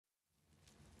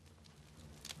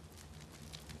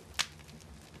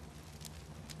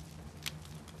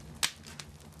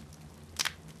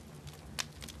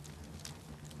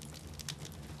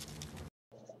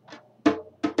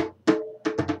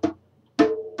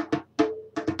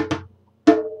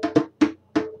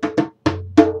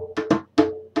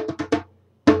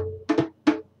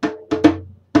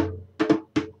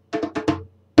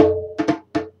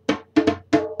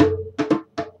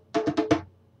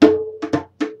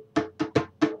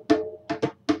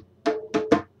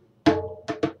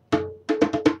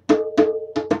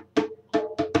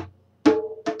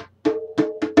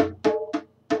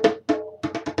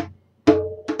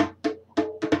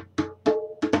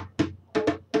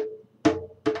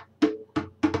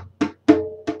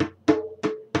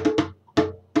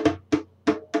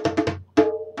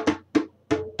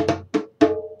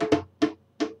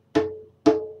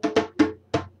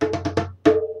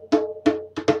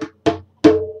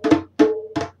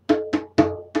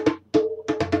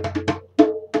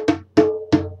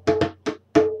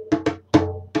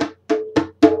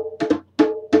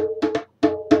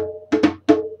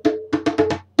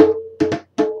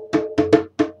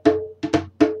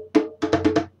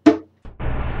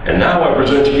And now I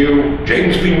present to you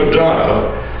James P. Madonna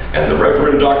and the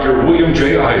Reverend Dr. William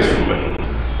J. Eisenman.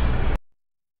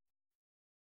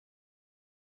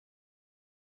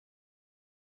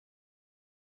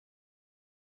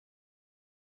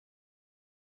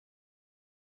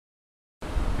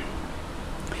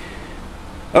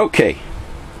 Okay,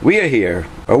 we are here.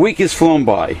 A week has flown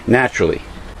by, naturally.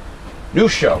 New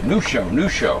show.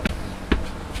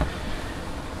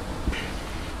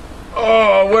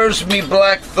 Oh, where's me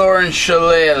blackthorn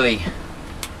shillelagh?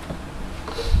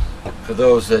 For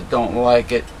those that don't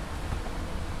like it,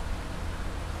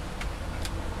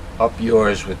 up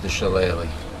yours with the shillelagh.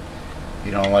 If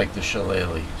you don't like the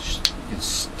shillelagh, you can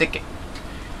stick it.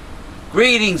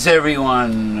 Greetings,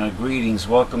 everyone. Greetings.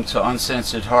 Welcome to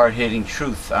Uncensored Hard-Hitting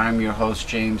Truth. I'm your host,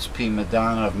 James P.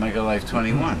 Madonna of Megalife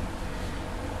 21.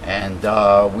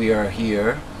 And we are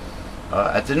here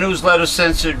at the Newsletter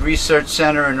Censored Research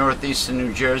Center in northeastern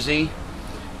New Jersey.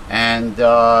 And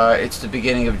it's the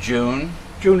beginning of June.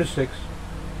 June the 6th.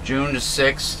 June the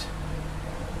 6th.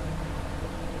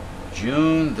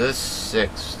 June the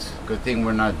 6th. Good thing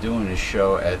we're not doing this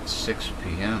show at 6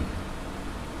 p.m.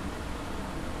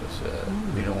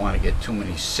 We don't want to get too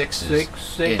many sixes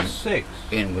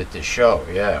in with the show,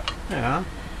 yeah.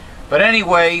 But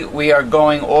anyway, we are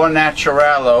going au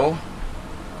naturalo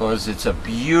because it's a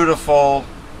beautiful,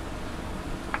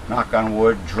 knock on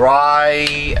wood,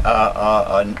 dry,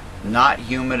 not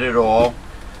humid at all,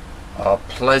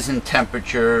 pleasant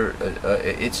temperature.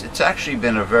 It's actually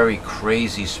been a very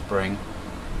crazy spring,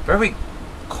 very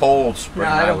cold spring.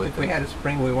 No, I don't think we had a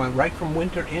spring. We went right from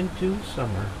winter into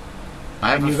summer.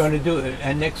 And you're going to do it,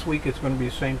 and next week it's going to be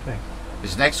the same thing.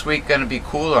 Is next week going to be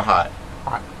cool or hot?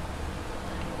 Hot.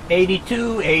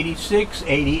 82, 86,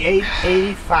 88,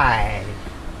 85.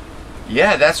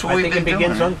 Yeah, that's what we've been doing. I think it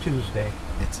begins on Tuesday.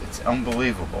 It's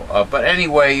unbelievable. But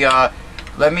anyway,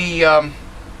 let me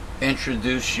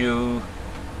introduce you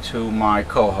to my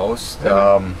co-host,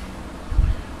 the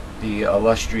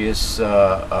illustrious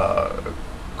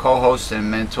co-host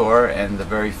and mentor and the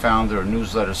very founder of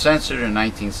Newsletter Censored in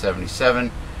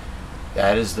 1977.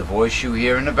 That is the voice you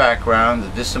hear in the background, the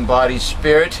disembodied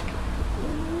spirit,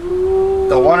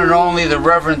 the one and only, the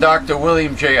Reverend Dr.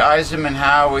 William J. Eisenman.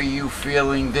 How are you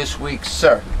feeling this week,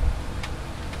 sir?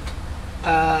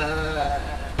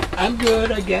 I'm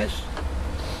good, I guess.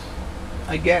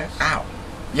 Ow.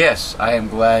 Yes, I am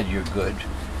glad you're good,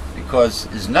 because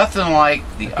there's nothing like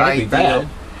the ideal.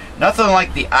 Nothing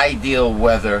like the ideal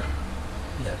weather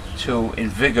to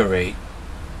invigorate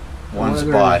one's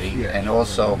body, and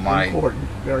also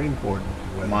very important.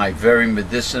 My very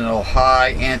medicinal,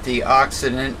 high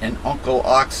antioxidant and uncle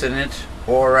oxidant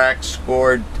borax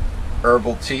scored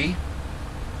herbal tea.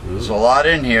 Ooh. There's a lot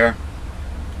in here.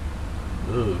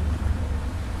 Ooh.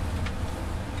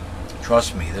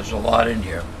 Trust me, there's a lot in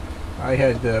here. I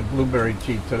had blueberry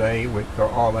tea today with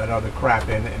all that other crap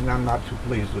in it, and I'm not too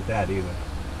pleased with that either.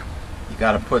 You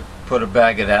got to put a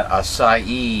bag of that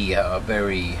acai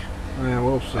berry. Yeah,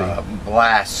 we'll see.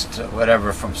 Blast,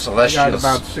 whatever, from Celestial. I got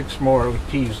about 6 more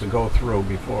teas to go through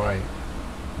before I,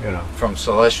 From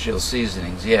Celestial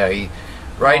Seasonings, yeah.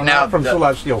 Right now, not from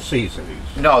Celestial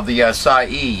Seasonings. No, the acai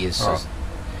is.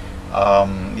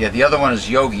 Yeah, the other one is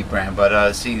Yogi brand,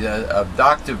 but see,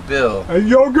 Dr. Bill. Hey,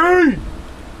 Yogi.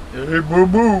 Hey, boo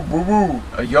boo.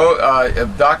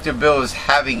 Dr. Bill is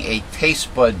having a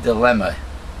taste bud dilemma.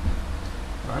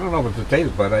 I don't know if it's the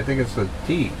taste bud. I think it's the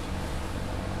tea.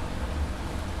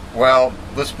 Well,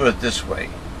 let's put it this way.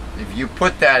 If you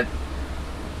put that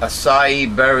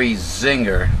acai berry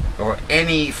zinger, or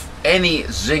any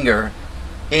zinger,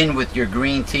 in with your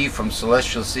green tea from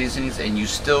Celestial Seasonings, and you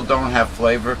still don't have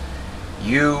flavor,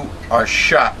 you are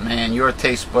shot, man. Your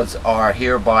taste buds are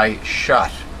hereby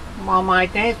shot. Well, my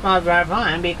taste buds are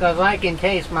fine because I can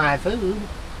taste my food,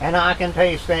 and I can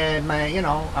taste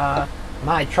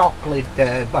my chocolate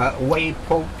whey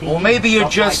protein. Well, maybe you're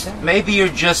just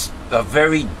a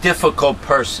very difficult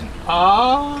person.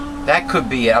 Oh. That could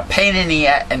be a pain in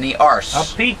the arse. A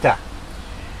pita.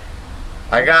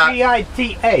 I got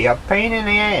P-I-T-A, a pain in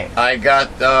the ass. I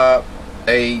got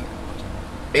a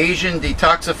Asian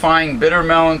detoxifying bitter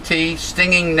melon tea,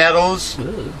 stinging nettles,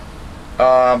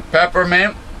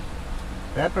 peppermint.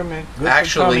 Peppermint.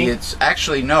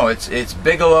 It's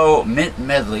Bigelow mint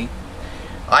medley.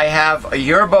 I have a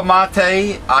yerba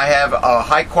mate. I have a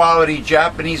high quality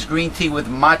Japanese green tea with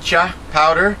matcha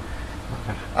powder.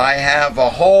 I have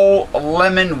a whole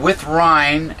lemon with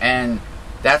rind, and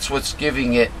that's what's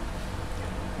giving it.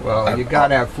 Well, you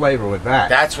gotta have flavor with that.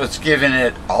 That's what's giving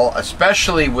it,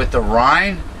 especially with the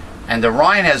rind, and the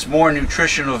rind has more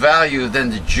nutritional value than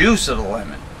the juice of the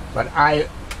lemon. But I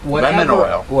lemon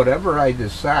oil. Whatever I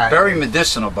decide. Very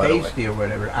medicinal, by the way. Tasty or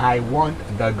whatever. I want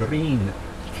the green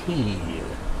tea.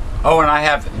 Oh, and I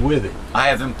have with it. I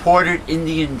have imported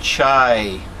Indian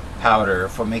chai powder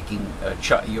for making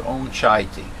your own chai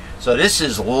tea. So this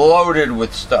is loaded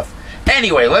with stuff.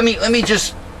 Anyway, let me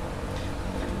just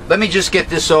get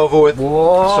this over with.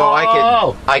 Whoa. So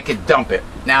I could dump it.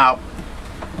 Now,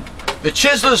 the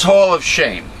Chislers Hall of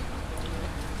Shame.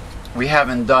 We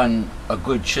haven't done a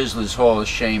good Chislers Hall of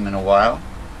Shame in a while.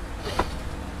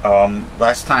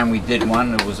 Last time we did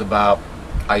one, it was about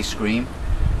ice cream.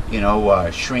 You know,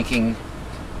 shrinking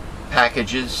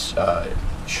packages,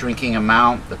 shrinking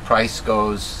amount, the price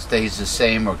stays the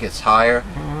same or gets higher,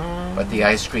 but the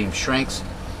ice cream shrinks.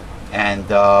 And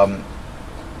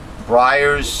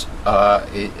Breyers,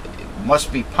 it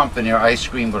must be pumping their ice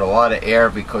cream with a lot of air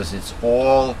because it's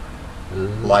all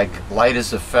like light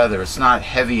as a feather. It's not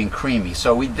heavy and creamy.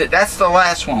 So we did. That's the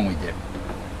last one we did.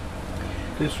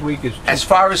 This week is as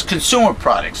far as consumer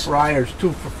products. Breyers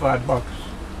 2 for $5.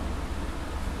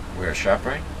 Where,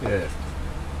 ShopRite? Yeah.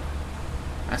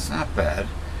 That's not bad.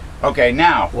 Okay,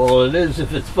 now. Well, it is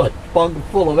if it's full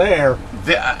of air.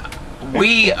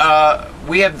 We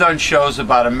have done shows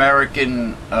about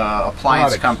American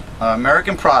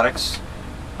American products,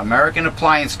 American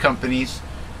appliance companies,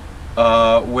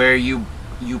 where you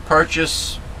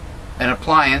purchase an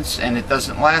appliance and it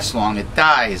doesn't last long. It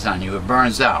dies on you. It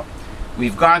burns out.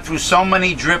 We've gone through so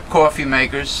many drip coffee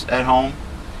makers at home.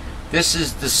 This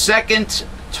is the second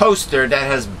toaster that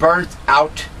has burnt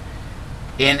out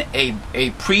in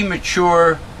a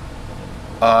premature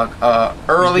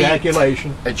early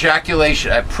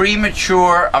ejaculation, a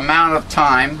premature amount of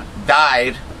time,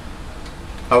 died.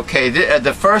 Okay,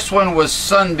 the first one was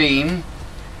Sunbeam.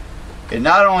 It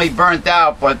not only burnt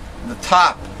out, but the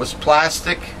top was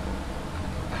plastic.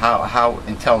 How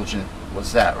intelligent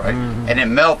was that, right? And it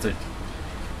melted.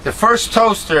 The first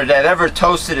toaster that ever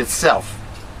toasted itself.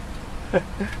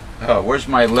 Oh, where's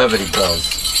my levity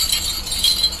buzz?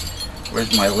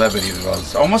 Where's my levity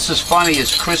buzz? Almost as funny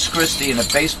as Chris Christie in a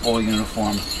baseball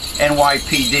uniform,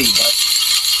 NYPD.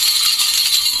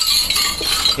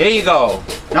 But here you go.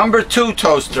 Number 2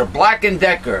 toaster, Black &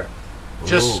 Decker.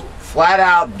 Just flat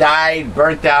out died,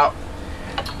 burnt out.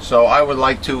 So I would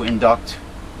like to induct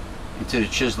into the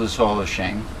Chislers Hall of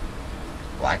Shame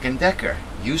Black & Decker.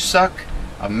 You suck.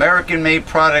 American-made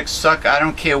products suck. I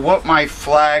don't care what my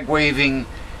flag-waving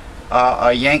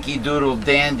a Yankee Doodle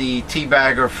dandy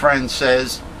teabagger friend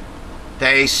says.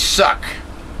 They suck.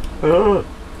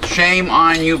 Shame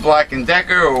on you, Black &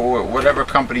 Decker, or whatever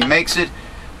company makes it.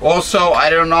 Also, I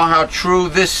don't know how true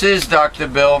this is, Dr.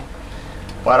 Bill,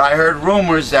 but I heard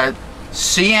rumors that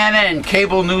CNN,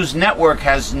 Cable News Network,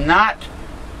 has not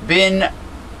been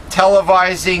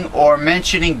televising or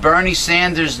mentioning Bernie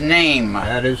Sanders' name.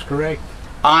 That is correct.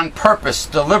 On purpose,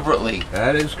 deliberately.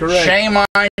 That is correct. Shame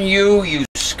on you, you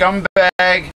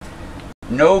scumbag,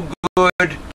 no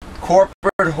good,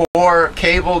 corporate whore,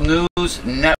 Cable News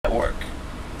Network.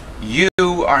 You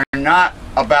are not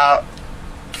about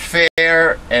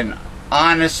fair and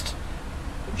honest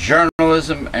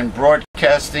journalism and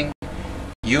broadcasting.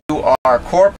 You are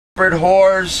corporate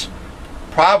whores,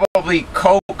 probably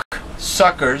Coke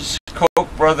suckers,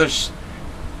 Koch brothers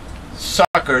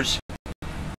suckers,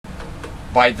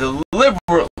 by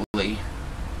deliberately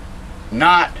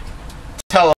not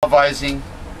televising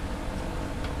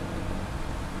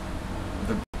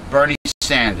the Bernie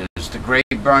Sanders, the great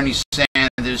Bernie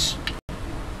Sanders.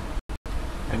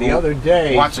 And the other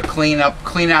day wants to clean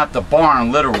out the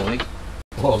barn, literally.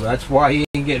 Well, that's why he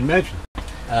didn't get mentioned.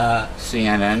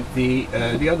 CNN.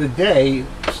 The other day,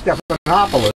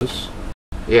 Stephanopoulos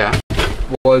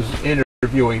was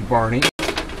interviewing Bernie,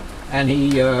 and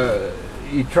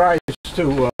he tries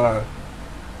to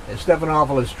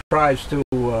Stephanopoulos tries to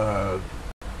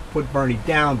put Bernie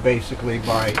down basically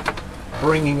by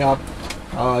bringing up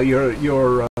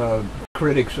your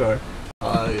critics are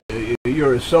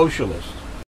you're a socialist.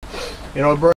 You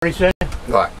know what Bernie said?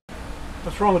 What?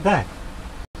 What's wrong with that?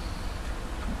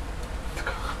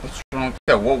 What's wrong with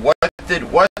that? Well, what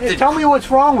did tell me what's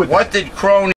wrong with what that? did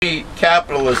crony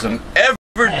capitalism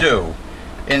ever do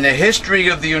in the history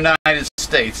of the United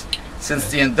States since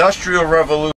the Industrial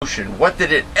Revolution? What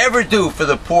did it ever do for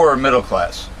the poor and middle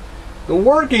class? The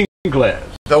working class.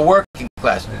 The working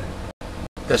class.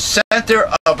 The center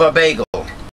of a bagel.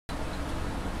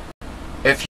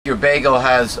 If your bagel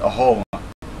has a hole,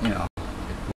 you know.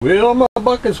 Well, my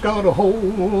bucket's got a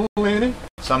hole in it.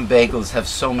 Some bagels have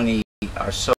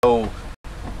are so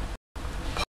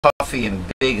puffy and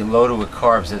big and loaded with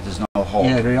carbs that there's no hole.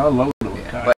 Yeah, they are loaded with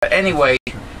carbs. But anyway,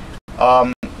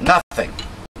 nothing.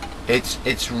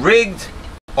 It's rigged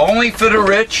only for the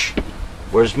rich.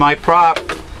 Where's my prop?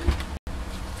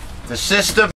 The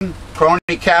system, crony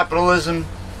capitalism.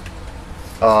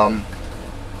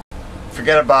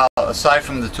 Forget about, aside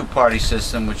from the two-party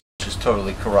system, which is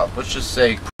totally corrupt. Let's just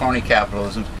say crony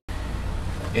capitalism.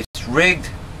 It's rigged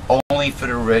only for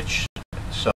the rich.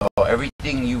 So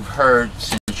everything you've heard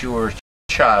since you were a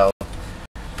child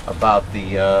about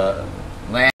the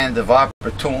land of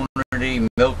opportunity,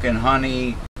 milk and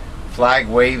honey, flag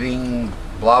waving,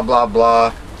 blah blah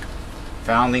blah,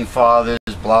 founding fathers,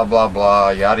 blah blah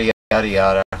blah, yada yada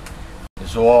yada,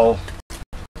 is all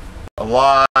a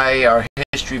lie. Our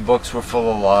history books were full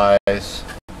of lies,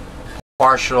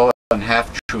 partial and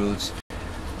half-truths.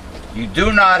 You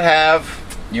do not have,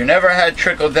 you never had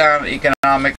trickle-down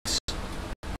economics,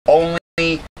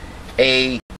 only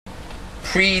a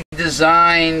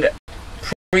pre-designed,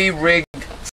 pre-rigged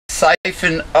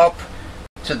siphon up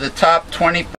to the top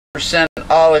 20%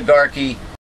 oligarchy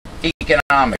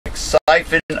economics.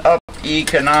 Siphon up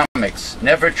economics.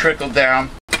 Never trickle down,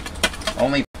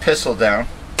 only pissle down.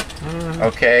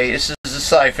 Okay, this is a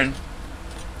siphon.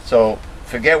 So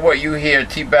forget what you hear.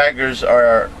 Teabaggers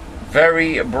are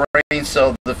very brain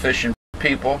cell deficient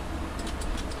people.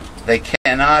 They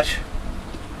cannot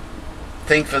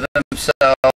think for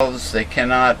themselves. They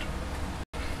cannot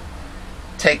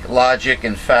take logic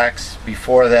and facts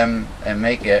before them and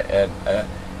make an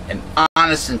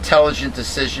honest, intelligent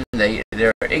decision. They're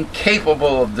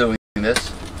incapable of doing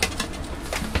this.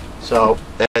 So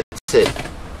that's it.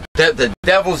 The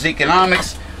Devil's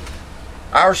Economics.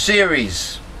 Our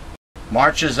series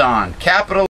marches on.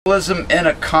 Capitalism in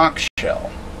a conch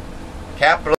shell.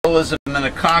 Capitalism in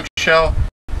a conch shell.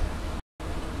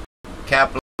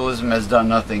 Capitalism has done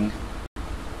nothing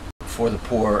for the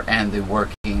poor and the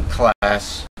working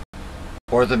class,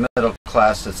 or the middle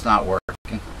class that's not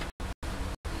working.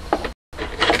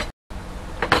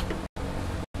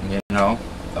 You know,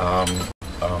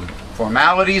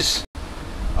 formalities.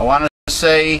 I want to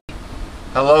say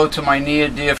hello to my near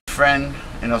dear friend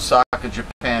in Osaka,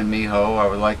 Japan, Miho. I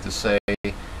would like to say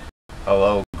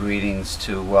hello, greetings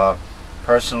to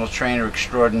personal trainer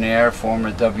extraordinaire,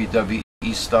 former WWE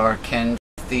star Ken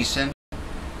Thiessen.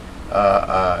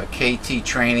 KT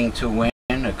Training to Win,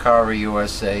 Akara,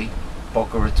 USA,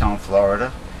 Boca Raton,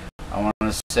 Florida. I want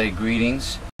to say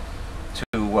greetings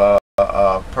to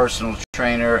personal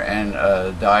trainer and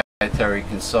dietary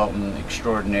consultant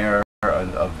extraordinaire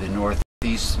of the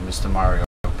Northeast, Mr. Mario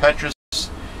Petrus.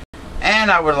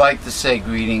 And I would like to say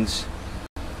greetings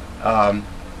to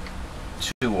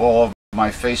all of my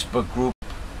Facebook group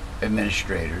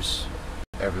administrators,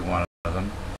 every one of them.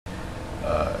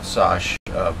 Sash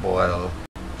Boyle,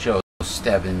 Joe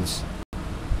Stebbins,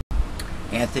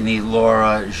 Anthony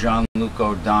Laura, Jean-Luc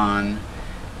Odon,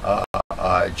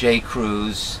 Jay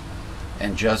Cruz,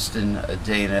 and Justin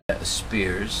Dana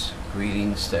Spears.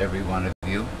 Greetings to every one of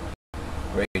you.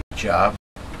 Great job.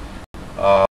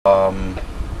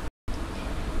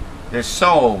 There's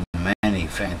so many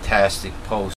fantastic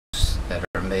posts that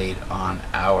are made on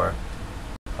our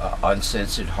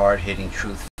Uncensored Hard-Hitting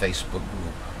Truth Facebook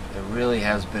group. It really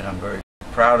has been. I'm very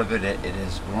proud of it. It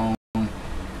has grown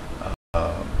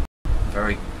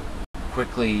very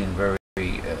quickly and very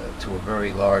to a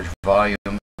very large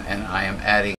volume, and I am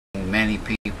adding many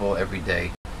people every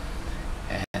day.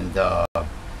 And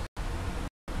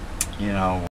you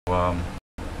know,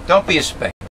 don't be a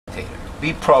spectator.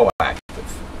 Be proactive.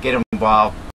 Get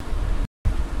involved.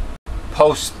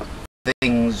 Post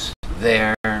things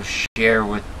there. Share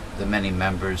with the many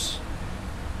members.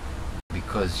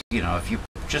 Because, you know, if you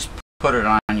just put it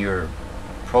on your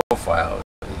profile,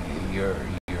 your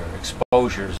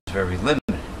exposure is very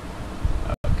limited.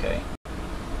 Okay,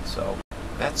 so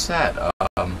that's that.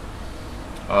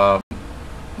 Let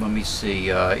me see.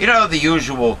 You know, the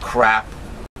usual crap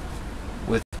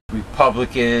with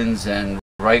Republicans and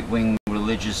right-wing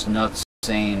religious nuts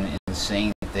saying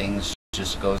insane things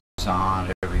just goes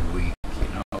on every week. You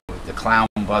know, the clown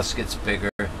bus gets bigger.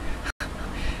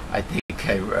 I think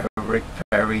Rick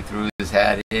Perry threw his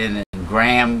hat in, and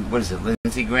Graham, what is it,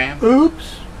 Lindsey Graham?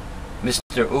 Oops.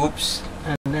 Mr. Oops.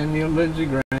 And then your Lindsey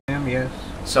Graham, yes.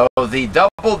 So the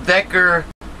double-decker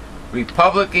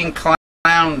Republican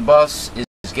clown bus is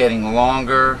getting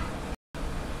longer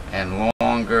and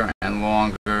longer and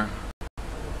longer.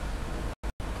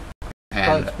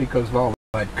 And that's because of all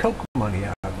that Coke money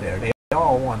out there. They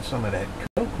all want some of that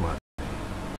Coke money.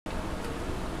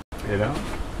 You know?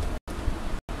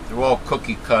 They're all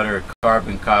cookie-cutter,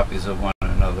 carbon copies of one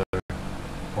another.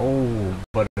 Oh,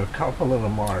 but a couple of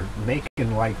them are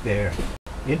making like they're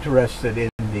interested in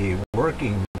the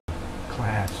working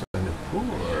class and the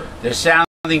poor. They're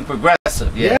sounding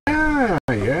progressive, yeah. Yeah.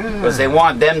 Because they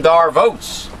want them dar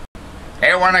votes.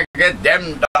 They want to get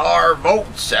them dar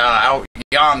votes out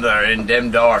yonder in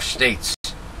them dar states.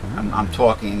 I'm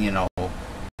talking, you know,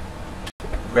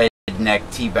 redneck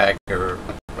teabagger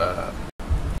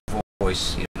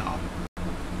voice, you know.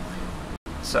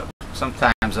 So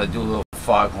sometimes I do a little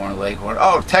foghorn leghorn.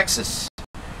 Oh, Texas.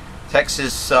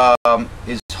 Texas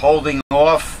is holding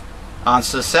off on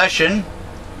secession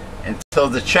until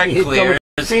the check clears.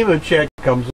 Until the FEMA check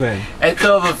comes in.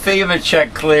 Until the FEMA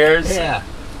check clears. Yeah.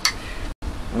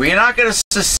 We're not going to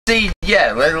secede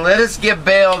yet. Let us get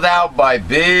bailed out by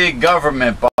big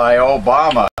government, by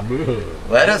Obama.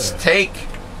 Let us take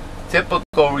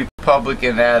typical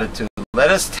Republican attitude.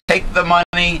 Let us take the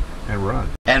money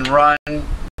and run.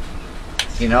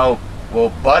 You know,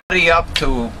 we'll buddy up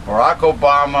to Barack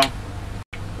Obama.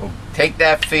 We'll take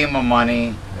that FEMA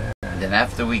money, and then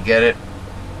after we get it,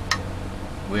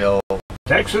 we'll...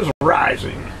 Texas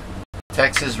Rising.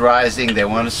 Texas Rising. They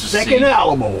want to secede. Second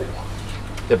Alamo.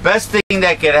 The best thing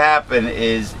that could happen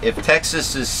is if Texas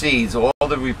secedes, all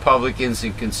the Republicans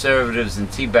and conservatives and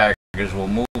teabaggers will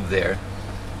move there,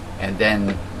 and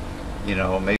then, you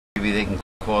know, maybe they can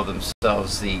call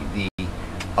themselves the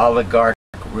oligarch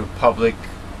republic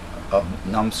of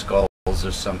numbskulls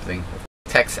or something.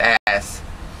 Texas.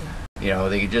 You know,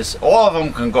 they could just, all of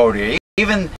them can go there.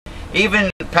 Even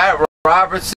Pat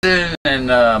Robertson and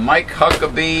Mike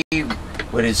Huckabee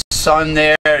with his son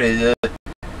there.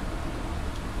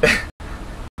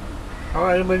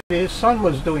 Oh, but his son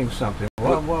was doing something.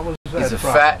 What was that? He's a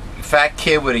fat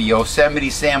kid with a Yosemite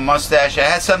Sam mustache. It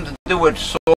had something to do with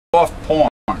soft porn.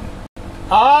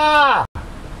 Ah!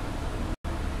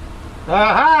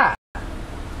 Aha!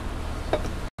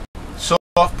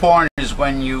 Soft porn is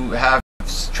when you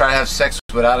try to have sex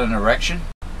without an erection.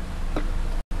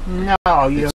 No,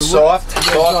 you soft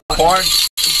porn.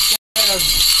 Instead of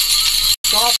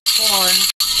soft porn,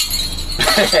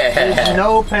 there's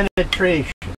no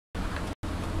penetration.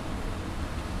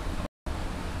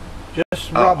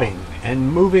 Just rubbing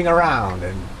and moving around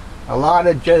and a lot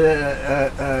of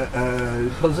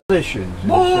positions,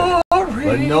 but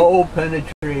no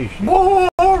penetration.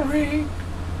 Boring.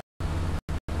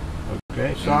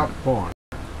 Okay, soft porn.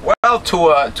 Well,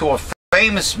 to a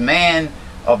famous man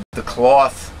of the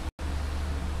cloth,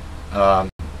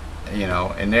 you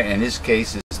know, in his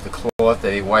case, it's the cloth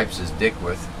that he wipes his dick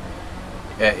with.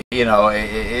 You know,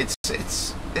 it's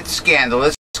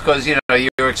scandalous because, you know,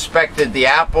 you're expected, the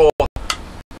apple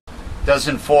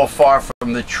doesn't fall far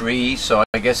from the tree, so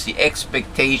I guess the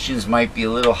expectations might be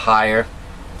a little higher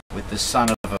with the son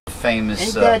of a famous...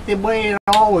 Ain't that the way it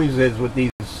always is with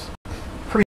these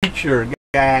preacher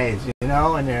guys, you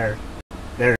know, and their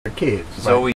kids? It's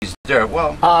always dirt.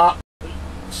 Well...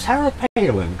 Sarah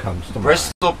Palin comes to mind.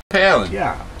 Bristol Palin.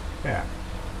 Yeah.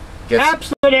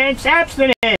 Abstinence!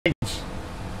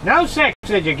 No sex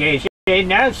education,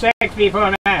 no sex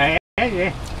before marriage,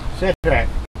 etc.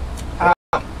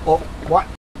 What?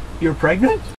 You're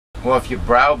pregnant? Well, if you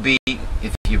browbeat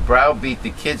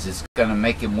the kids, it's going to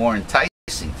make it more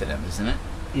enticing to them, isn't it?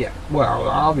 Yeah. Well,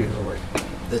 obviously.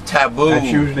 The taboo. That's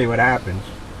usually what happens.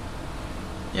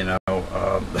 You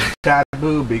know.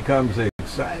 Taboo becomes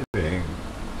exciting.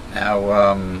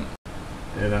 Now,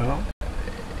 you know.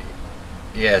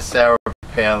 Yeah, Sarah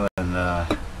Palin.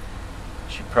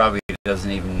 She probably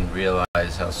doesn't even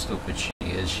realize how stupid she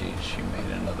is. She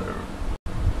made another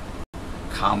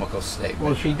comical statement.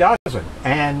 Well, she doesn't.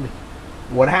 And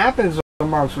what happens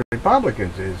amongst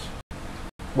Republicans is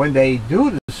when they do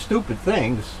the stupid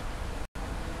things,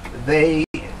 the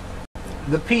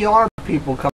PR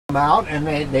people come out and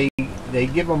they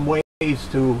give them ways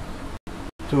to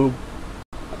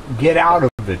get out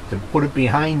of it, to put it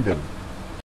behind them.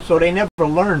 So they never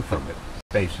learn from it,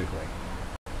 basically.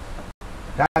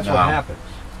 That's what happens.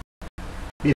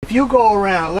 If you go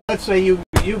around, let's say you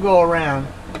go around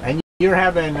and you're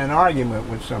having an argument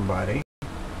with somebody,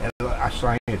 a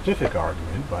scientific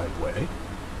argument, by the way,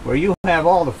 where you have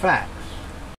all the facts,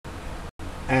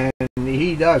 and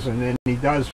he doesn't, and he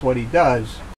does what he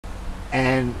does,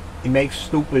 and he makes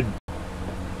stupid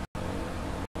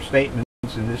statements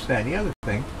and this, that, and the other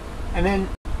thing, and then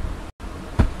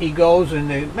he goes and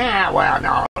well,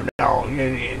 no,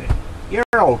 you're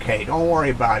okay, don't worry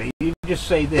about it. You just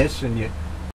say this, and you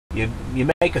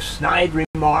make a snide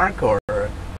remark or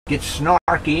get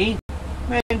snarky,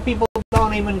 and people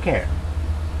don't even care.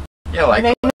 Yeah, like and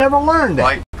they never learned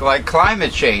that. Like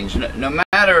climate change. No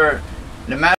matter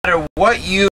what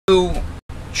you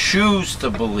choose to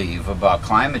believe about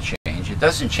climate change, it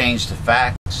doesn't change the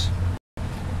facts.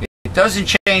 It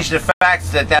doesn't change the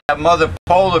facts that mother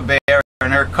polar bear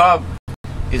and her cub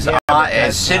is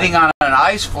sitting on an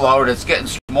ice floe that's getting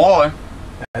smaller.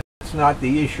 That's not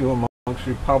the issue amongst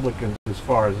Republicans as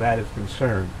far as that is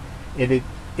concerned. It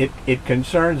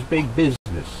concerns big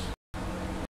business.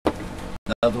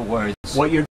 In other words,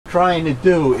 what you're trying to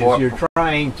do is you're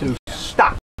trying to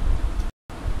stop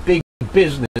big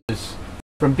business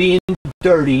from being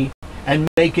dirty and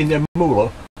making them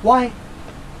moolah. Why?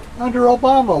 Under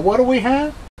Obama, what do we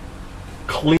have?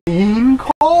 Clean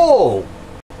coal.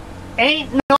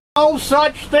 Ain't no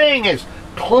such thing as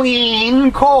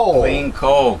clean coal. Clean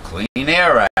coal, Clean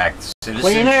Air Act,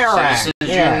 Citizens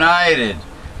United.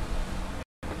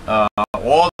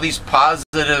 All these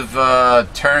positive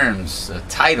terms,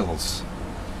 titles,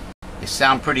 they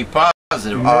sound pretty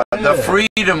positive. The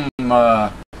freedom,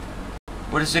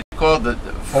 what is it called?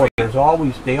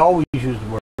 They always use the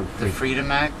word freedom. The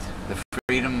Freedom Act? The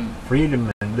Freedom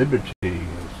and liberty.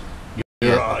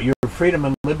 Your freedom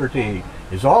and liberty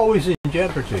is always in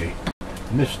jeopardy.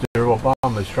 Mr.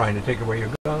 Obama's trying to take away your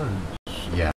guns.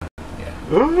 Yeah.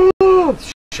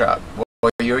 Shop.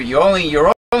 Well,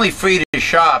 you're only free to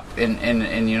shop in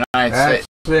the United States.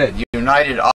 That's it.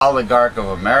 United Oligarch of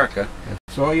America.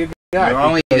 That's all you got. You're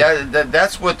only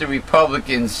that's what the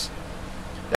Republicans.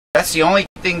 That's the only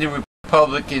thing the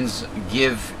Republicans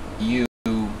give you,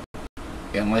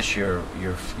 unless you're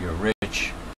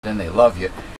rich, then they love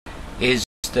you, is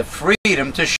the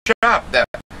freedom to shop. That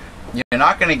you're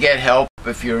not going to get help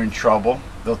if you're in trouble.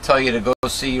 They'll tell you to go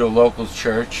see your local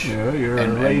church. Yeah, you're a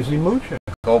lazy moocher.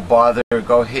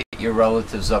 Go hit your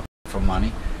relatives up for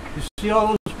money. You see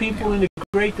all those people in the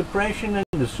Great Depression and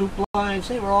the soup lines?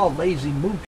 They were all lazy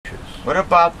moochers. What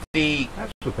about the?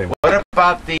 That's what they were. What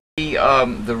about the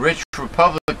rich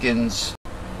Republicans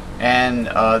and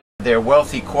their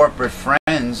wealthy corporate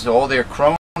friends, all their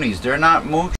cronies? They're not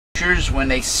moochers when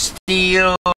they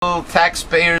steal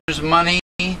taxpayers' money.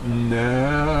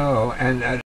 No,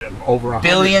 and over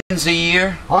billions a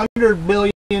year. $100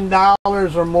 billion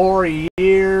or more a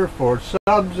year for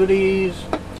subsidies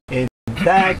and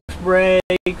tax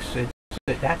breaks.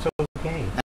 That's okay.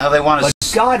 Now they want to. But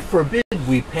God forbid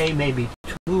we pay maybe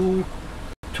 $2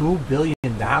 billion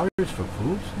for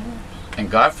food stamps.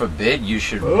 And God forbid you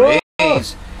should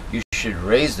raise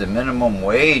the minimum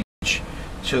wage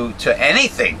to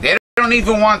anything. They don't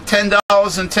even want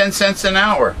 $10.10 an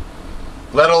hour,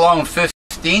 let alone $15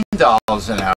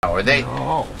 an hour. They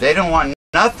don't want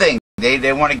nothing.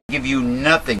 They want to give you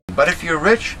nothing. But if you're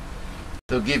rich,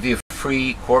 they'll give you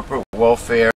free corporate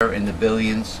welfare in the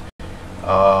billions.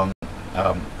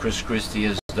 Chris Christie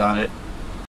has done it.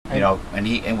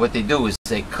 And what they do is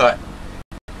they cut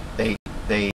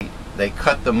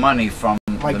the money from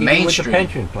like the mainstream. With the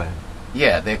pension plan.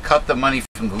 Yeah, they cut the money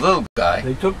from the little guy.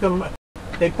 They took the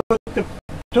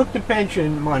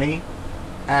pension money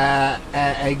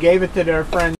and gave it to their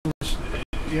friends,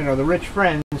 the rich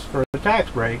friends for a tax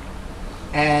break,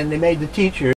 and they made the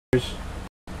teachers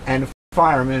and the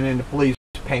firemen and the police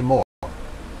pay more.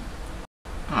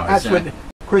 That's what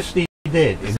Christie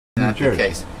did in New Jersey. The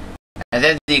case. And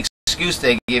then the excuse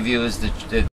they give you is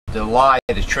the lie,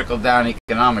 the trickle-down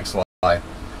economics lie.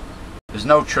 There's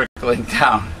no trickling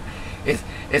down.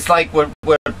 It's like what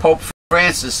Pope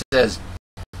Francis says.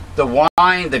 The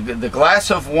wine, the glass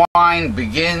of wine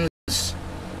begins,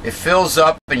 it fills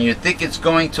up, and you think it's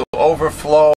going to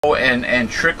overflow and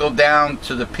trickle down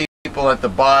to the people at the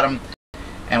bottom.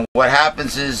 And what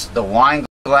happens is the wine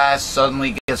glass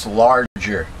suddenly gets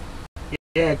larger.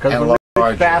 Yeah, because the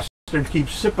rich bastard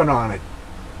keeps sipping on it.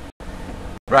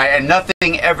 Right, and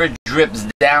nothing ever drips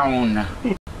down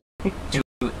to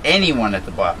anyone at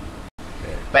the bottom.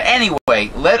 But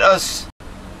anyway, let us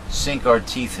sink our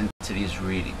teeth into these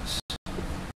readings.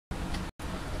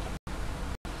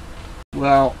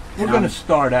 Well, we're going to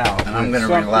start out. And I'm going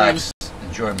to relax,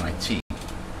 enjoy my tea.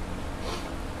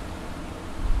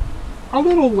 A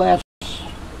little less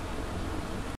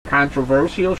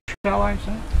controversial, shall I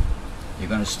say? You're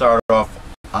going to start off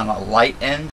on a light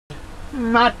end?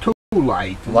 Not too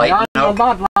light.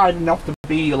 Not light enough to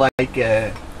be like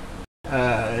Dear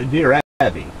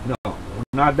Abby. No,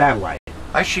 not that light.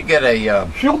 I should get a...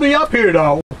 she'll be up here,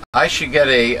 though. I should get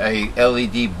a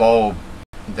LED bulb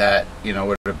that,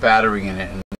 with a battery in it,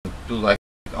 and do like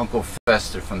Uncle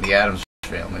Fester from the Addams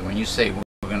Family. When you say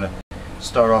we're going to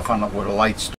start off with a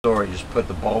light story, just put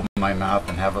the bulb in my mouth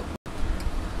and have it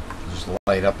just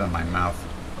light up in my mouth.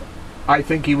 I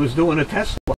think he was doing a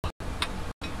Tesla.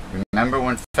 Remember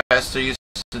when Fester used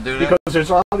to do that? Because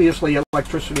there's obviously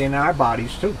electricity in our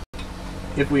bodies, too.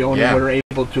 If we only were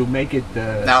able to make it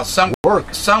now,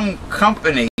 work. Some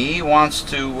company wants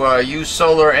to use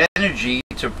solar energy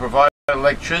to provide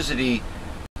electricity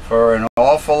for an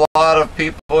awful lot of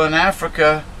people in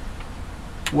Africa.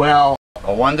 Well,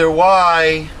 I wonder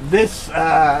why. This,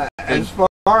 as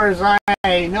far as I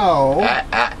know,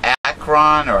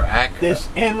 Akron or this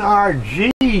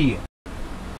NRG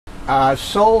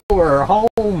solar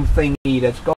home thingy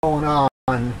that's going on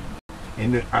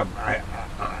in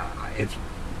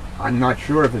I'm not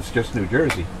sure if it's just New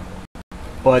Jersey,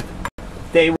 but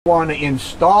they want to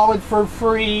install it for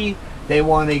free. They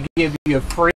want to give you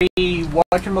free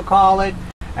whatchamacallit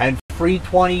and free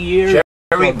 20 years.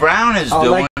 Jerry Brown is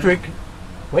electric. doing.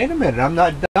 Wait a minute, I'm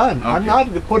not done. Okay. I'm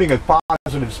not putting a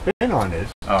positive spin on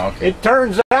this. Oh, okay. It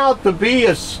turns out to be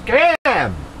a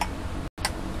scam.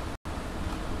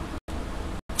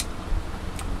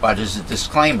 But there's a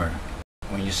disclaimer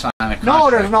when you sign a contract.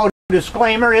 No, there's no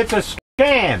disclaimer. It's a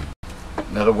scam.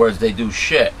 In other words, they do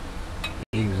shit.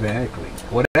 Exactly.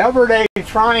 Whatever they're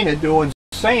trying to do and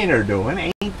saying they're doing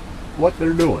ain't what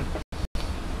they're doing.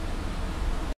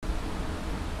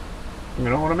 You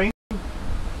know what I mean?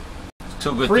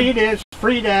 Too good. Free this,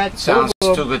 free that. Sounds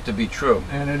too good to be true.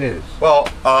 And it is. Well,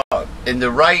 in the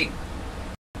right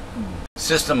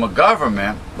system of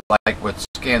government, like what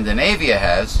Scandinavia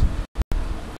has,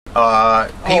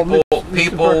 people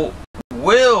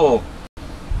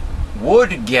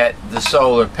would get the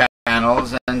solar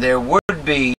panels, and there would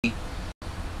be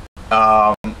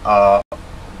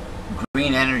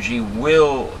green energy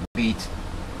will be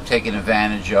taken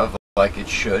advantage of like it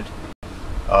should,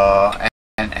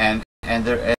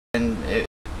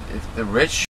 if the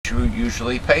rich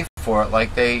usually pay for it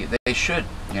like they should.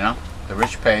 You know, the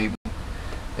rich pay.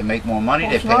 They make more money.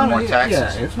 They pay more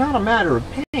taxes. Yeah, it's not a matter of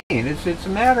paying. It's a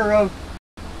matter of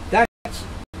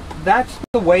that's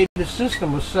the way the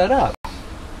system was set up.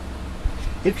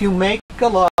 If you make a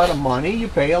lot of money, you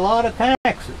pay a lot of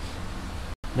taxes.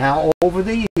 Now, over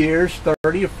the years,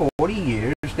 30 or 40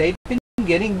 years, they've been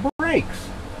getting breaks,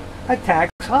 a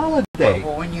tax holiday.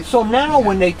 So now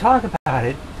when they talk about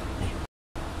it,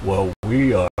 well,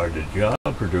 we are the job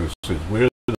producers. We're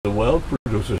the wealth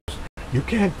producers. You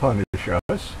can't punish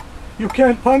us. You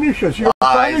can't punish us. You're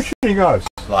punishing us.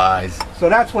 Lies. So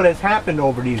that's what has happened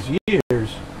over these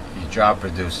years. Job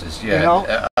producers, yeah. You know,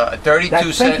 32 that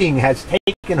thinking has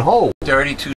taken hold.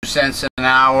 32 cents an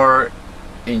hour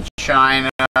in China,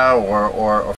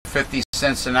 or 50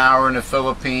 cents an hour in the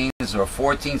Philippines, or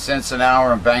 14 cents an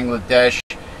hour in Bangladesh.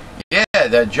 Yeah,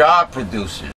 they're job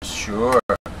producers, sure.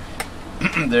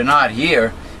 They're not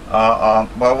here.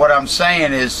 But what I'm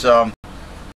saying is,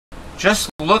 just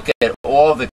look at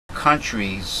all the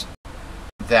countries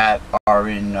that are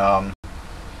in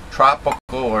tropical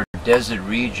or desert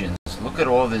regions. Look at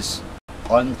all this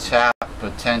untapped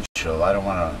potential. I don't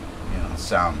want to,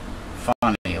 sound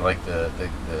funny like the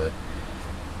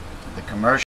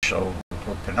commercial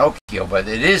for Pinocchio, but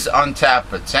it is untapped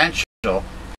potential.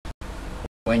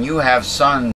 When you have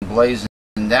sun blazing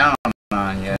down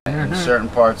on you in certain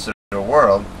parts of the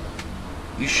world,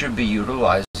 you should be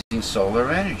utilizing solar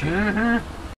energy.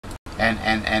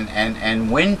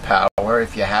 And wind power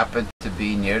if you happen to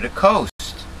be near the coast.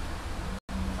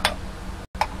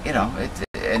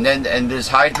 And there's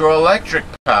hydroelectric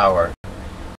power.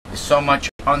 There's so much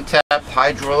untapped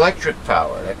hydroelectric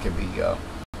power that can be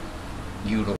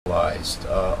utilized.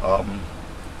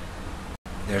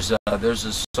 There's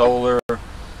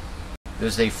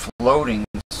a floating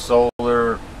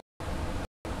solar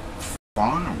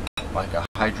farm, like a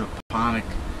hydroponic.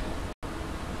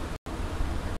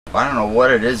 I don't know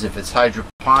what it is, if it's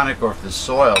hydroponic or if it's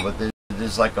soil, but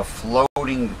there's like a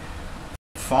floating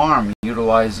farm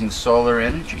utilizing solar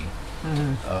energy.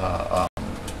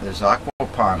 There's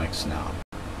aquaponics now,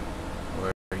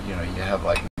 where you have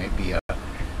like maybe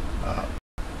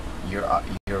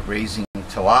you're raising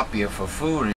tilapia for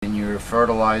food, and you're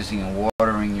fertilizing and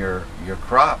watering your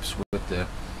crops with the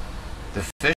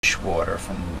fish water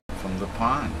from the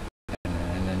pond,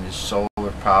 and then it's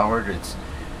solar powered.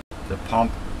 The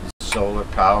pump is solar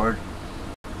powered,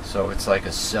 so it's like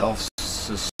a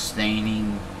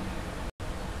self-sustaining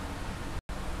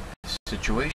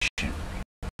situation,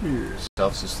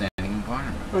 self-sustaining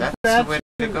environment. But that's the way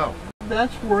to go.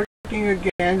 That's working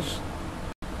against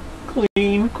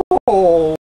clean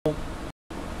coal,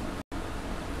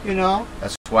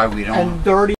 That's why we don't. And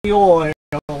dirty oil.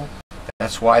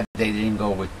 That's why they didn't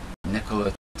go with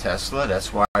Nikola Tesla.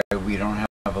 That's why we don't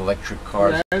have electric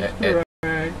cars. That's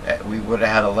correct. We would have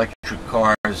had electric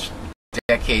cars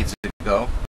decades ago.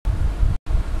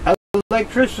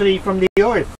 Electricity from the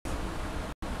earth.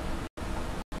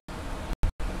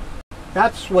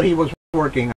 That's what he was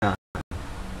working on.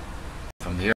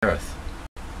 From the earth.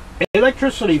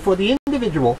 Electricity for the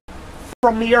individual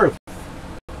from the earth.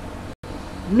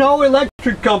 No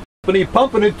electric company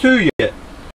pumping it to you.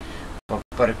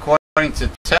 But according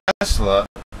to Tesla,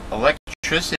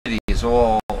 electricity is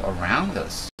all around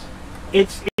us.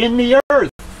 It's in the earth.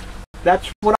 That's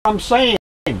what I'm saying.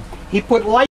 He put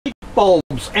light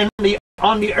bulbs on the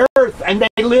earth and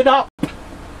they lit up. He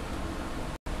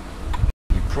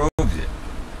proved it.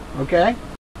 Okay?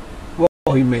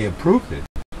 Well, he may have proved it,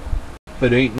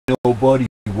 but ain't nobody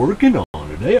working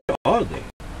on it, are they?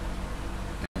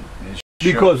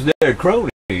 Because their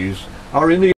cronies are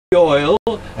in the oil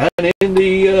and in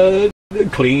the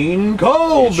clean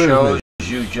coal business. It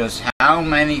shows you just how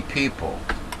many people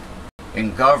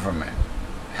in government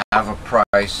have a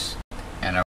price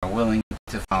and are willing to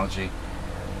technology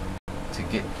to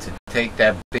take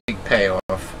that big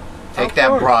payoff, take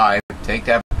that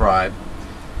bribe,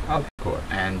 of course,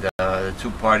 and the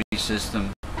two-party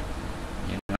system.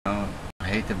 You know, I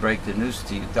hate to break the news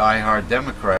to you, die-hard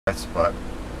Democrats, but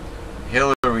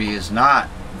Hillary is not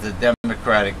the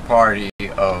Democratic Party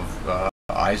of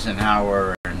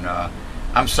Eisenhower and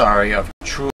I'm sorry, of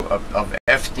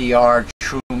FDR,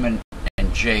 Truman,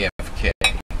 and JFK.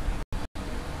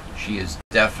 She is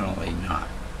definitely not.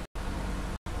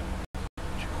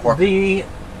 The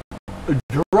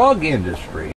drug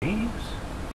industry's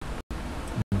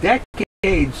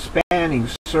decade-spanning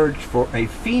search for a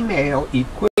female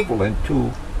equivalent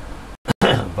to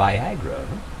Viagra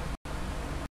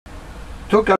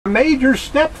took a major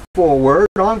step forward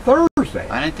on Thursday.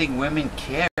 I didn't think women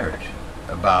cared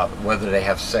about whether they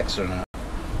have sex or not.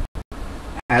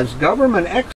 As government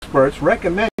experts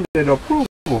recommended approval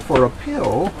for a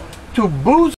pill to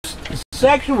boost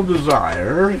sexual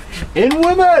desire in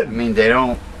women. I mean, they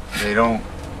don't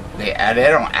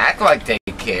act like they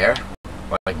care,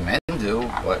 like men do.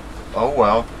 But oh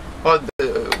well. But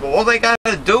all they got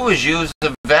to do is use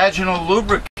the vaginal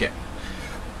lubricant.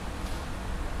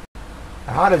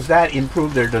 How does that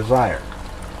improve their desire?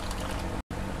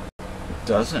 It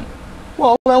doesn't.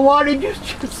 Well, then why did you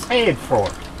just say it for?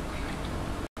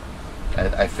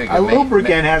 I figure a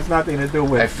lubricant has nothing to do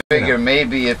with. I figure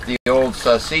maybe if the old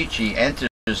Sausage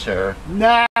enters her,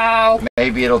 no,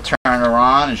 maybe it'll turn her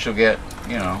on and she'll get,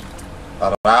 you know,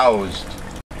 aroused.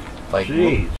 Like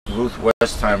Ruth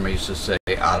Westheimer used to say,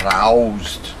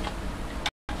 aroused.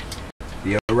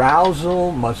 The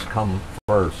arousal must come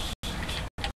first.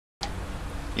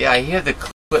 Yeah, I hear the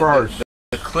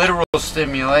clitoral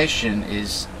stimulation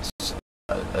is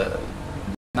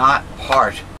not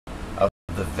part of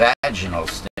the vaginal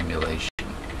stimulation.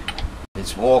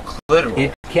 It's all clitoral.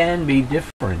 It can be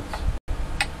different.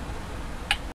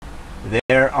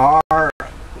 There are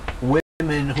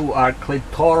women who are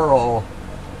clitoral,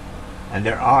 and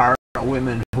there are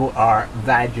women who are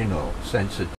vaginal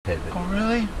sensitivity. Oh,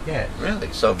 really? Yes. Really?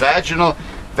 So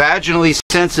vaginally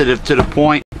sensitive to the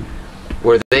point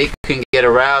where they can get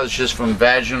aroused just from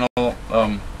vaginal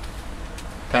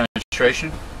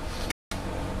penetration?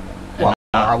 Well,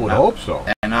 I would hope so.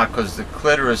 And not because the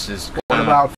clitoris is... What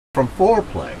about from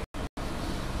foreplay?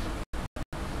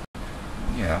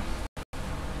 Yeah.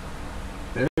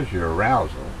 There's your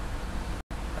arousal.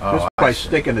 Oh, just by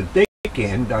sticking a dick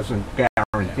in doesn't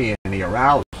guarantee any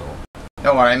arousal.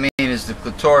 No, what I mean is the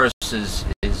clitoris is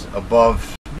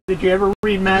above. Did you ever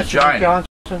read Master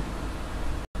Johnson?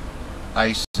 I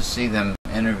used to see them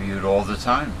interviewed all the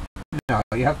time. No,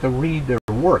 you have to read their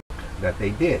work that they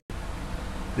did.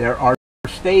 There are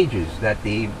stages that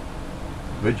the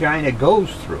vagina goes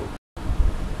through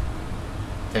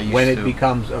when it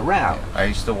becomes aroused. I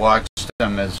used to watch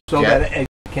them as so that it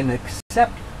can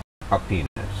accept a penis.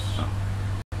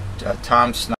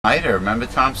 Tom Snyder, remember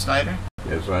Tom Snyder?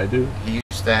 Yes, I do. He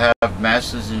used to have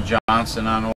Masters and Johnson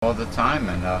on all the time,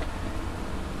 and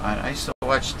I used to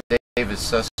watch David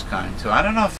Susskind too. I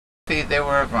don't know if they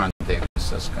were ever on David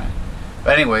Susskind.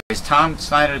 But anyway, is Tom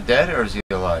Snyder dead or is he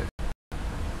alive?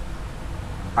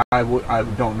 I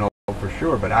don't know for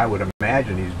sure, but I would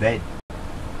imagine he's dead.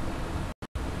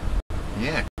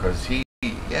 Yeah, because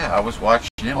I was watching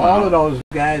him. All of those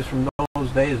guys from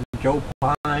those days, Joe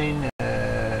Pine,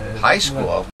 high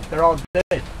school. They're all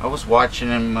dead. I was watching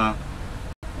him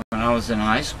when I was in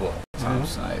high school. Tom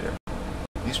Snyder.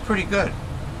 He's pretty good.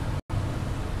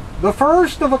 The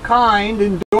first of a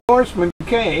kind endorsement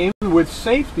came with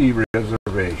safety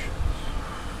reservations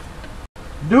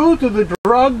due to the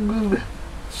drug's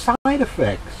side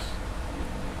effects,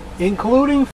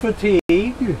 including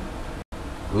fatigue,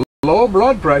 low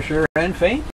blood pressure, and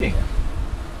fainting.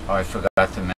 Oh, I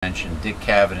forgot to mention Dick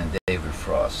Cavett and David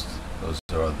Frost. Those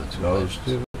are the two. Those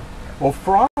two. Well,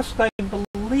 Frost, I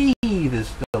believe, is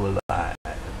still alive.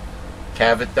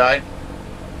 Cavett died?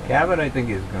 Cavett, I think,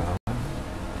 is gone.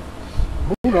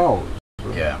 Who knows?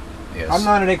 Yeah. Yes. I'm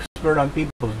not an expert on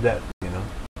people's death, you know.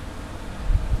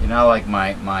 You know, like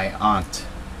my aunt,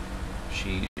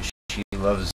 she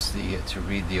loves to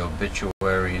read the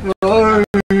obituary and to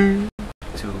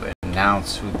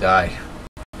announce who died.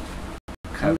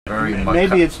 Very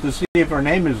maybe it's to see if her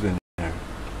name is in there.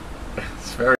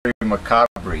 It's very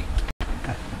macabre.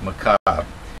 Macabre.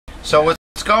 So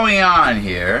what's going on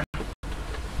here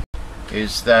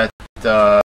is that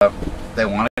they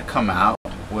want to come out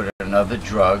with another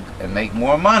drug and make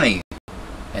more money,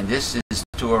 and this is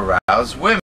to arouse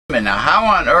women. Now, how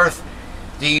on earth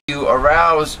do you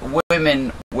arouse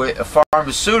women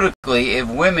pharmaceutically if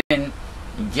women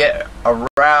get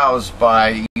aroused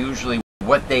by usually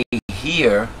what they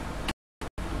hear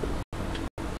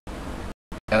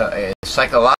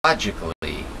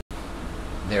psychologically?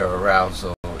 Their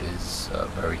arousal is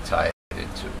very tied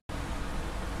into.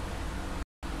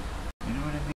 You know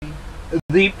what I mean?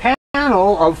 The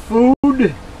panel of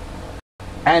Food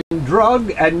and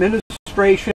Drug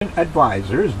Administration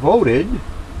advisors voted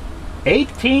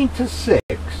 18-6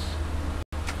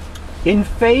 in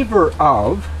favor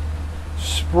of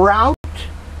Sprout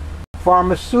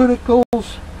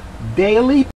Pharmaceuticals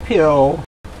daily pill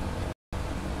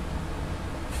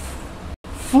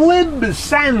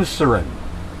Flibsanserin.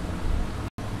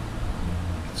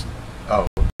 Oh,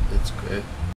 it's good.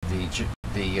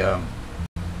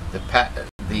 The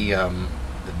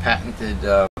patented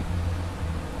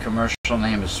commercial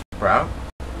name is Sprout.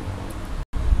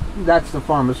 That's the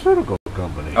pharmaceutical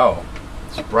company. Oh,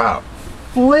 Sprout.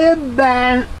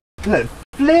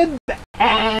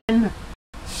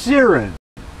 Flibsanserin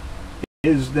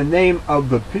is the name of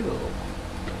the pill,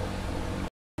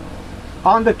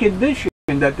 on the condition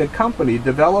that the company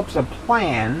develops a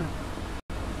plan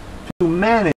to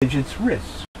manage its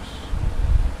risks.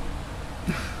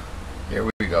 Here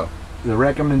we go. The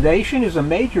recommendation is a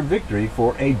major victory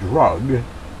for a drug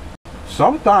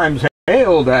sometimes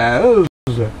hailed as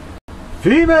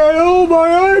female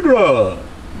Viagra.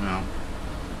 Well,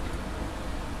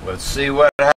 let's see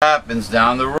what happens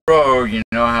down the road. You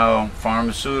know how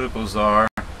pharmaceuticals are.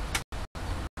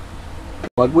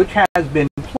 But which has been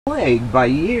plagued by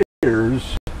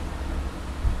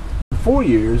for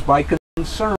years by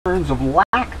concerns of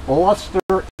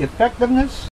lackluster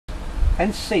effectiveness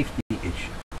and safety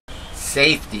issues.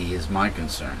 Safety is my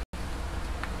concern.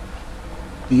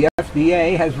 The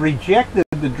FDA has rejected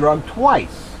the drug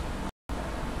twice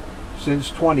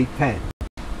since 2010.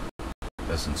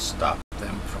 Doesn't stop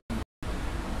them from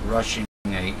rushing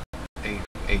a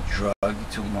drug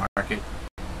to market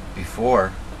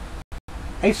before.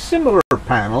 A similar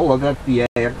panel of FDA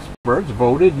experts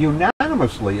voted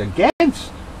unanimously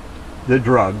against the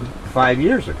drug 5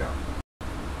 years ago.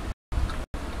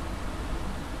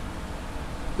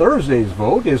 Thursday's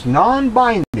vote is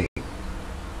non-binding,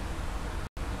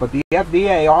 but the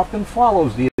FDA often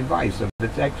follows the advice of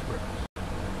its experts.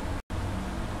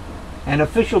 An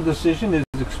official decision is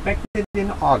expected in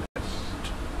August.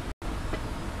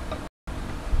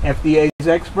 FDA's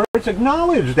experts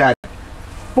acknowledge that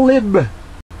Flibsanserin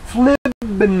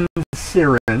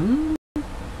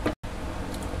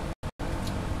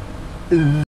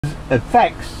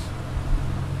effects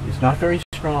is not very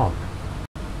strong,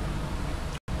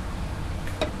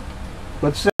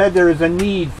 but said there is a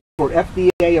need for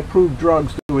FDA-approved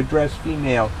drugs to address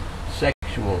female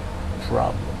sexual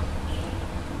problems.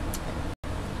 I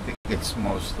think it's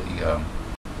mostly a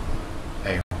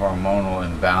hormonal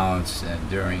imbalance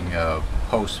during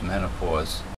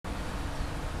post-menopause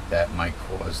that might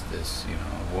cause this. You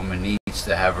know, a woman needs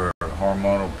to have her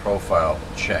hormonal profile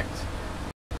checked.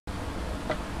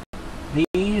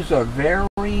 These are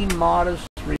very modest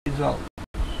results,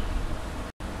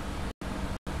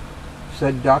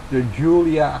 said Dr.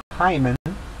 Julia Hyman.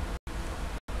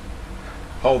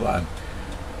 Hold on.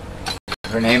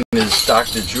 Her name is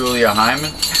Dr. Julia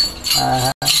Hyman?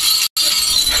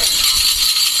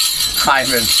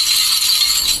 Hyman.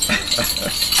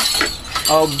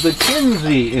 Of the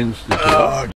Kinsey Institute.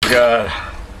 Oh, God.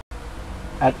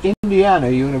 At Indiana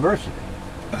University.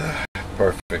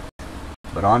 Perfect.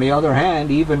 But on the other hand,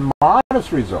 even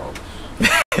modest results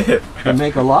can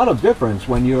make a lot of difference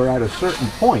when you're at a certain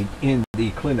point in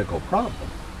the clinical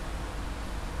problem.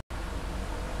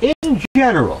 In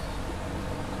general,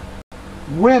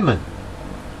 women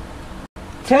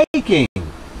taking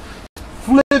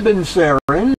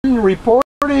Flibsanserin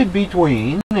reported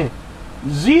between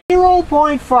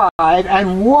 0.5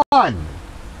 and 1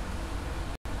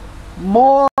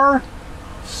 more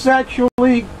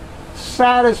sexually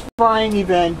satisfying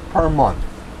event per month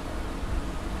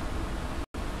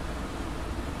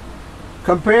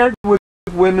compared with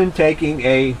women taking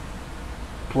a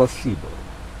placebo.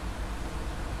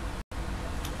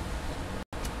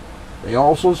 They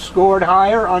also scored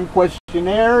higher on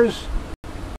questionnaires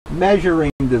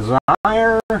measuring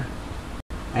desire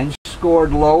and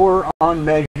scored lower on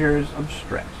measures of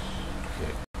stress.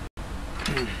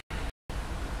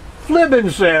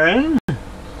 Flibanserin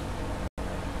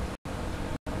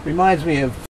reminds me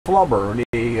of Flubber,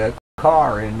 the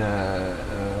car in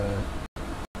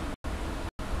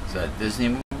is that a Disney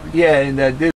movie? Yeah, in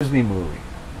that Disney movie,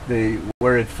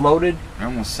 where it floated. It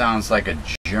almost sounds like a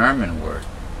German word.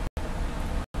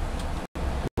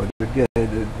 But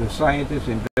the scientists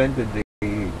invented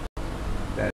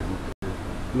that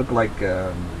looked like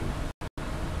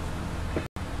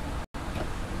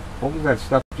what was that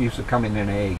stuff that used to come in an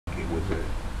egg?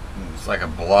 It's like a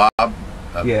blob.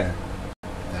 Yeah.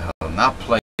 No, not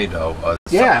Play-Doh.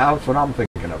 Yeah, that's what I'm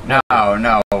thinking of. No,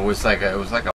 it was like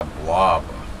a blob.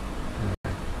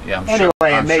 Yeah, I'm sure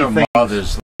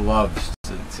mothers love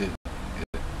to.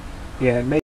 Yeah, it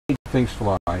made things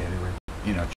fly anyway.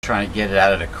 You know, trying to get it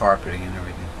out of the carpeting and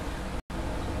everything.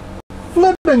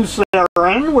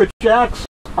 Flibanserin, which acts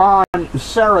on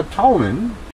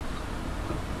serotonin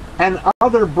and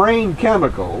other brain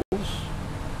chemicals,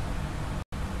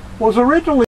 was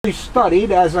originally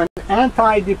studied as an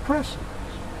antidepressant,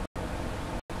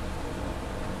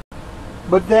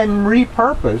 but then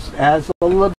repurposed as a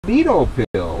libido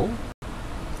pill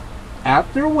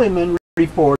after women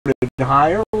reported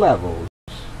higher levels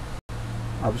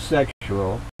of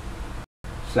sexual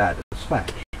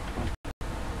satisfaction.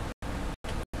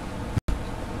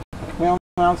 Well,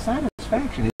 now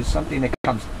satisfaction is something that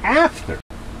comes after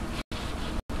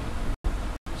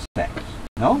sex,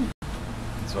 no?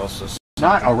 It's also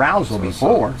not arousal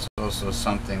before. It's also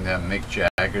something that Mick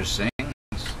Jagger sings.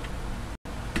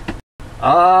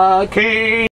 I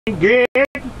can't get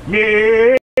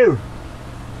you.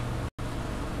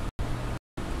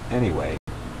 Anyway.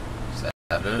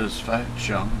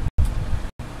 Satisfaction.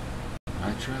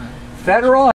 I try.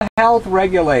 Federal health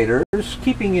regulators,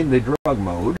 keeping in the drug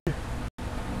mode,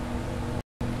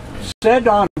 said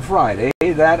on Friday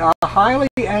that a highly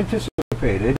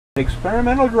anticipated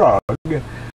experimental drug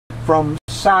from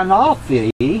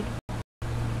Sanofi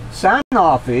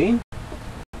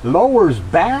lowers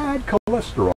bad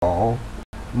cholesterol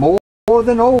more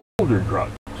than older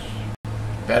drugs.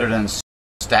 Better than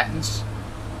statins?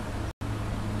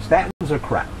 Statins are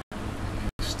crap.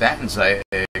 Statins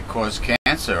cause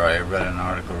cancer. I read an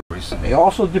article recently. They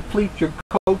also deplete your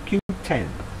CoQ10.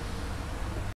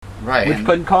 Right. Which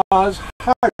can cause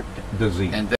heart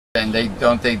disease. And they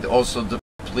also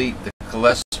deplete the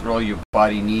cholesterol your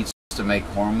body needs to make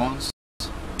hormones?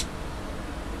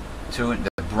 To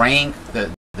the brain,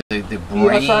 the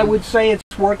brain. Yes, I would say it's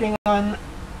working on,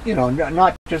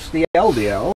 not just the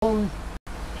LDL.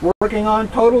 It's working on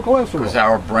total cholesterol. Because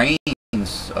our brains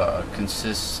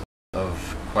consists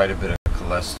of quite a bit of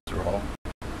cholesterol.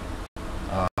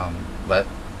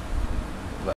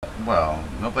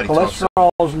 Nobody talks. Cholesterol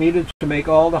is needed to make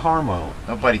all the hormones.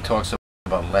 Nobody talks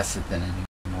about lecithin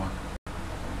anymore,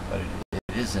 but it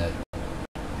is an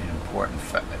important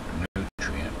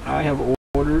nutrient. I have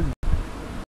ordered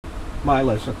my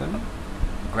lecithin.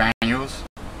 Granules?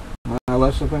 My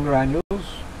lecithin granules.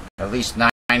 At least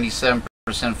 97%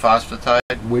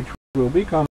 phosphatide? Which will be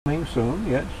coming soon,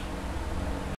 yes.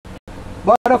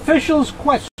 But officials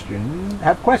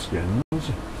have questions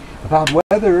about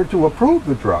whether to approve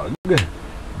the drug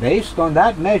based on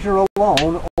that measure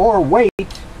alone or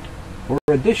wait for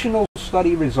additional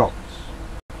study results.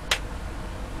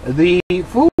 The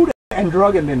Food and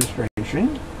Drug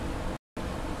Administration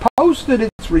posted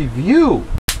its review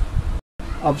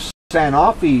of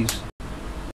Sanofi's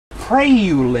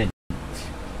Praluent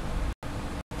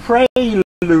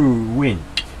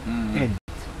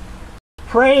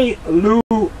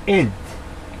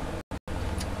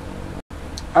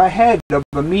ahead of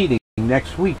a meeting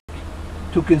next week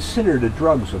to consider the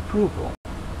drug's approval.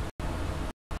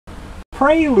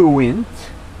 Praluent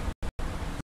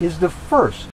is the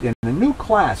first in a new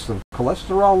class of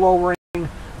cholesterol-lowering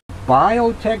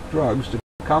biotech drugs to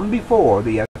come before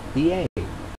the FDA.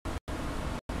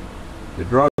 The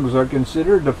drugs are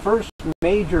considered the first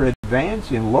major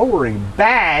advance in lowering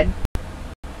bad,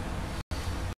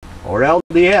 or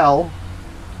LDL,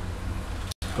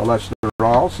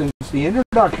 cholesterol since the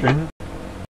introduction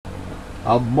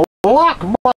of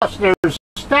blockbuster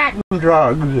statin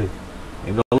drugs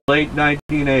in the late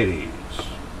 1980s.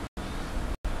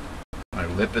 Like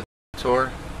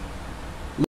Lipitor?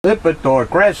 Lipitor,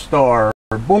 Crestor,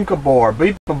 Buncabor,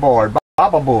 Bepabor,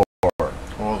 Bababor.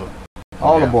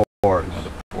 All the boars.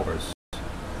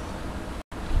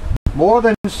 More than More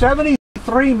than 70,000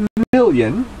 23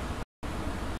 million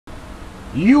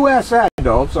U.S.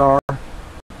 adults or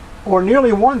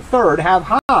nearly 1/3, have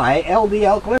high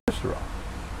LDL cholesterol.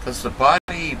 Does the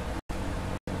body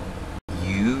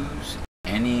use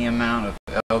any amount of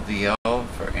LDL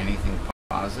for anything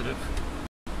positive?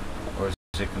 Or is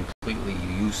it completely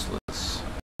useless?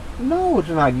 No, it's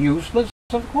not useless.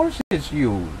 Of course it's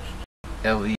used.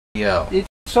 LDL.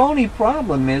 Its only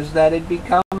problem is that it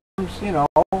becomes,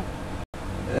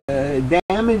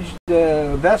 damaged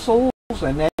vessels,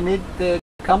 and then it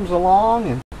comes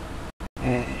along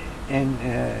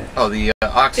the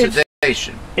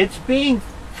oxidation. It's being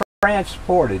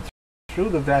transported through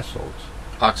the vessels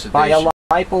Oxidation. by a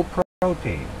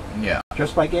lipoprotein. Yeah.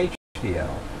 Just like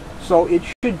HDL. So it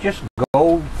should just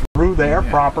go through there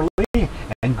properly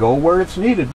and go where it's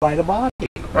needed by the body.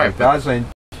 Right. It doesn't.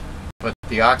 But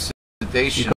the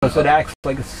oxidation. Because it acts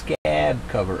like a scab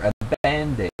cover, a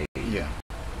band-aid. Yeah.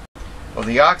 Well,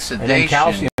 the oxidation. And then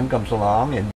calcium comes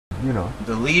along, and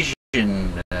the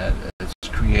lesion that's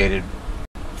created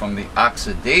from the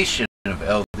oxidation of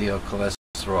LDL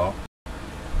cholesterol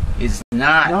is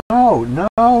not. No.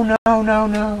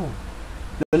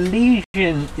 The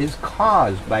lesion is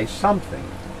caused by something.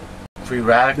 Free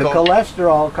radical. The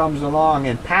cholesterol comes along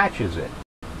and patches it.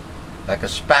 Like a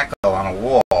spackle on a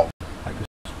wall. Like a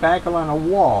spackle on a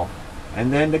wall.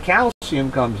 And then the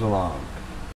calcium comes along.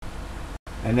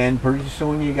 And then pretty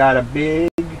soon you got a big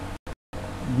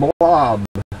blob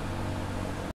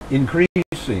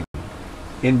increasing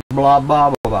in blob.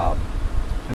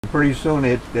 And pretty soon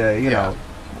it, it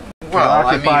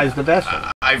occupies the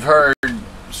vessel. I've heard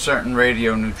certain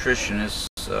radio nutritionists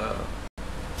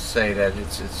say that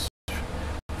it's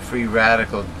free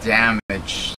radical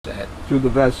damage that to the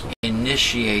vessel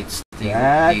initiates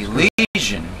the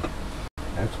lesion.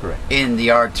 That's correct. In the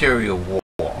arterial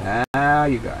wall. Now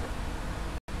you got it.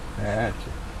 That's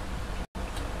it.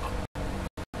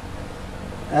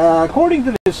 According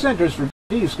to the Centers for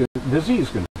Disease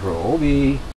Control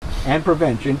and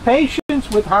Prevention, patients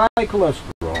with high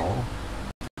cholesterol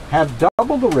have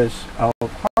double the risk of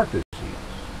heart disease.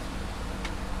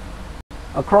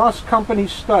 Across company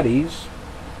studies,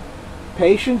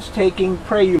 patients taking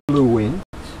Praluent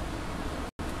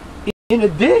in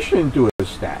addition to a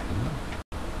statin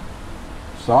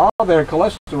saw their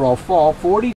cholesterol fall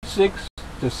 46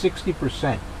 to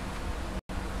 60%.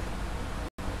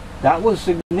 That was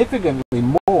significantly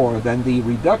more than the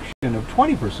reduction of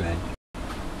 20%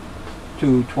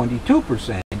 to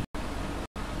 22%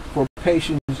 for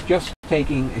patients just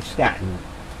taking a statin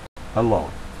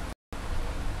alone.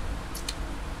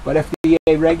 But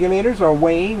FDA regulators are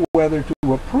weighing whether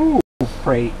to approve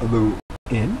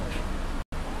Praluent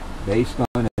based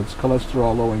on its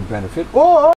cholesterol-lowering benefit,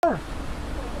 or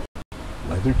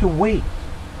whether to wait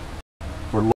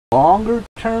for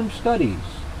longer-term studies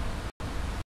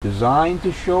designed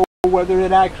to show whether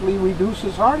it actually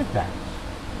reduces heart attacks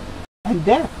and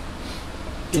death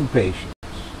in patients.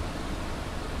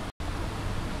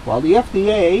 While the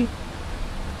FDA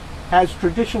has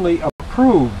traditionally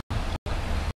approved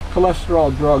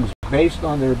cholesterol drugs based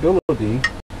on their ability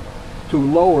to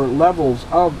lower levels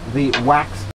of the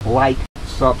wax-like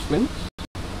substance,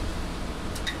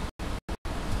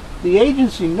 the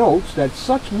agency notes that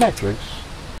such metrics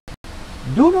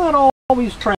do not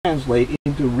always translate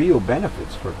into real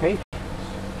benefits for patients.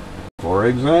 For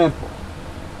example,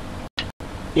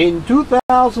 in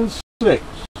 2006,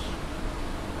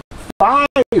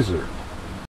 Pfizer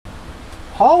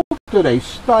halted a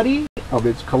study of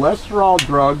its cholesterol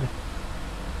drug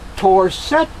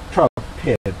Torcetrapib.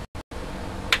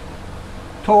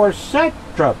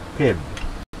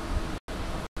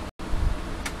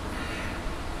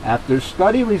 After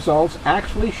study results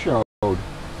actually showed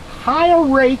higher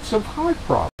rates of heart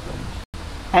problems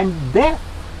and death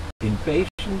in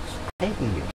patients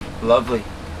taking it. Lovely.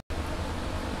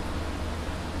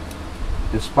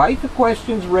 Despite the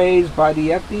questions raised by the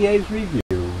FDA's review,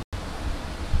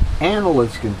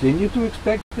 analysts continue to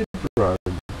expect the drug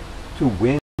to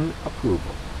win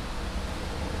approval.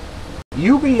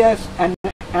 UBS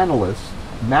analyst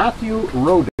Matthew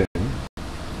Roden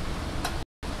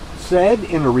said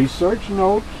in a research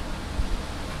note,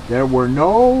 there were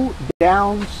no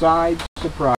downside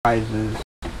surprises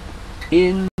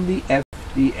in the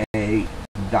FDA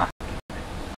document.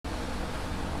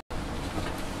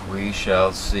 We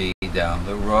shall see down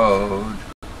the road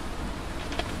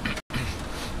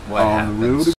what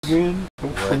happens again.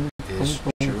 with this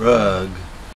drug.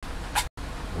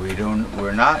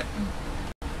 We're not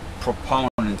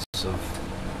proponents of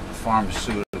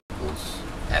pharmaceuticals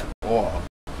at all,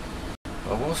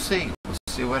 but we'll see. We'll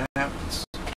see what happens.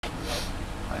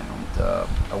 I don't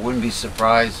wouldn't be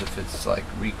surprised if it's like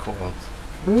recalled.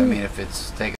 I mean, if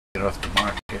it's taken off the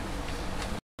market.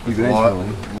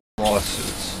 Eventually.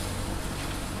 Lawsuits.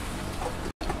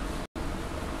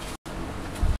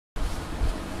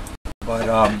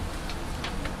 But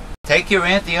take your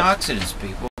antioxidants,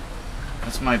 people.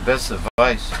 That's my best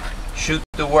advice. Shoot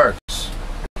the works.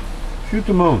 Shoot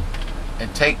the moon.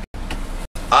 And take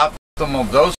optimal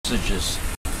dosages.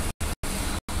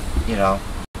 You know,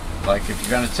 like if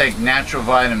you're going to take natural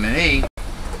vitamin E,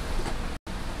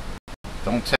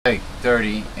 don't take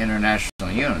 30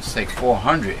 international units. Take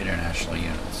 400 international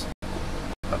units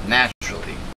of natural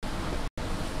E.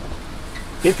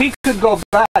 If he could go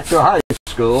back to high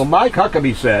school, Mike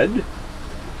Huckabee said,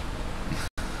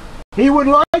 he would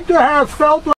like to have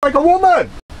felt like a woman.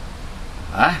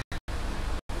 Huh?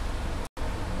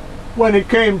 When it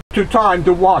came to time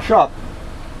to wash up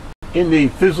in the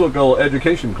physical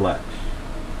education class.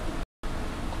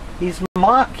 He's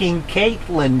mocking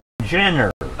Caitlyn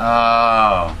Jenner.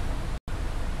 Oh.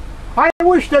 I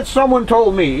wish that someone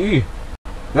told me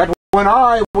that when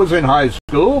I was in high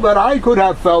school that I could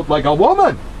have felt like a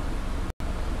woman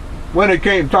when it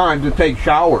came time to take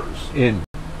showers in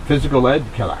physical ed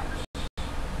class.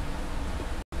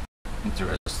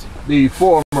 Interesting. The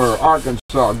former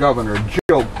Arkansas governor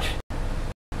joked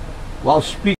while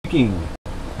speaking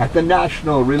at the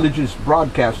National Religious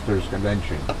Broadcasters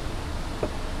Convention.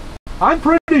 I'm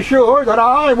pretty sure that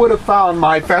I would have found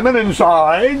my feminine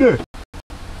side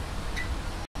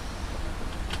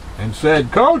and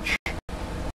said, Coach,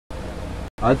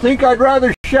 I think I'd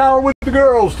rather shower with the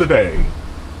girls today.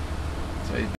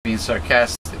 So he's being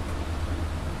sarcastic.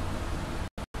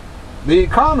 The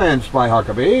comments by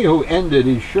Huckabee, who ended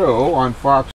his show on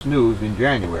Fox News in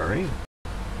January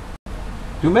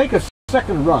to make a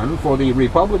second run for the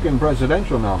Republican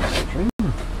presidential nomination,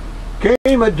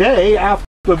 came a day after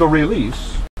the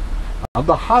release of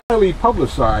the highly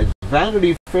publicized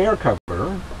Vanity Fair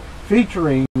cover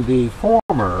featuring the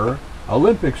former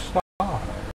Olympic star,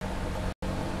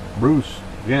 Bruce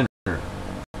Jenner.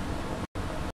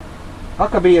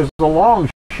 Huckabee is a long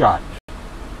shot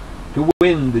to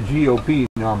win the GOP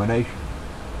nomination.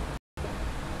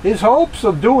 His hopes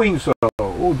of doing so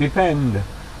depend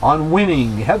on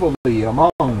winning heavily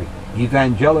among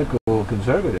evangelical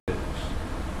conservatives,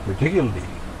 particularly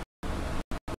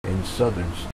in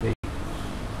southern states.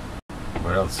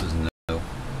 What else is new?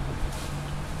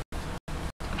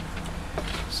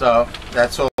 So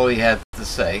that's all he had to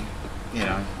say. You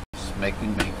know, just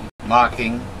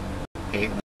mocking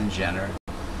Caitlyn Jenner.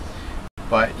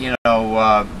 But you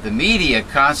know, the media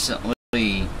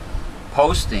constantly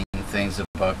posting things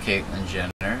about Caitlyn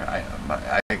Jenner.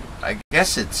 I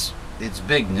guess it's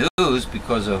big news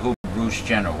because of who Bruce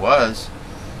Jenner was,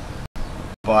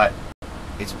 but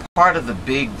it's part of the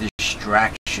big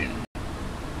distraction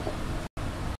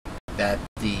that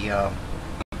the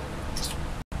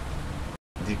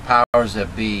powers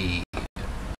that be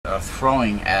are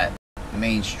throwing at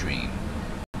mainstream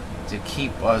to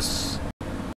keep us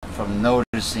from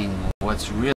noticing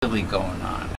what's really going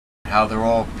on, how they're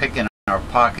all picking our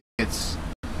pockets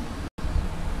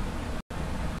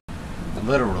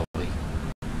literally,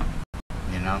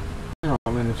 you know.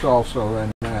 I mean, it's also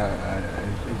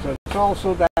it's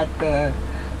also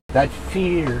that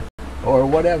fear or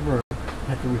whatever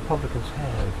that the Republicans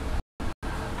have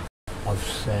of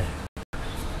sex.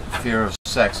 Fear of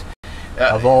sex,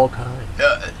 of all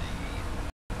kinds.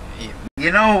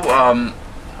 You know,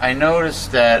 I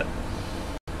noticed that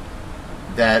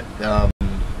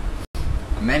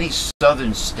many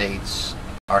southern states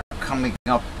are coming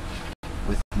up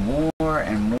with more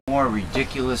and more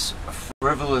ridiculous,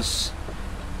 frivolous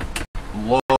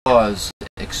laws,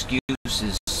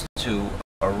 excuses to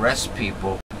arrest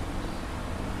people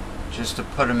just to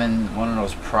put them in one of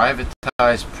those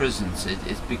privatized prisons.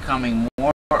 It's becoming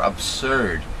more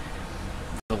absurd.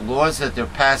 The laws that they're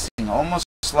passing, almost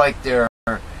like they're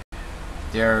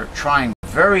trying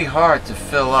very hard to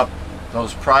fill up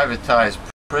those privatized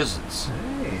prisons.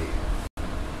 Hey.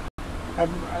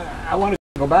 I want to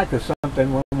go back to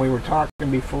something when we were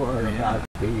talking before about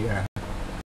the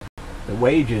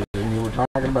wages, and you were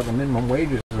talking about the minimum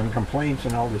wages and complaints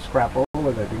and all this crap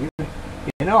over that.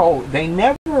 You know, they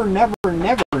never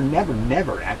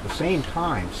at the same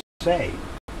time say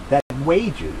that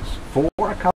wages for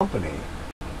a company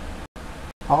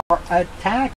are a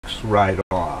tax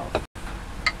write-off.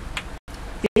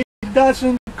 It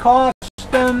doesn't cost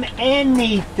them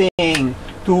anything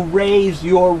to raise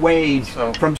your wage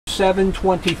from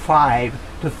 $7.25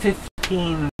 to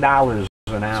 $15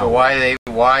 an hour. So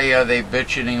why are they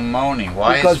bitching and moaning?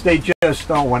 Because they just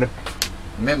don't want to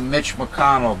Mitch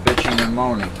McConnell bitching and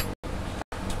moaning.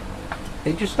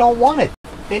 They just don't want it.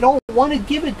 They don't want to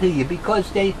give it to you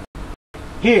because they...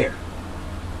 Here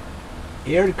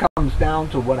it comes down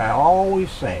to what I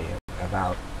always say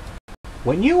about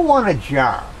when you want a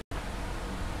job,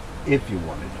 if you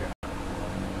want a job,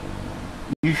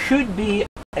 you should be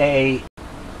a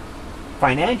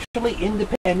financially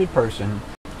independent person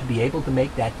to be able to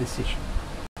make that decision.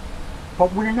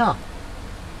 But we're not.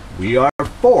 We are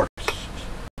forced,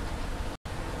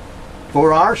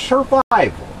 for our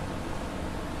survival,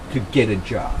 to get a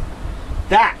job.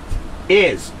 That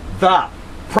is the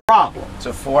problem. It's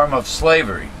a form of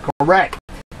slavery. Correct.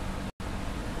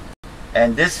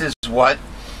 And this is what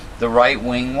the right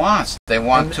wing wants. They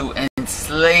want to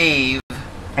enslave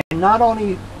and not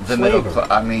only the middle class,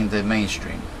 I mean the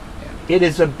mainstream. Yeah. It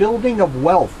is a building of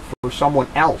wealth for someone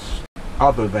else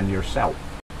other than yourself.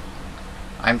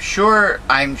 I'm sure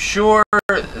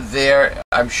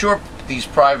these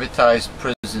privatized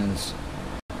prisons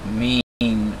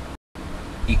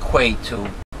equate to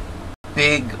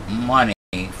big money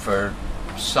for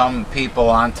some people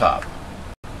on top.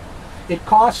 It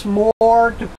costs more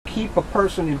to keep a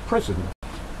person in prison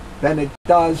than it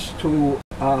does to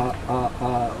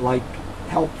like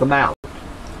help them out.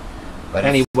 But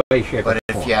any way, shape, or form.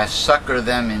 If you sucker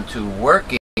them into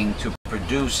working to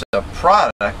produce a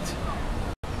product,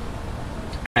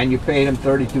 and you pay them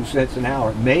 32 cents an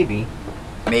hour, maybe.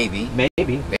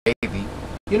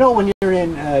 You know, when you're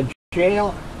in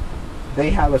jail, they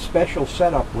have a special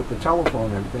setup with the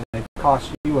telephone and everything. It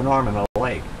costs you an arm and a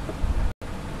leg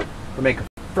to make a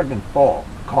friggin' call.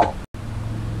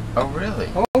 Oh, really?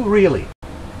 Oh, really?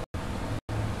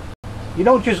 You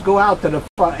don't just go out to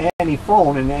any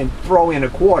phone and throw in a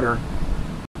quarter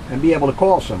and be able to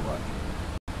call somebody,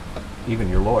 even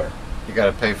your lawyer. You got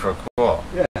to pay for a call.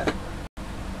 Yeah.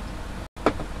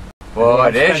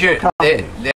 Boy,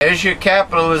 there's your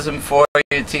capitalism for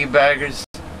you, teabaggers.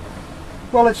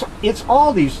 Well, it's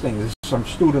all these things. There's some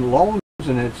student loans,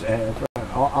 and it's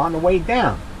on the way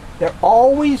down. They're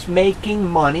always making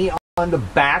money on the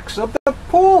backs of the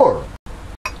poor.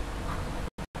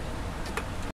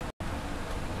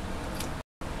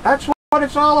 That's what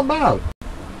it's all about.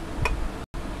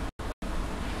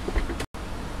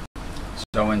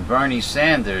 So when Bernie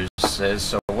Sanders says,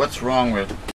 so what's wrong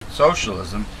with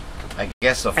socialism? I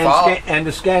guess and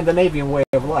the Scandinavian way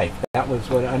of life. That was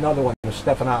another one was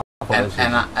Stephanopoulos.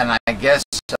 And I guess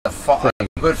a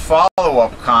good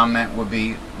follow-up comment would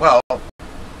be, well,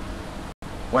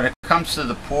 when it comes to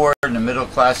the poor and the middle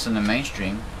class and the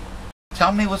mainstream,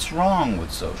 tell me what's wrong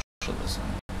with socialism.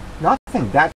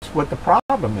 Nothing. That's what the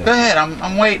problem is. Go ahead.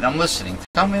 I'm waiting. I'm listening.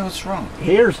 Tell me what's wrong.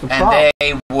 Here's the problem.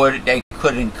 And they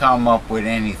couldn't come up with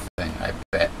anything, I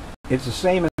bet. It's the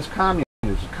same as communism.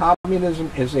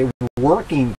 Communism is a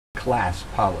working class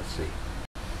policy.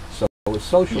 So is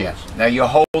socialism. Yeah. Now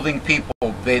you're holding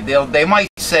people. They might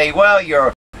say, well,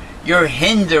 you're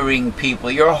hindering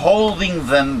people. You're holding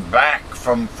them back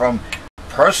from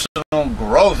personal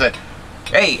growth.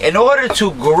 Hey, in order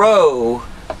to grow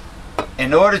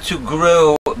and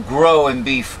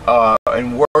be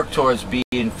and work towards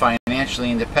being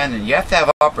financially independent, you have to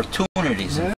have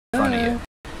opportunities in front of you.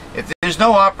 If there's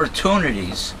no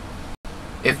opportunities,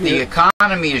 if the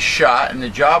economy is shot and the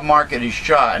job market is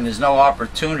shot and there's no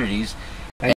opportunities,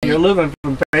 and you're living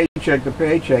from paycheck to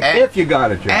paycheck, if you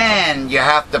got a job, and you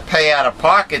have to pay out of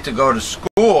pocket to go to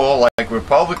school like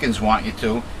Republicans want you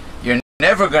to, you're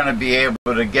never going to be able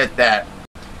to get that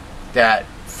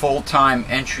full-time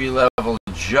entry-level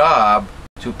job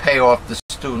to pay off the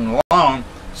student loan,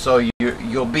 so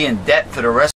you'll be in debt for the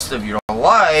rest of your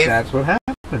life. That's what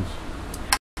happens.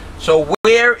 So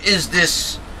where is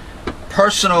this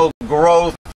personal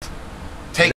growth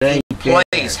taking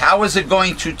place? How is it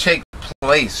going to take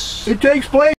place? It takes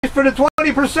place for the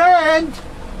 20%.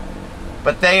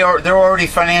 But they're already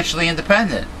financially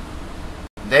independent.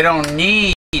 They don't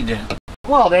need.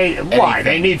 Well, why?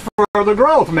 They need further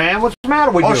growth, man. What's the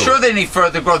matter with you? Oh, sure they need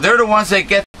further growth. They're the ones that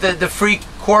get the free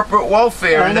corporate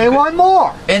welfare. And they want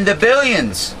more. In the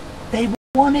billions. They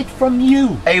want it from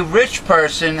you. A rich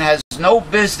person has no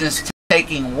business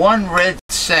taking 1 red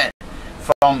cent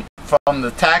from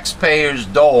the taxpayer's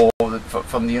dole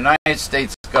from the United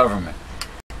States government.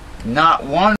 Not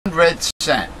 1 red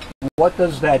cent. What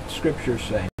does that scripture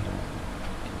say?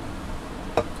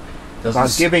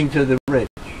 About giving to the rich.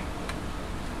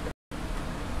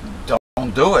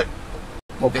 Don't do it.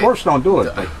 Well, of course don't do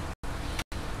it. But.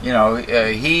 You know,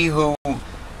 he who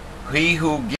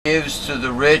gives to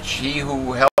the rich, he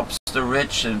who helps the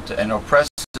rich and oppresses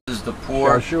the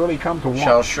poor shall surely come to want.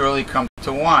 Shall surely come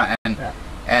to want.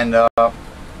 And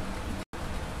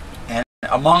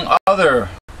among other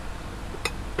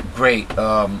great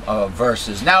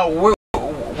verses. Now,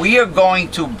 we are going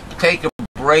to take a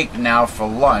break now for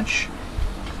lunch,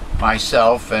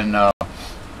 myself and the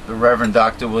Reverend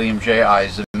Dr. William J.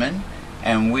 Eisenman,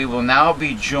 and we will now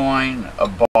be joined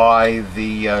by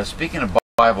the, speaking of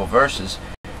Bible verses,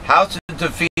 How to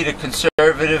Defeat a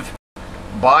Conservative,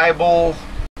 Bible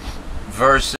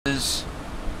verses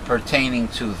pertaining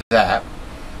to that.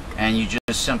 And you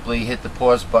just simply hit the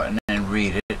pause button and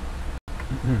read it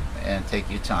and take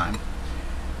your time.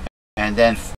 And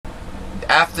then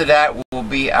after that will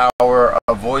be our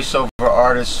voiceover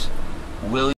artist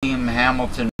William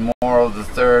Hamilton Morrow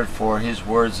III for his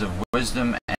words of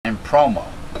wisdom and promo.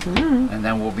 And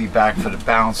then we'll be back for the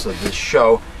balance of this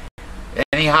show.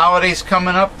 Any holidays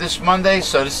coming up this Monday?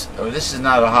 So this is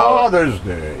not a holiday. Father's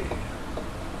Day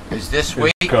is this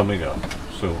week coming up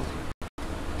soon.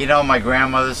 You know, my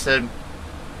grandmother said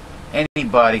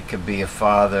anybody could be a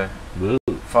father. Ooh.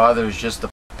 Father is just a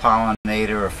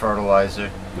pollinator or fertilizer.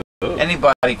 Ooh.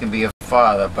 Anybody can be a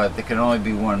father, but there can only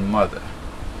be one mother.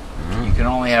 You can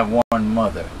only have one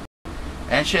mother.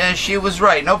 And she was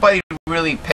right. Nobody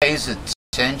really pays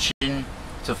attention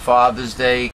to Father's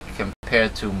Day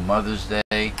compared to Mother's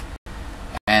Day.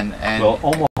 And well,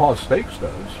 Omaha Steaks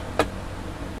does.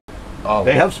 Oh,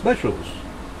 they have specials.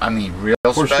 I mean, real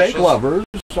for specials? steak lovers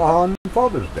on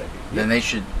Father's Day. Then they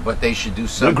should do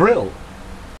something. The grill.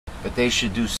 But they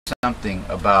should do something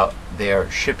about their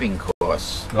shipping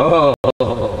costs. Oh,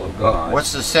 God.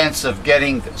 What's the sense of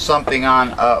getting something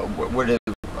on with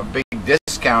a big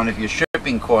discount if your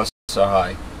shipping costs are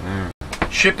high?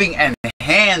 Shipping and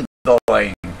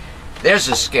handling. There's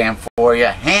a scam for you.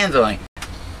 Handling.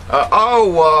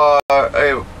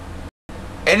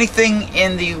 Anything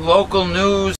in the local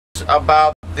news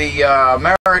about the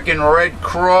American Red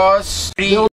Cross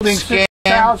building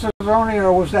 6,000 only,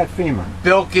 or was that FEMA?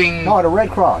 Bilking. No, the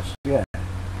Red Cross. Yeah.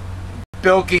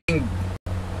 Bilking.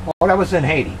 Oh, that was in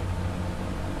Haiti.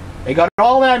 They got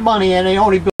all that money and they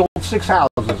only built 6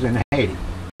 houses in Haiti.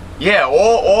 Yeah,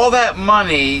 all that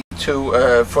money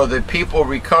to for the people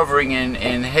recovering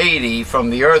in Haiti from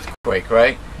the earthquake,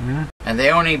 right? And they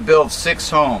only built 6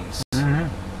 homes. The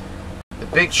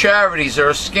big charities are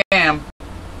a scam.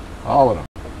 All of them.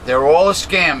 They're all a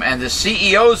scam, and the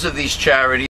CEOs of these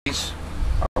charities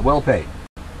are well paid.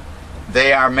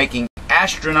 They are making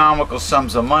astronomical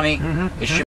sums of money. It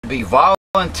should be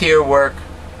volunteer work,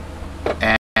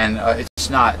 and it's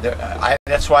not.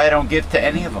 That's why I don't give to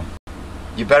any of them.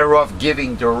 You're better off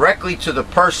giving directly to the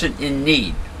person in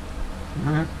need.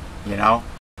 You know?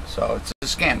 So it's a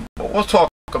scam. But we'll talk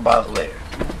about it later.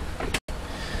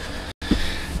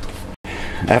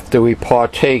 After we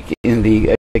partake in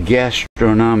the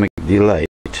gastronomic delight.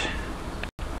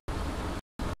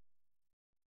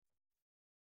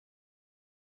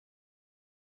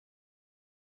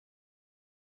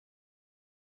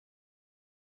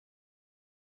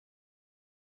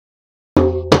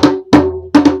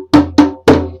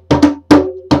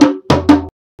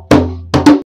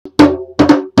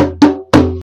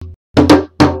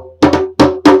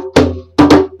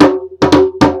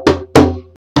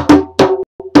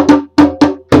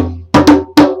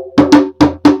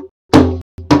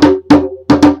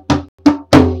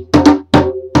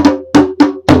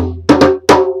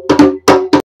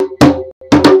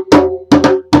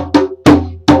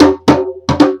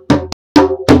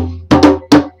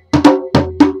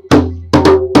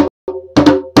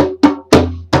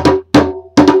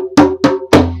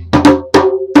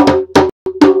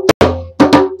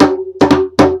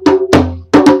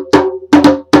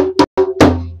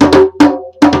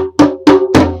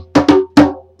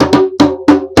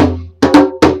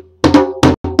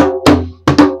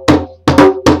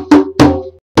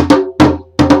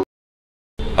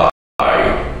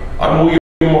 I'm William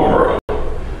Morrow.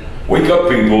 Wake up,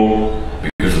 people,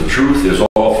 because the truth is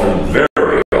often,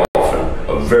 very often,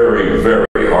 a very,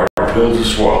 very hard pill to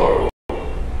swallow.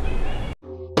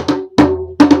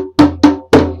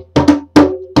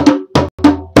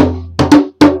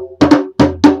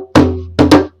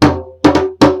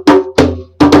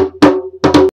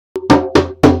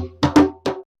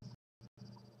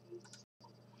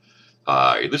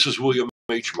 Hi, this is William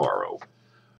H. Morrow.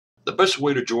 The best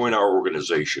way to join our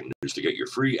organization is to get your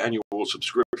free annual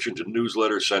subscription to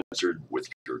newsletter censored with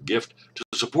your gift to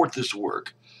support this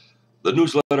work. The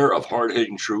newsletter of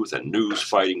hard-hitting truth and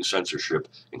news-fighting censorship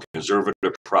and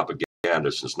conservative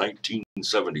propaganda since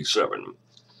 1977.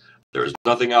 There is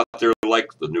nothing out there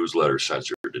like the newsletter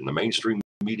censored in the mainstream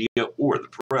media or the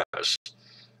press.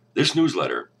 This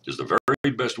newsletter is the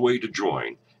very best way to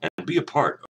join and be a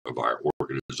part of our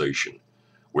organization.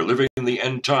 We're living in the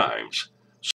end times,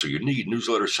 so you need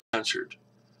Newsletter Censored.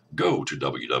 Go to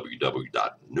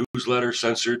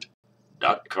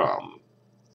www.newslettercensored.com.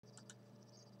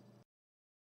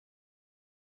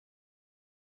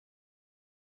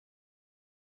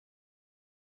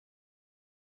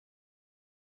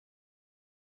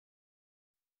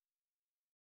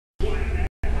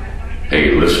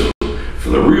 Hey, listen, for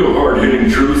the real hard-hitting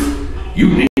truth,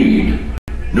 you need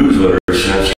Newsletter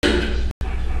Censored.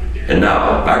 And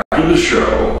now, back to the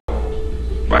show.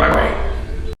 Bye-bye.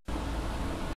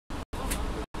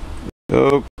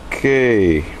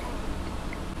 Okay.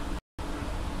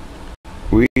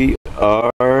 We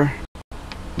are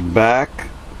back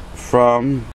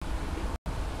from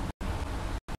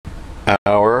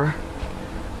our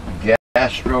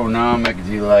gastronomic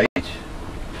delight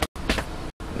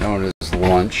known as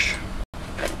lunch.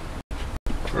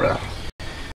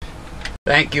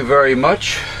 Thank you very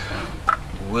much,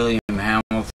 William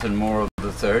Hamilton Morrow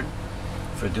III,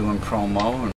 for doing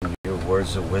promo and your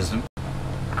words of wisdom.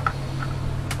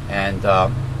 And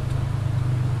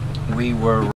we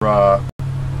were,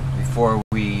 before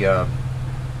we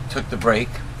took the break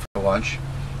for lunch,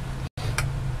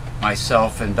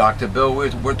 myself and Dr. Bill,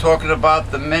 we're talking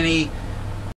about the many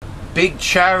big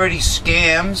charity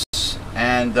scams,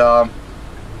 and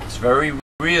it's very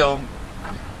real.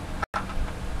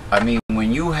 I mean,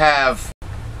 when you have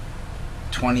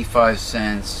 25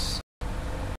 cents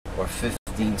or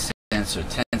 15 cents or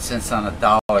 10 cents on a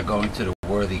dollar going to the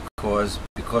worthy cause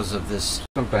because of this,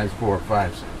 sometimes 4 or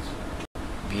 5 cents.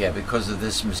 Yeah, because of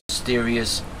this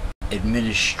mysterious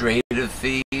administrative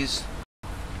fees.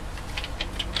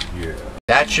 Yeah.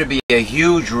 That should be a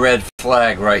huge red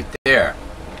flag right there.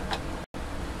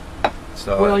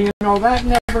 So, well, you know, that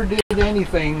never did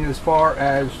anything as far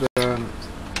as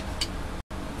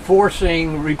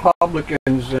forcing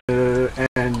Republicans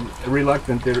and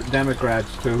reluctant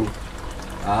Democrats to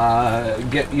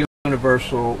get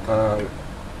universal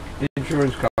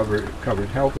insurance covered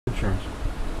health insurance.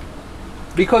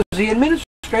 Because the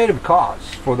administrative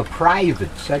costs for the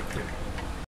private sector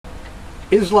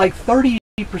is like 30%.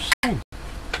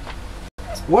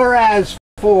 Whereas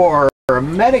for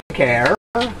Medicare,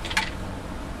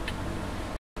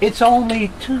 it's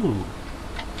only 2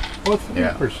 or 3%.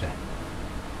 Yeah.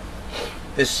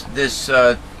 This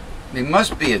he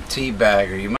must be a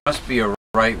teabagger. You must be a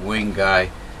right-wing guy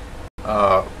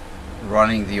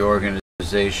running the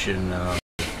organization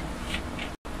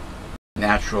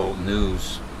Natural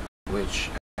News, which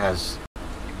has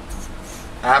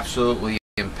absolutely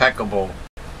impeccable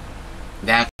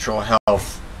natural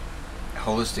health,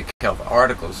 holistic health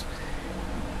articles.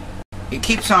 He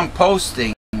keeps on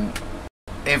posting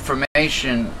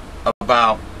information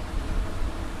about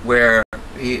where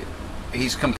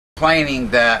he's complaining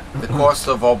that the cost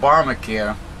of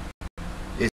Obamacare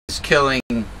is killing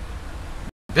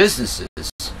businesses.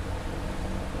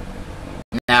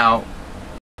 Now,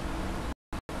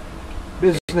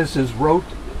 businesses wrote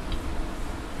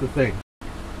the thing.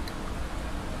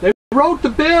 They wrote the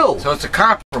bill. So it's a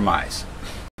compromise.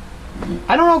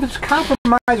 I don't know if it's a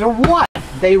compromise or what.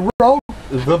 They wrote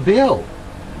the bill.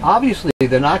 Obviously,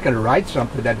 they're not going to write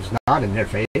something that is not in their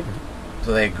favor.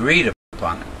 So they agreed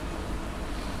upon it.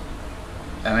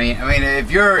 I mean, if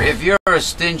you're a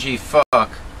stingy fuck,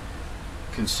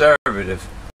 conservative,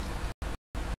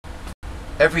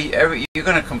 you're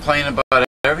going to complain about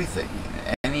everything,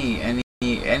 any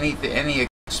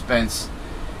expense,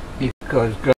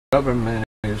 because government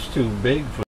is too big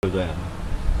for them.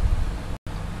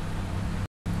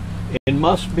 It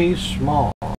must be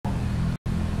small.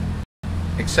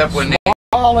 Except when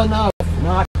small enough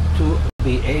not to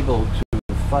be able to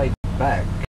fight back.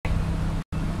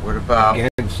 What about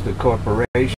against the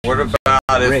corporations? What about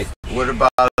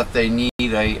if they need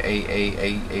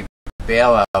a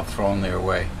bailout thrown their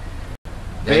way?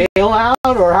 Bailout,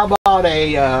 or how about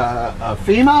a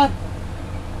FEMA?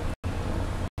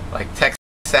 Like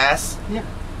Texas? Yeah.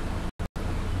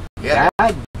 Yeah.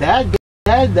 That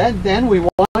then we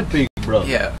want Big Brother.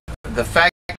 Yeah. The fat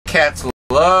cats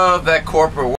love that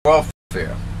corporate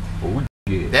welfare. Oh,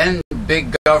 yeah. Then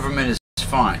big government is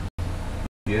fine.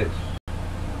 Yes.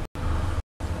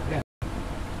 Yeah.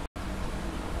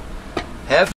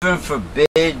 Heaven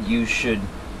forbid you should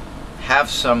have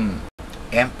some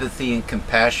empathy and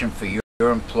compassion for your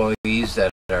employees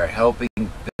that are helping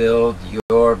build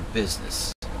your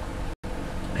business.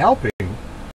 Helping?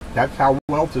 That's how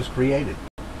wealth is created.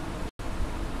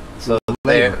 So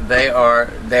they are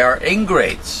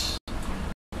ingrates.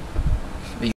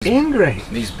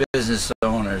 These business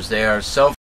owners, they are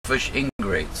selfish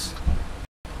ingrates.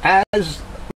 As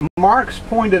Marx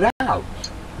pointed out,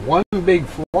 one big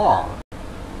flaw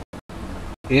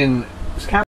in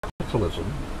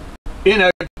capitalism, in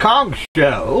a conch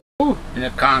shell,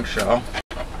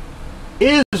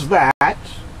 is that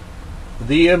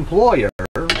the employer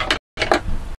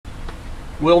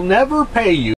will never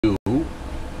pay you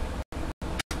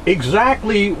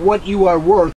exactly what you are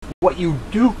worth, what you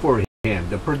do for him,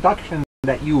 the production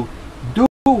that you do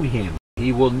him.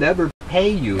 He will never pay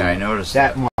you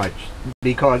that much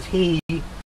because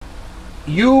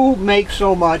you make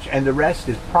so much and the rest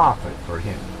is profit for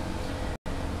him.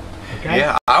 Okay?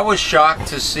 Yeah, I was shocked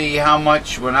to see how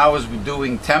much, when I was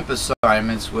doing temp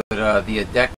assignments with the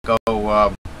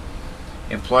Adeco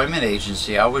employment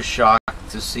agency, I was shocked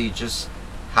to see just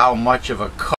how much of a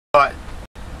cut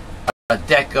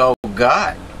Adeco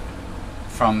got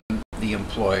from the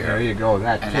employer. There you go,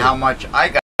 that and too. How much I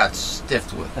got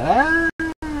stiffed with.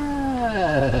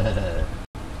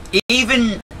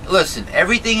 Even, listen,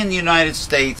 everything in the United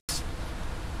States,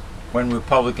 when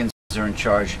Republicans are in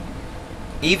charge,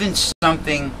 even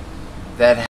something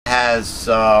that has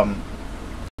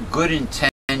good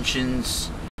intentions,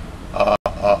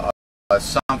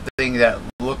 something that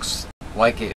looks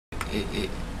like it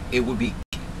would be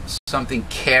something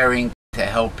caring to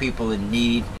help people in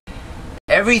need,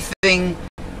 everything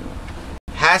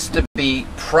has to be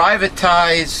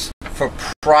privatized for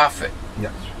profit.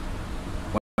 Yes.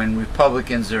 When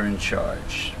Republicans are in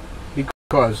charge.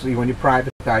 Because when you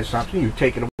privatize something, you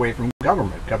take it away from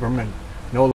government. Government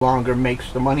no longer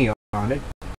makes the money on it.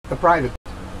 The private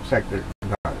sector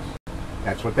does.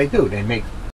 That's what they do. They make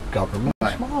government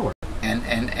smaller.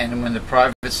 And when the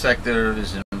private sector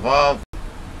is involved,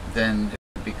 then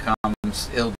it becomes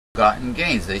ill-gotten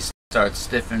gains. They start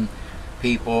stiffing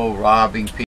people, robbing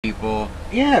people.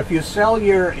 Yeah, if you sell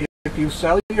your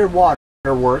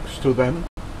waterworks to them,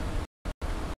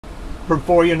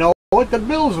 before you know it, the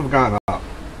bills have gone up.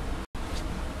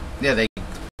 Yeah, they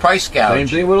price gouge.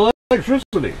 Same thing with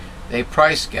electricity. They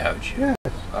price gouge. Yes.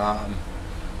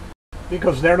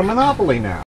 Because they're the monopoly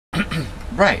now.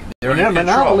 Right. They're in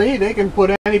monopoly, they can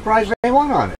put any price they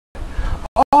want on it.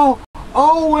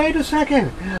 Oh, wait a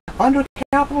second. Under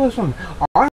capitalism,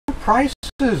 aren't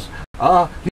prices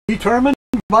determined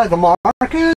by the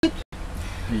market?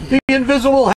 The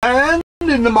invisible hand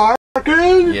in the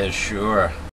market? Yeah,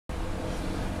 sure.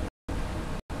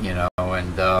 You know,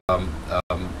 and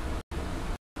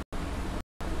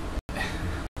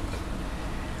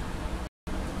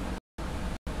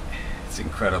it's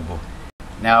incredible.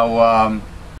 Now,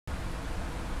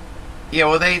 yeah,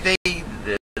 well, they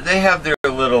have their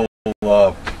little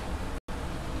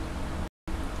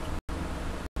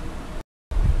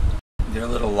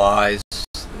lies,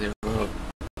 their little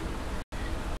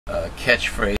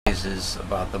catchphrases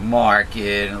about the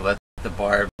market and let the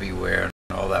buyer beware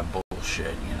and all that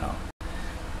bullshit, you know.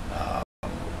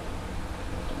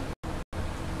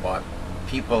 But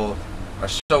people are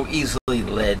so easily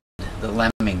led, the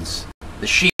lemmings, the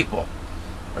sheeple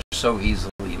are so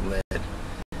easily led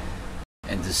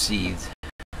and deceived,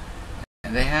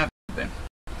 and they have been.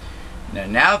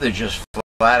 Now they're just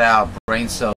flat out brain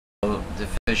cell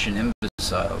deficient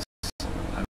imbeciles.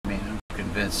 I mean, I'm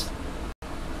convinced.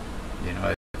 You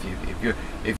know,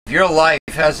 if your life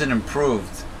hasn't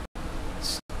improved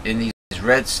in these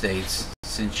red states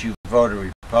since you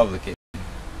voted Republican,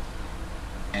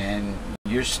 and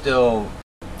you're still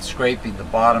scraping the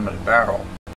bottom of the barrel,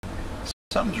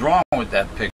 something's wrong with that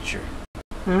picture.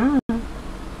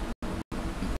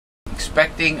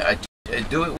 Expecting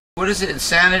what is it?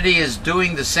 Insanity is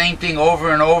doing the same thing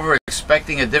over and over,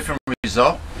 expecting a different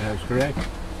result. That's correct.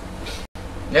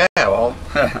 Yeah, well,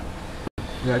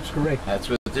 that's correct. That's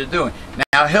what they're doing.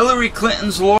 Now, Hillary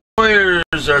Clinton's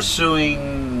lawyers are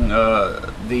suing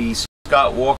the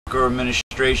Scott Walker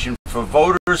administration for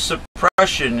voter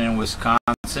suppression in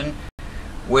Wisconsin,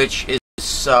 which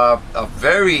is a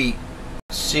very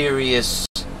serious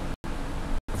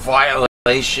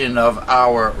violation of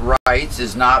our rights,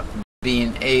 is not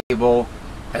being able,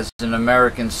 as an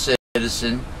American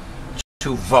citizen,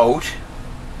 to vote.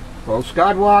 Well,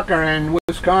 Scott Walker and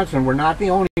Wisconsin were not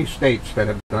the only states that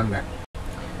have done that.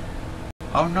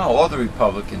 Oh no, all the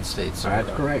Republican states are.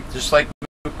 That's correct. Just like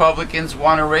Republicans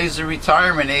want to raise the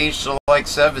retirement age to like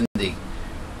 70.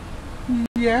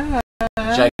 Yeah.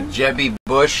 Jebby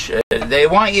Bush, they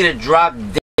want you to drop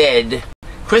dead.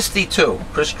 Christie too,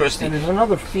 Chris Christie. And there's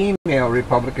another female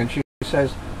Republican. She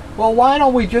says, well, why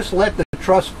don't we just let the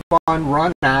trust fund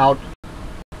run out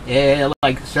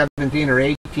like 17 or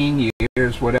 18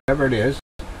 years, whatever it is,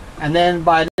 and then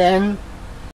by then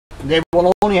they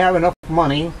will only have enough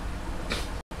money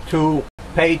to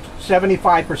pay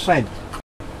 75%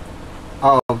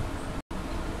 of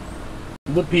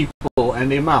the people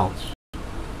and the amounts.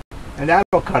 And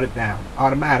that'll cut it down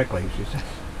automatically, she says.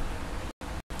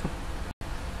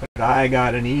 But I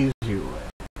got an easy way.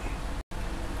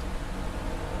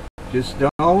 Just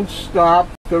don't stop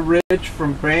the rich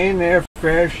from paying their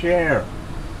fair share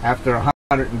after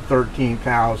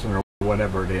 113,000 or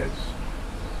whatever it is.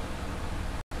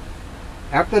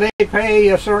 After they pay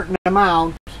a certain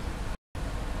amount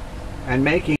and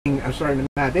making a certain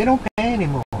amount, they don't pay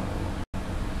anymore.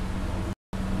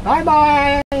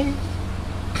 Bye-bye!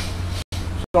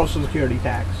 Social Security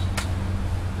tax.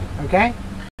 Okay?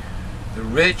 The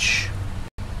rich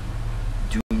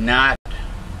do not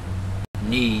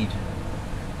need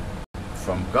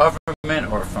from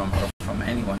government or from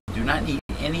anyone, do not need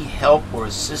any help or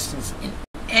assistance in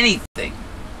anything.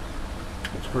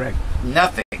 That's correct.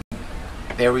 Nothing.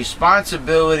 Their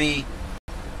responsibility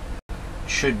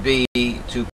should be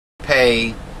to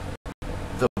pay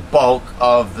the bulk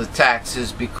of the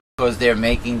taxes because they're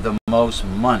making the most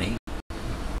money.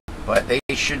 But they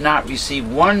should not receive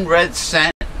 1 red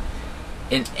cent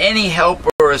in any help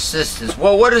or assistance.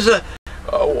 Well, what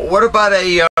about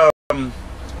a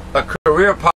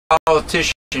career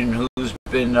politician who's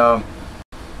been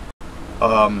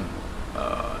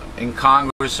in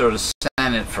Congress or the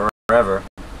Senate forever,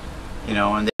 you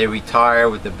know, and they retire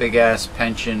with the big ass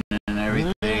pension and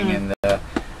everything, and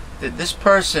this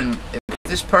person, if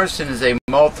this person is a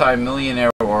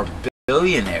multi-millionaire or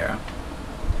billionaire,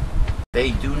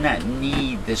 they do not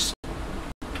need this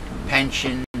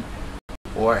pension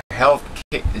or health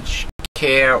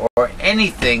care or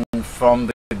anything from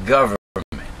the government.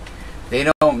 They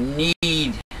don't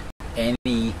need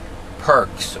any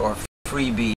perks or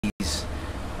freebies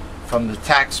from the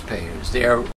taxpayers.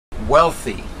 They're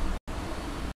wealthy.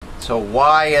 So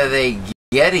why are they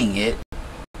getting it?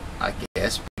 I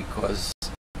guess because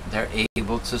they're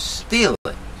able to steal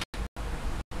it.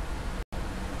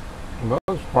 Well,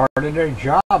 it's part of their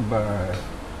job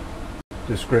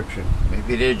description.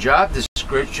 Maybe their job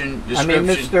description. I mean,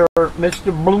 Mr.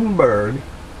 Bloomberg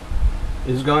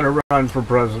is going to run for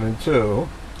president too.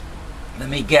 Let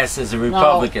me guess, as a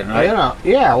Republican, right? You know,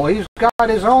 yeah, well, he's got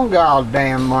his own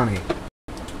goddamn money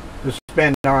to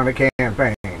spend on a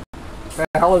campaign. What the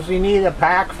hell does he need a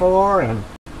PAC for? And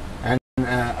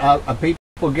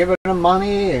people giving him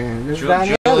money and this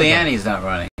guy. Giuliani's not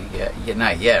running yet.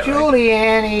 Not yet.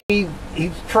 Giuliani, right?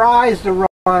 He tries to run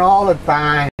all the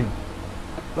time,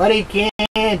 but he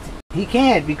can't. He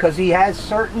can't because he has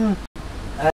certain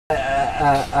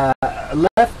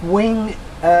left-wing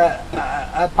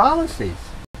policies.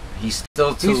 He's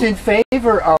still He's in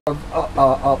favor of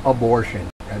abortion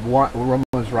and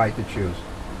woman's right to choose.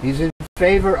 He's in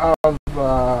favor of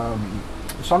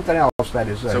something else that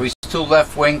is. So he's too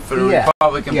left-wing for the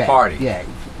Republican Party. Yeah,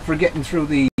 for getting through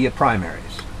the primaries.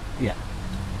 Yeah.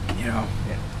 You know.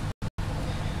 Yeah.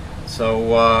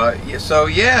 So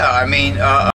yeah. I mean,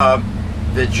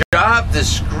 the job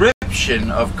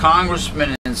description of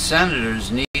congressmen and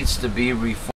senators needs to be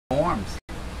reformed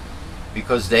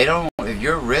because they don't. If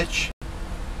you're rich,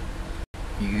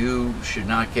 you should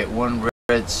not get 1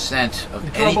 red cent of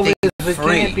anything free. It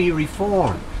can't be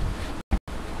reformed.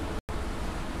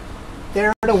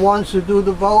 They're the ones who do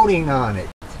the voting on it.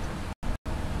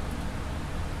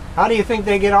 How do you think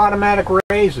they get automatic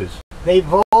raises? They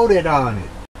voted on it.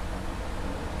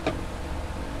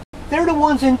 They're the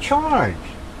ones in charge.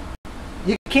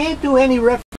 You can't do any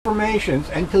reformations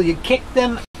until you kick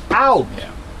them out.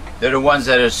 Yeah. They're the ones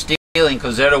that are stealing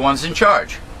because they're the ones in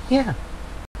charge. Yeah.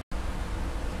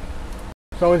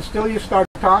 So until you start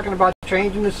talking about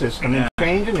changing the system and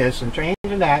changing this and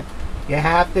changing that, you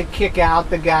have to kick out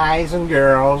the guys and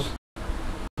girls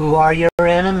who are your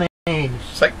enemies.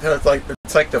 It's like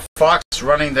the fox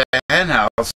running the hen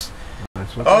house.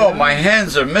 Oh, my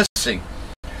hens are missing.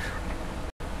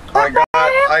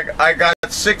 I got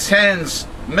 6 hens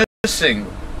missing.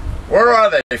 Where are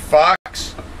they,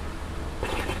 fox?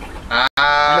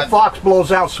 The fox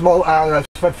blows out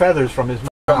feathers from his mouth.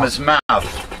 From his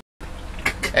mouth.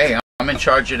 Hey, I'm in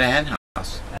charge of the hen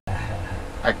house.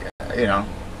 You know,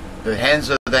 the hens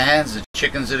are the hens, the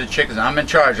chickens are the chickens. I'm in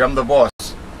charge. I'm the boss.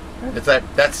 It's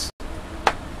that's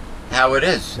how it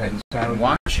is in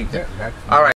Washington.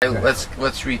 All right,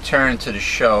 let's return to the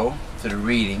show, to the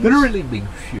readings. Literally big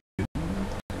shoot.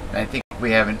 I think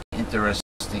we have an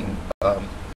interesting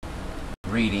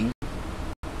reading.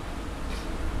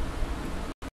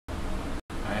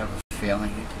 I have a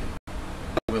feeling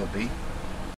it will be.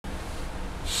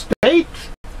 State.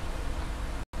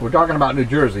 We're talking about New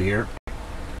Jersey here.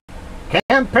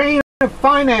 Campaign and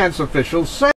finance officials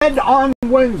said on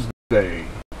Wednesday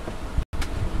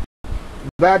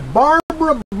that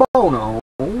Barbara Bono,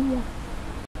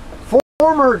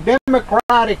 former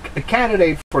Democratic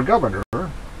candidate for governor,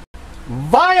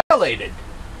 violated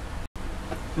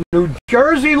New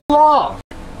Jersey law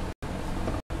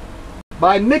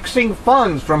by mixing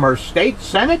funds from her state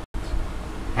senate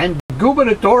and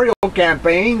gubernatorial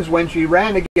campaigns when she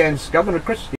ran against Governor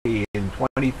Christie in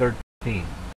 2013.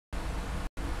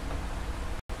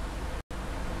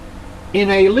 In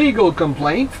a legal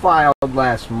complaint filed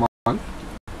last month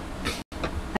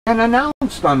and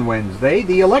announced on Wednesday,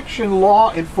 the Election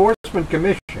Law Enforcement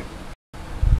Commission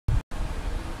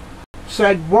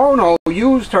said Bono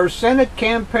used her Senate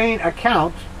campaign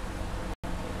account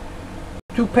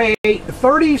to pay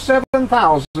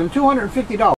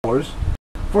 $37,250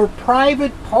 for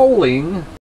private polling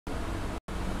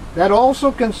that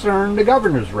also concerned the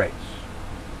governor's race.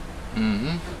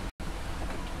 Mm-hmm.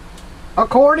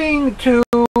 According to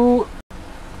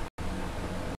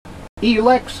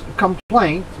Elect's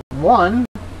complaint, one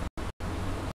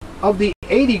of the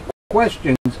 80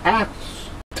 questions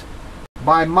asked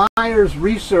by Myers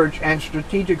Research and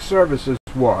Strategic Services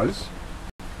was,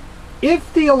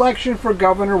 if the election for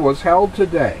governor was held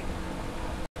today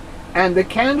and the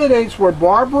candidates were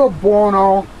Barbara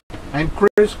Bono and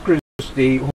Chris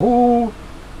Christie, who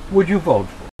would you vote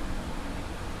for?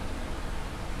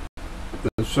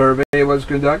 The survey was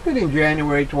conducted in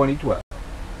January 2012.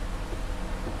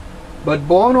 But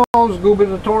Bono's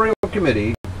gubernatorial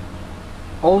committee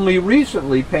only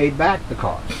recently paid back the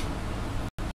cost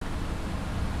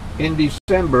in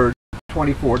December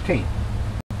 2014.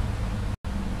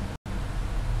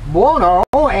 Bono,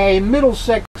 a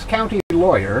Middlesex County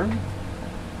lawyer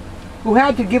who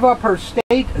had to give up her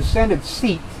state Senate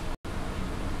seat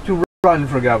to run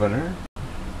for governor.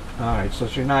 Alright, so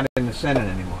she's not in the Senate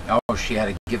anymore. Oh, she had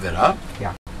to give it up?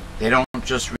 Yeah. They don't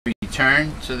just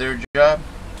return to their job?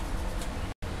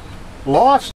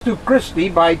 Lost to Christie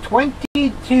by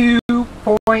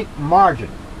 22-point margin.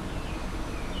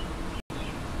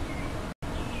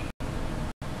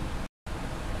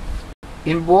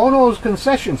 In Bono's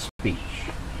concession speech,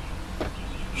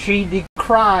 she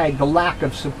decried the lack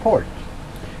of support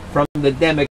from the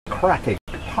Democratic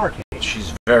Party.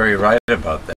 She's very right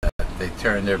about that. They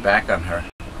turned their back on her.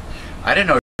 I didn't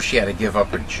know she had to give up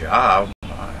her job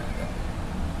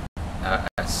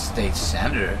as state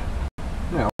senator.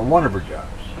 No, one of her jobs.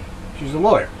 She's a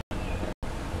lawyer.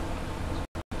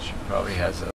 She probably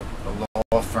has a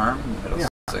law firm in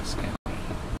Middlesex County.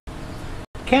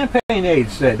 Campaign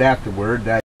aides said afterward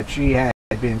that she had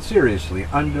been seriously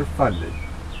underfunded.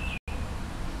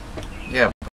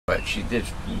 Yeah, but she did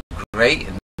great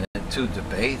in the two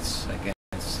debates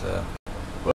against...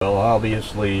 Well,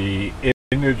 obviously, in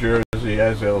New Jersey,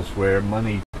 as elsewhere,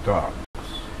 money talks.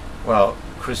 Well,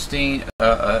 Christine,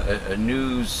 a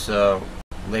news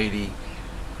lady,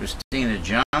 Christina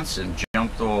Johnson,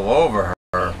 jumped all over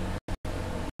her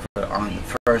on the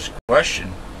first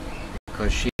question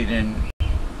because she didn't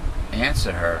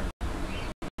answer her.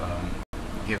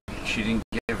 She didn't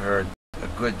give her a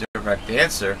good direct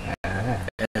answer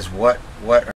as what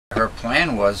her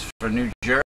plan was for New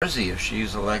Jersey if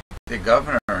she's elected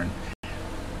governor, and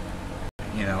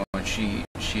and she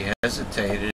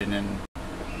hesitated and then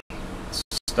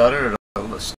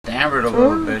stammered a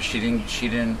little bit. She didn't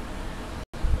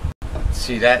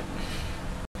see that.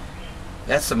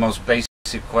 That's the most basic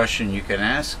question you can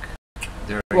ask.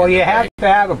 Well, you have to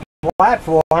have a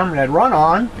platform that run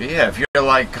on. Yeah, if you're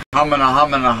like humming,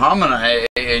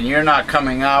 and you're not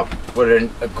coming up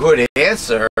with a good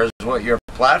answer as what your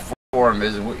platform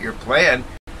is and what your plan.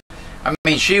 I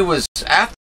mean, she was,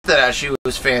 after that, she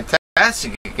was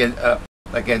fantastic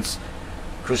against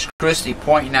Chris Christie,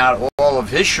 pointing out all of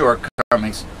his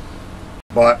shortcomings.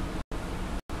 But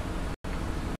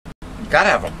you gotta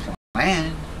have a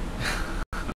plan.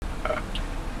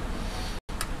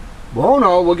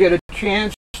 Bono will get a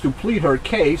chance to plead her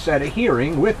case at a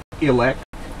hearing with elect,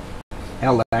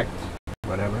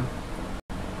 whatever.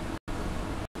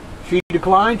 She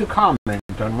declined to comment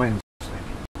on Wednesday.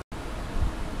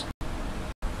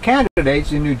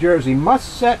 Candidates in New Jersey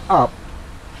must set up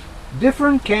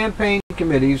different campaign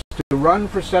committees to run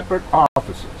for separate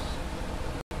offices.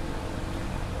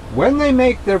 When they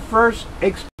make their first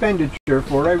expenditure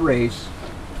for a race,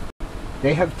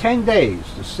 they have 10 days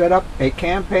to set up a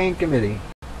campaign committee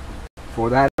for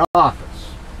that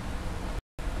office.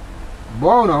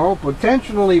 Bono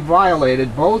potentially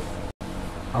violated both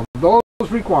of those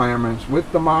requirements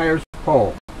with the Myers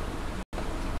poll.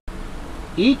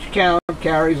 Each count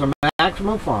carries a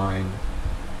maximum fine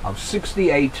of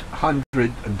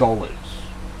 $6,800.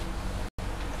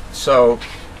 So,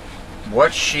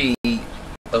 what she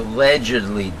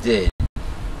allegedly did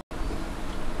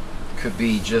could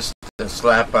be just a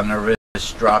slap on the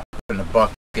wrist, drop in the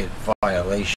bucket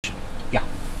violation. Yeah.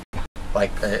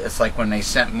 Like it's like when they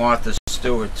sent Martha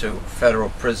Stewart to federal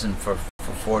prison for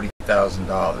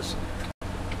 $40,000.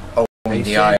 Oh, they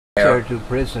sent her to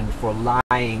prison for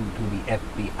lying to the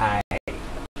FBI,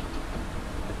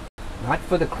 not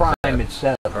for the crime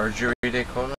itself. Perjury, they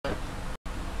call it.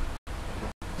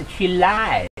 That she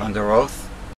lied Under oath.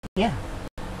 Yeah.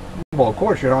 Well, of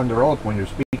course you're under oath when you're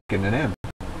speaking to them.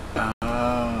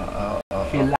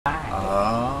 She lied.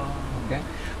 Okay.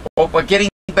 Well, but getting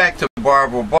back to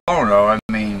Barbara Bono, I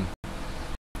mean,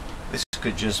 this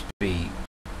could just be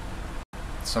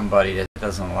somebody that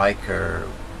doesn't like her,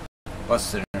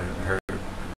 busting her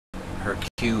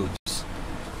cues.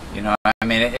 You know, I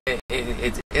mean,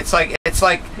 it's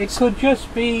like it could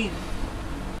just be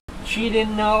she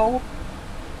didn't know,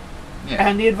 yeah.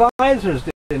 And the advisors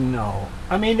didn't know.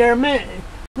 I mean, they're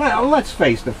well, let's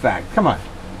face the fact. Come on.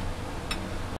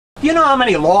 Do you know how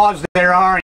many laws there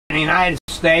are in the United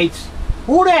States?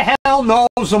 Who the hell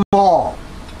knows them all?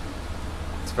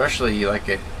 Especially like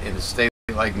in a state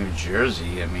like New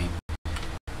Jersey. I mean,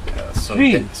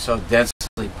 so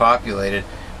densely populated.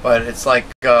 But it's like,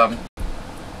 I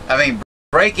mean,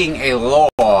 breaking a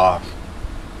law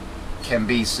can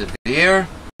be severe,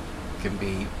 can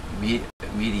be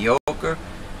mediocre,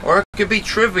 or it could be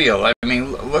trivial. I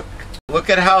mean, look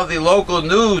at how the local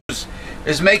news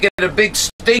is making a big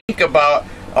stink about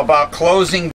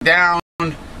closing down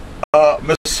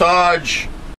massage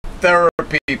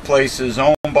therapy places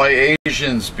owned by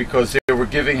Asians because they were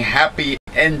giving happy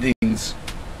endings,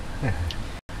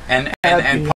 and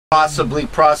possibly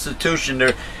prostitution.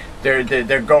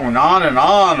 They're going on and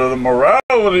on of the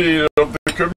morality of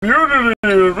the community,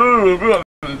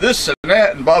 and this and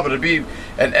that, and blah blah blah,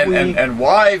 and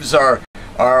wives are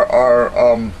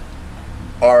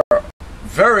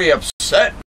very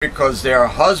upset because their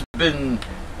husband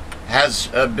has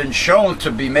been shown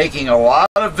to be making a lot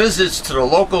of visits to the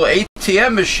local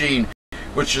ATM machine,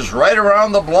 which is right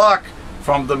around the block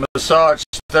from the massage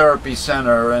therapy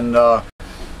center. And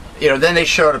you know, then they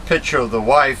showed a picture of the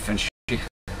wife, and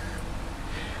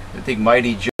I think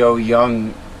Mighty Joe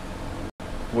Young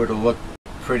would have looked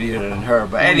prettier than her.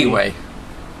 But anyway,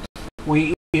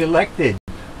 we elected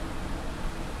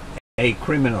a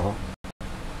criminal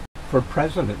for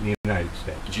president in the United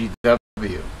States.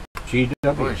 GW.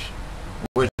 Bush.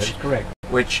 Which is correct.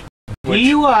 Which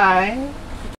DUI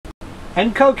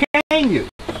and cocaine use.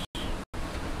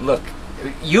 Look,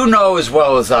 you know as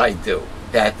well as I do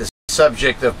that the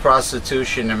subject of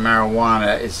prostitution and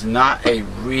marijuana is not a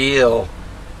real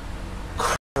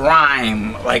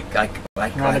crime. Like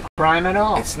not a crime at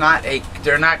all. It's not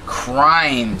they're not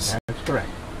crimes. That's correct.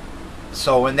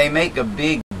 So when they make a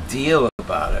big deal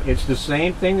about it, it's the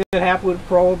same thing that happened with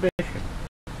prohibition.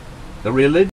 The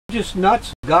religious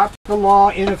nuts got the law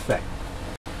in effect.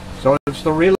 So it's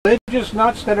the religious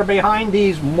nuts that are behind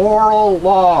these moral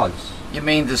laws. You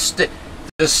mean the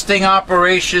sting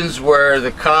operations where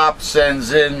the cop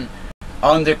sends in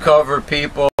undercover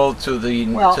people to the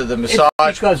massage?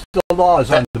 It's because the law is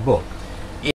on the book.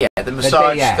 Yeah, the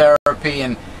massage therapy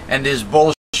and this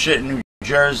bullshit in New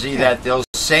Jersey that those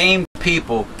same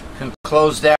people can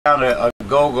close down a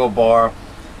go-go bar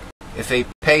if a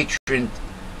patron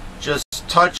just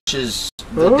touches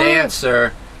the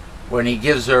dancer when he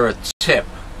gives her a tip,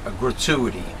 a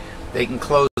gratuity. They can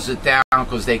close it down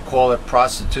because they call it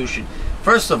prostitution.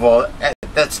 First of all,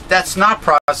 that's not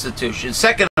prostitution.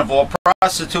 Second of all,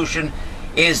 prostitution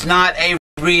is not a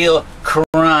real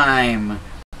crime.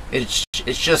 It's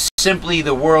just simply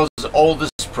the world's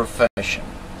oldest profession.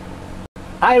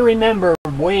 I remember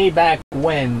way back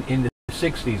when, in the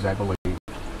 60s, I believe,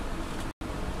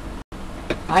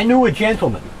 I knew a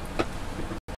gentleman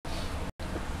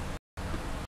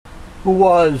who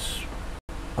was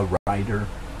a writer,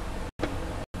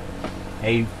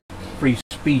 a free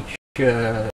speech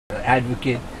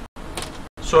advocate.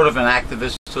 Sort of an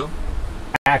activist, too?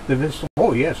 Activist,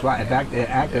 oh yes,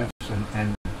 activist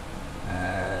and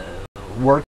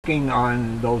working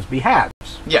on those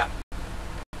behalves. Yeah.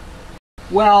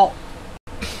 Well,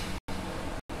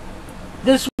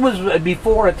 this was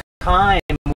before a time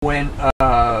when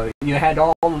you had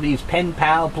all of these pen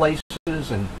pal places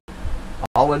and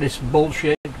all of this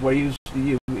bullshit where you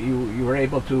were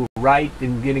able to write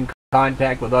and get in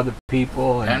contact with other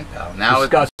people and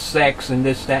discuss sex and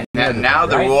this, that, and now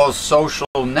they're all social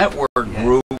network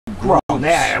groups. Well,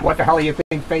 what the hell do you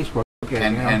think Facebook is?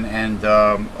 And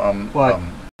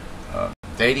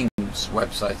dating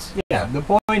websites. Yeah, the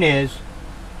point is,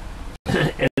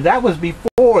 that was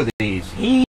before these.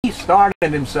 He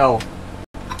started himself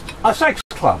a sex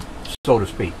club, so to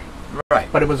speak.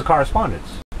 Right. But it was a correspondence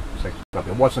sex club.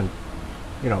 It wasn't,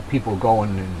 you know, people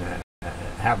going and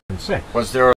having sex.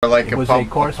 Was there like a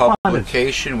correspondence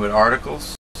publication with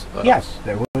articles? Yes,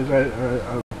 there was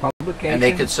a publication. And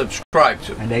they could subscribe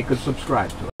to it. And they could subscribe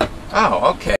to it.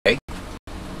 Oh, okay.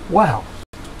 Well,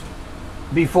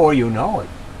 before you know it,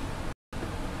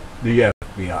 the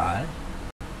FBI,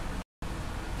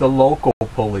 the local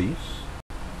police,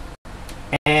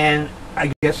 and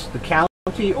I guess the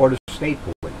county or the state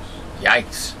police.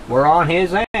 Yikes. Were on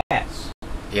his ass.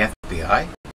 The FBI?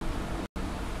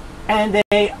 And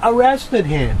they arrested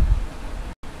him.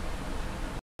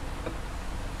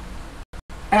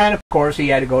 And of course he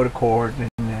had to go to court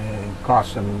and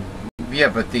cost him. Yeah,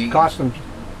 but cost him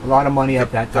a lot of money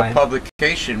at that time. The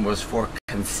publication was for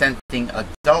consenting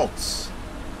adults.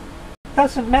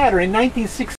 Doesn't matter. In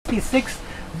 1966,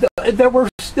 there were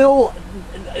still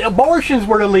abortions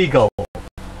were illegal.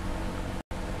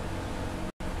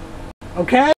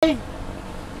 Okay?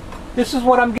 This is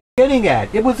what I'm getting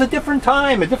at. It was a different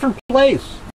time, a different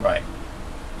place. Right.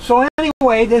 So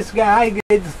anyway, this guy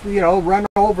gets, you know, run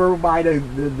over by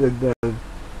the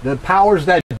powers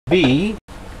that be,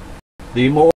 the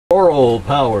moral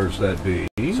powers that be.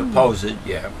 Supposed,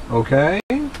 yeah. Okay.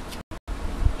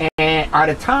 And at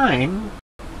a time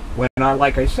when,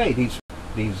 like I say, these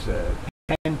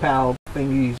pen pal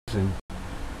thingies and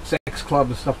sex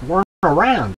clubs and stuff weren't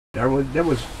around. There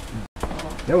was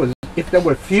if there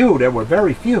were few, there were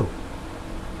very few.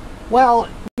 Well,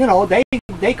 you know, they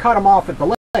cut him off at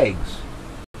the legs,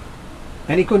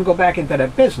 and he couldn't go back into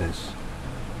that business.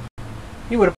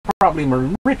 He would have probably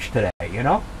been rich today, you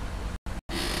know.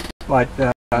 But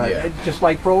just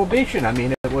like prohibition, I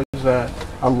mean, it was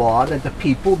a law that the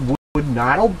people would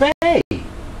not obey. Yeah.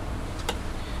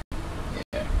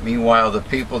 Meanwhile, the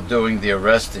people doing the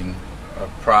arresting are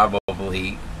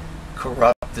probably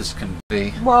corrupt as can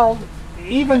be. Well,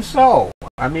 even so,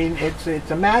 I mean, it's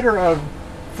a matter of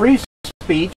free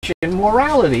speech and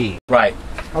morality. Right.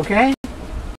 Okay?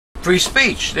 Free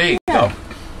speech. There you go.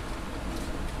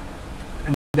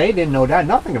 And they didn't know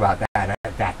nothing about that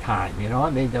at that time, you know. I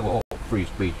mean, they were all free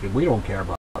speech. We don't care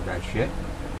about that shit.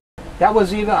 That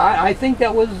was even, I think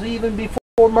that was even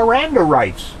before Miranda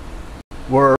rights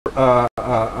were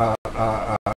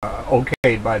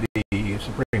okayed by the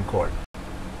Supreme Court.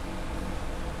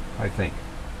 I think.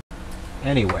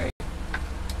 Anyway.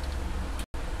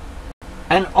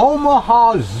 An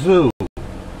Omaha Zoo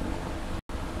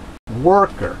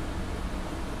worker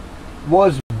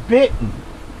was bitten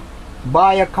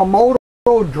by a Komodo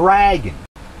dragon.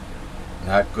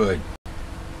 Not good.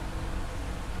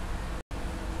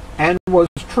 And was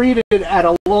treated at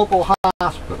a local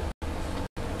hospital.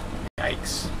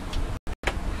 Yikes.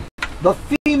 The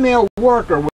female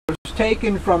worker was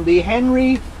taken from the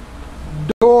Henry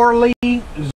Dorley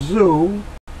Zoo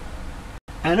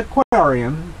and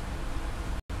Aquarium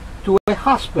to a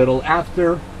hospital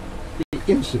after the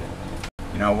incident.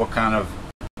 You know what kind of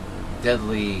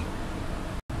deadly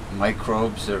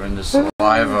microbes are in the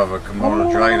saliva of a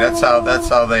Komodo dragon?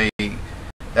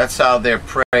 That's how their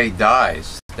prey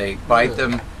dies. They bite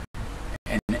them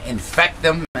and infect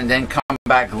them and then come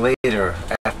back later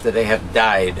after they have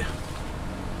died.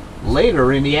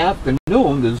 Later in the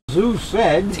afternoon, the zoo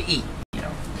said to eat, you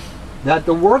know, that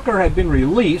the worker had been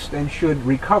released and should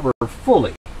recover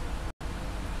fully.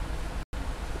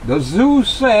 The zoo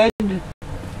said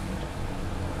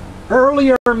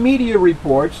earlier media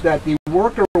reports that the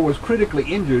worker was critically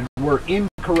injured were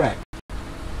incorrect.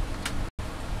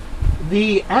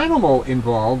 The animal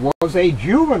involved was a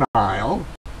juvenile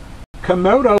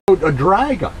Komodo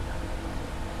dragon.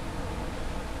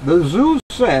 The zoo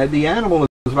said the animal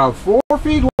is about 4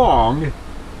 feet long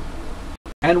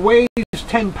and weighs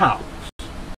 10 pounds.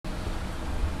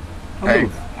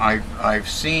 I've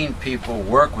seen people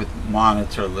work with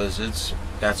monitor lizards.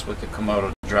 That's what the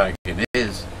Komodo dragon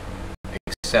is,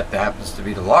 except it happens to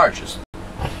be the largest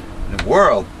in the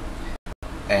world.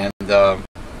 And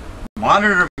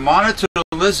monitor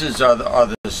lizards are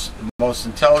the most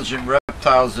intelligent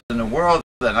reptiles in the world.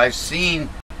 And I've seen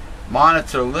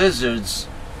monitor lizards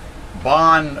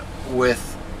bond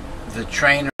with the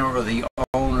trainer or the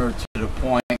owner to the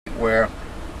point where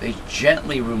they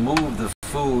gently remove the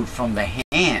food from the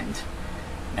hand.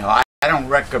 Now, I don't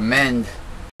recommend.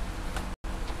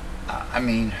 I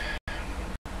mean,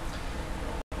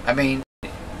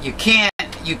 you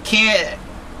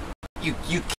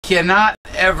cannot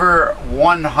ever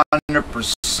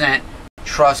 100%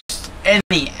 trust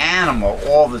any animal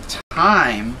all the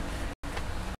time,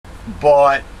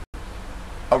 but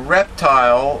a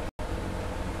reptile,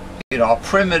 a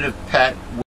primitive pet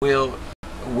will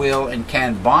and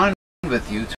can bond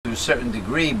with you to a certain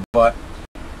degree, but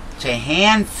to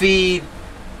hand feed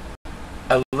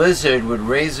a lizard with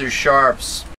razor sharp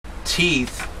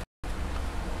teeth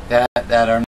that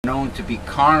are known to be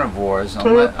carnivores,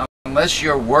 unless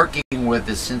you're working with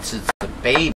it since it's a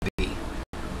baby,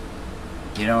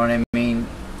 you know what I mean?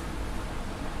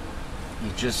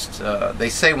 You just, they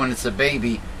say when it's a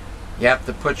baby, you have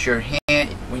to put your hand,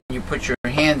 when you put your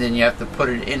hand in, you have to put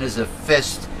it in as a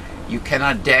fist. You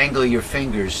cannot dangle your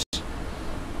fingers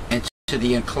into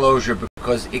the enclosure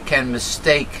because it can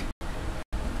mistake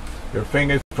your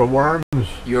fingers for worms.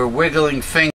 Your wiggling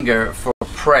finger for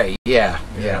prey. Yeah.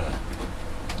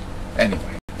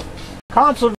 Anyway.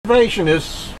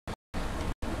 Conservationists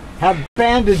have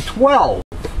banded 12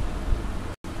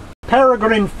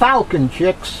 peregrine falcon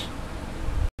chicks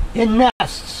in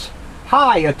nests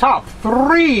high atop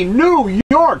 3 New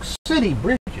York City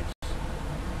bridges.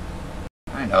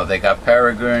 I know they got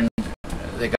peregrine,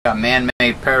 they got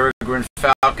man-made peregrine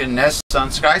falcon nests on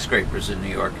skyscrapers in New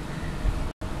York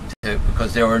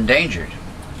because they were endangered.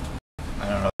 I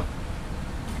don't know.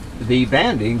 The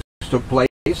bandings took place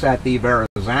at the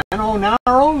Verrazano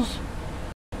Narrows,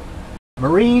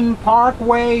 Marine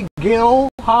Parkway, Gill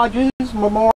Hodges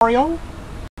Memorial,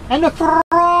 and the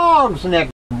Throgs Neck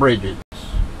bridges.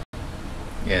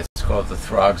 Yeah, it's called the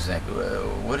Throgs Neck.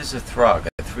 What is a throg?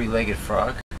 A three-legged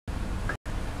frog?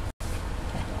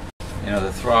 You know,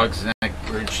 the Throgs Neck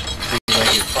Bridge,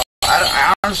 three-legged frog.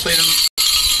 I honestly don't.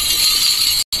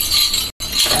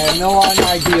 I have no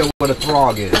idea what a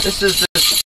throg is. This is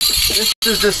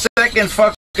the second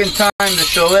fucking time the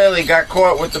shillelagh got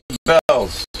caught with the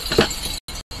bells.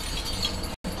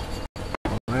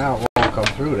 Now it won't come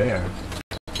through there.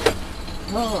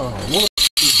 Oh, what?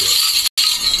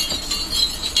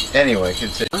 Anyway,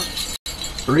 continue.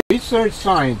 Research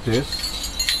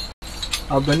scientists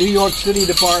of the New York City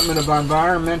Department of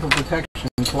Environmental Protection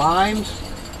climbed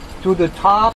to the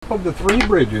top of the 3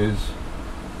 bridges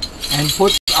and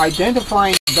put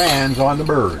identifying bands on the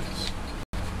birds.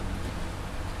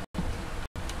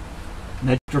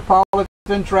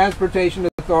 Metropolitan Transportation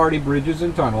Authority Bridges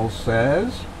and Tunnels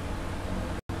says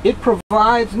it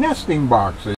provides nesting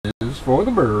boxes for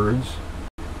the birds,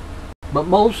 but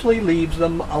mostly leaves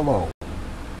them alone.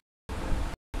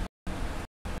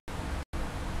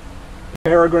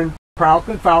 Peregrine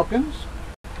falcons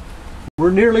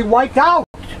were nearly wiped out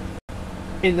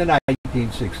in the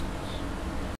 1960s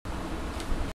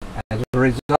as a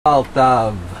result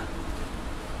of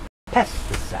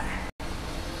pesticides.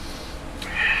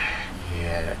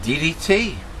 Yeah,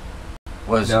 DDT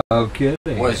was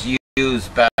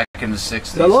used back in the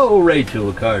 60s. Hello,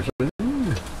 Rachel Carson.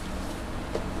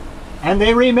 And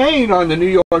they remain on the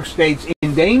New York State's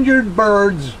endangered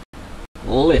birds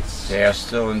list. They are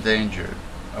still endangered.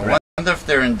 I wonder if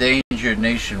they're endangered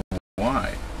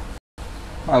nationwide.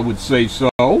 I would say so.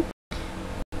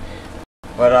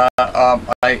 But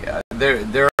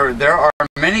there are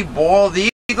many bald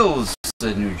eagles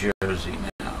in New Jersey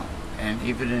now, and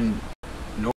even in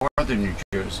northern New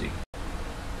Jersey.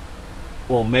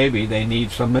 Well, maybe they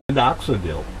need some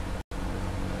minoxidil.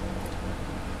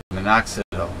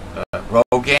 Minoxidil.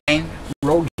 Rogaine?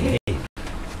 Rogaine.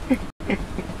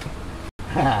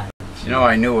 You know,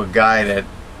 I knew a guy that,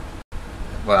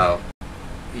 well,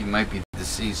 he might be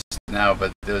deceased now,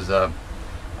 but there's a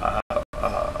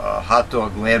hot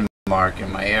dog landmark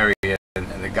in my area,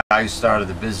 and the guy who started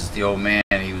the business, the old man,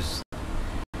 he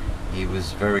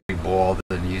was very bald,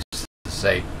 and he used to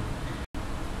say,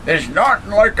 "There's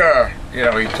nothing like a," you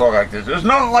know, he'd talk like this, "there's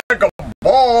nothing like a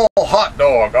bald hot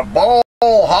dog, a bald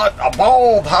hot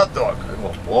dog."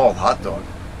 Well, bald hot dog.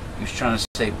 He was trying to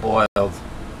say boiled.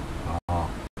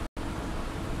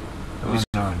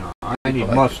 No. I need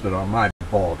mustard on my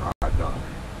bald hot dog.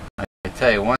 I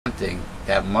tell you one thing,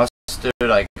 that mustard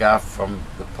I got from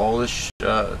the Polish,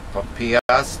 from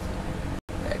Piast,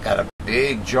 I got a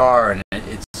big jar and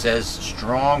it says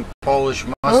strong Polish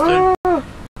mustard,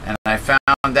 and I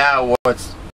found out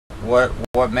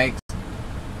what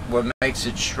makes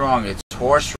it strong. It's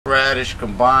horseradish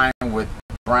combined with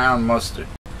brown mustard,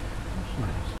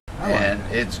 and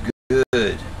it's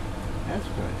good. That's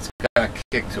good. It's got a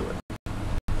kick to it.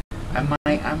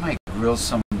 I might grill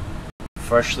some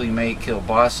freshly made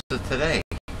kielbasa today.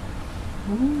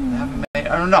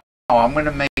 I don't know. I'm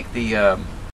gonna make the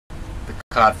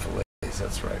cod fillets.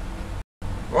 That's right.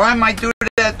 Or I might do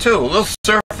that too. A little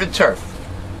surf and turf.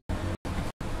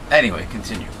 Anyway,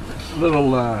 continue.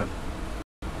 Little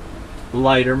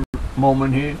lighter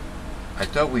moment here. I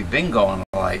thought we'd been going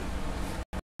light.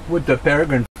 With the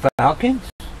peregrine falcons?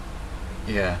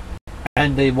 Yeah.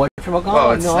 And the whatchamacallit?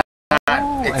 Well, it's No.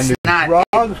 not. It's And the not.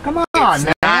 drugs? Come on,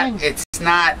 man. It's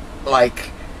not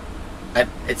like.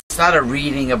 It's not a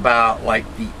reading about like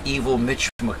the evil Mitch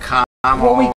McConnell.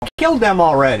 Well, we killed them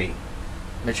already.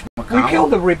 Mitch McConnell. We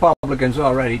killed the Republicans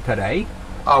already today.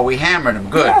 Oh, we hammered them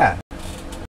good. Yeah.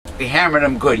 We hammered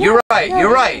them good. You're right. Yeah,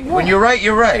 You're right. yeah. When you're right,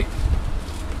 you're right.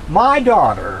 My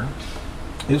daughter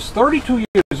is 32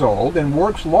 years old and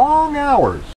works long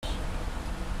hours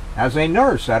as a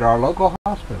nurse at our local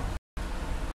hospital.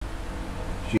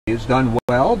 She has done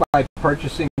well by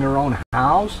purchasing her own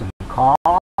house and car.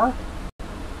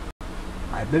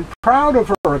 I've been proud of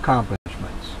her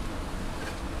accomplishments.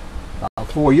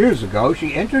 About 4 years ago,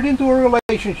 she entered into a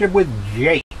relationship with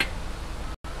Jake.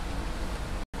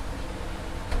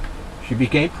 She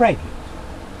became pregnant.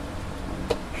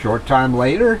 Short time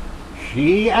later,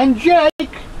 she and Jake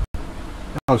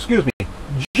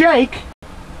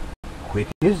quit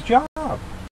his job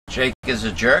Jake is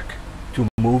a jerk. to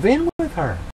move in with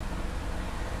her.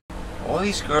 All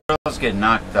these girls get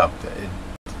knocked up.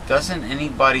 Doesn't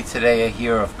anybody today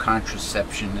hear of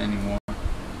contraception anymore?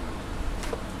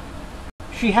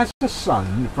 She has a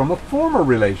son from a former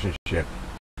relationship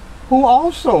who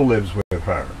also lives with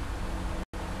her.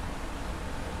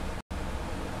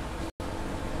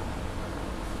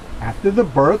 After the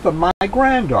birth of my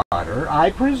granddaughter, I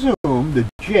presumed that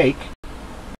Jake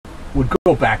would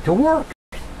go back to work.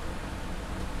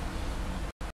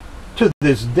 To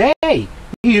this day,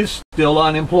 he is still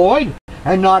unemployed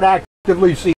and not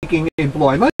actively seeking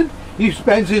employment. He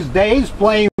spends his days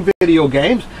playing video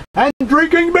games and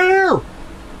drinking beer.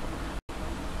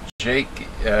 Jake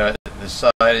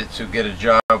decided to get a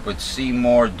job with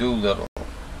Seymour Doolittle.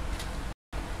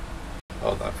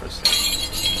 Hold on for a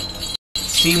second.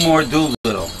 Seymour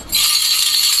Doolittle.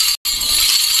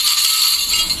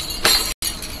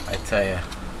 I tell you.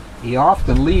 He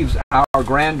often leaves our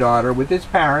granddaughter with his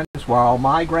parents while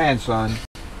my grandson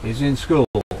is in school.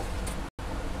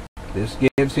 This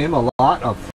gives him a lot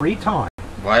of free time.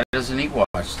 Why doesn't he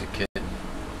watch the kid?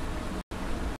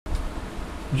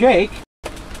 Jake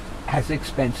has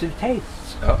expensive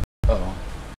tastes Uh-oh.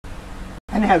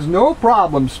 and has no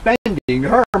problem spending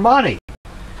her money.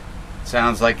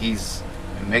 Sounds like he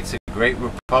makes a great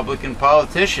Republican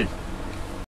politician.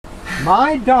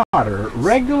 My daughter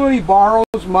regularly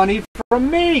borrows money from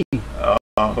me. Oh,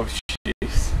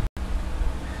 jeez.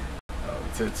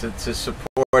 To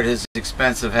support his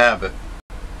expensive habit.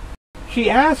 She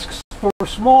asks for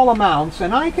small amounts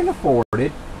and I can afford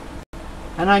it,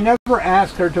 and I never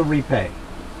ask her to repay.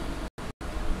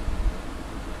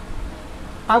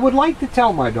 I would like to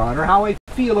tell my daughter how I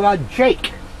feel about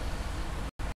Jake.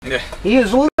 He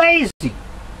is lazy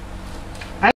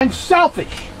and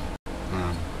selfish,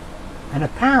 and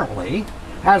apparently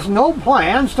has no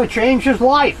plans to change his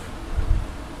life.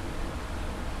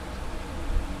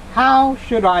 How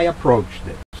should I approach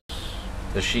this?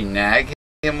 Does she nag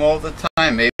him all the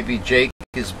time? Maybe Jake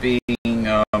is being,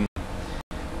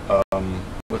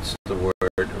 what's the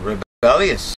word?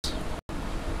 Rebellious.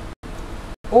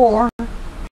 Or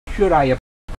should I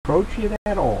approach it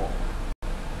at all?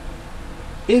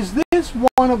 Is this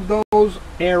one of those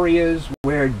areas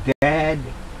where Dad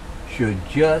should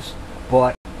just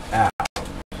butt out?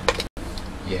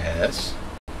 Yes.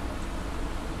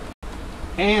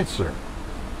 Answer.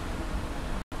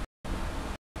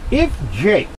 If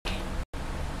Jake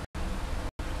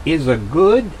is a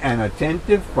good and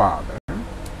attentive father,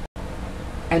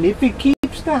 and if he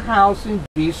keeps the house in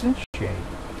decent shape,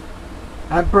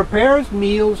 and prepares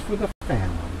meals for the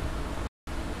family,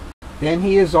 then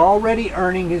he is already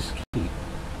earning his keep.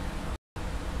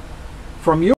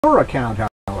 From your account,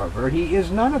 however, he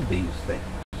is none of these things.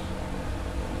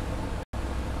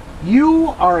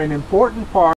 You are an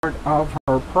important part of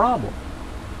her problem,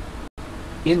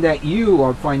 in that you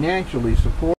are financially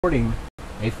supporting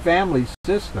a family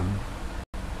system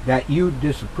that you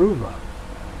disapprove of.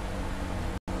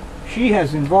 She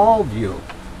has involved you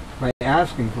by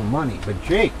asking for money, but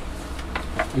Jake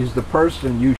is the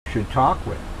person you should talk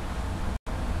with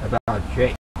about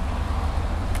Jake.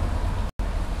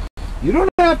 You don't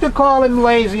have to call him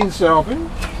lazy and selfish,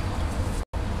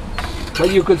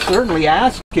 but you could certainly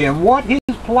ask him what his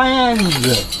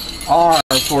plans are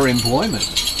for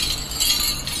employment.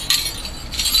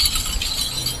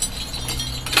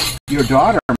 Your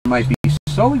daughter might be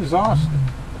so exhausted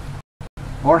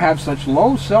or have such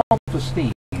low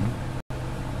self-esteem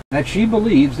that she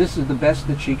believes this is the best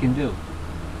that she can do.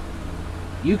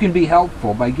 You can be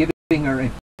helpful by giving her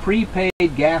a prepaid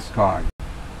gas card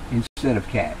instead of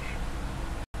cash.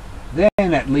 Then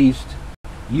at least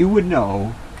you would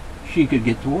know she could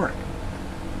get to work.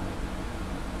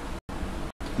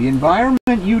 The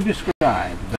environment you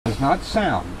describe does not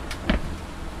sound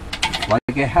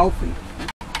like a healthy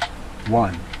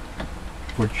one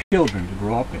for children to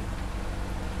grow up in.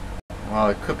 Well,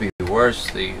 it could be worse.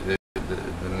 The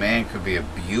man could be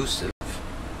abusive.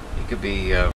 He could be,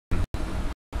 you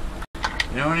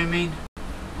know what I mean?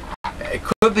 It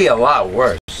could be a lot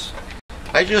worse.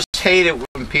 I just hate it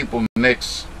when people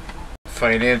mix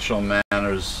financial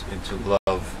matters into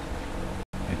love,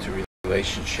 into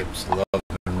relationships, love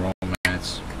and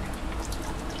romance.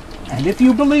 And if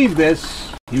you believe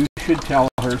this, you should tell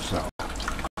her so.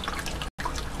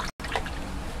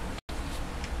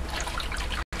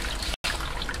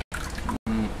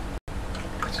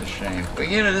 It's a shame. But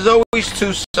you know, there's always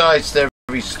two sides to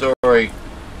every story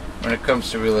when it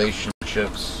comes to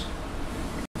relationships.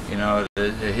 You know,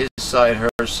 his side,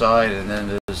 her side, and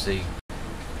then there's the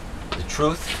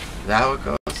truth, is that how it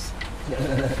goes?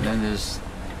 And then there's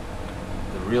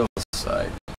the real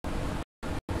side,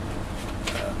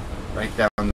 right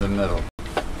down the middle.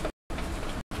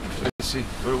 Let's see,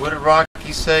 what did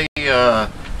Rocky say?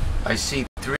 I see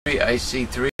three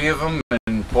of them,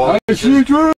 and Paul I see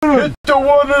three. Hit the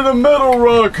one in the middle,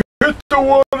 Rock. Hit the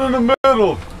one in the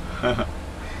middle.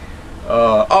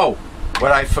 Oh,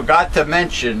 what I forgot to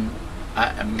mention,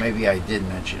 maybe I did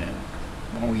mention it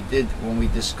when we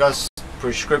discussed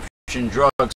prescription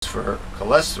drugs for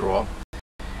cholesterol,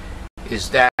 is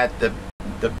that the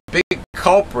big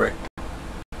culprit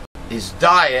is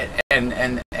diet, and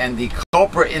the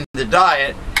culprit in the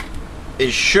diet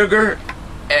is sugar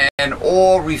and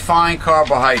all refined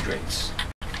carbohydrates.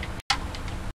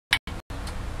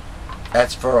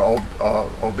 That's for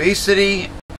obesity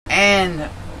and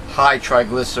high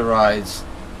triglycerides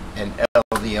and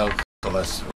LDL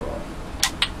cholesterol.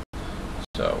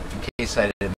 So, in case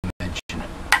I didn't mention it.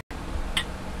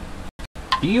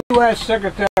 The U.S.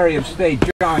 Secretary of State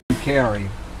John Kerry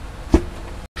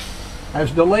has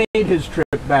delayed his trip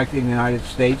back to the United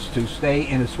States to stay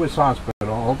in a Swiss hospital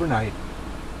overnight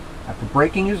after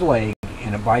breaking his leg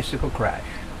in a bicycle crash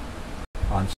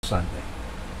on Sunday.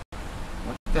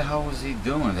 What the hell was he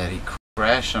doing that he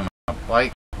crashed on a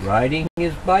bike? Riding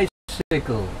his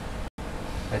bicycle.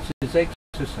 That's his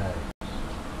exercise.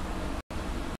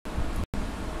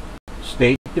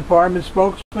 State Department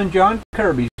spokesman John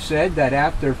Kirby said that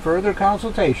after further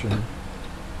consultation,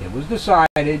 it was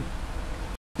decided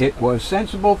it was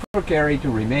sensible for Kerry to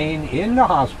remain in the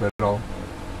hospital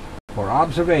for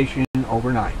observation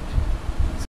overnight.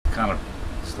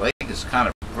 His leg is kind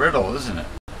of brittle, isn't it?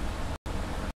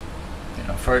 You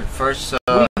know, first.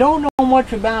 We don't know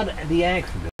much about the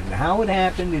accident, how it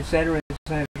happened, etc.,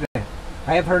 etc.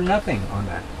 I have heard nothing on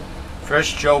that.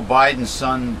 First, Joe Biden's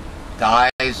son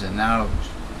dies, and now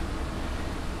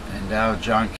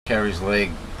John Kerry's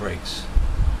leg breaks.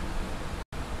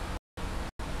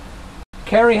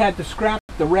 Kerry had to scrap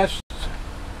the rest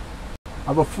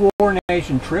of a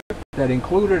four-nation trip that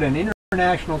included an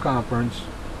international conference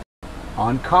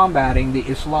on combating the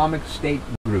Islamic State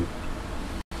group.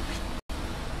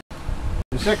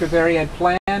 The Secretary had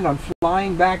planned on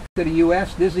flying back to the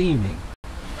U.S. this evening.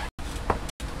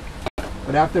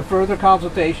 But after further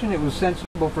consultation, it was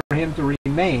sensible for him to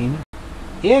remain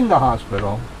in the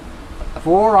hospital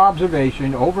for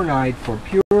observation overnight for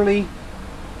purely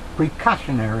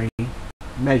precautionary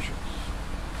measures.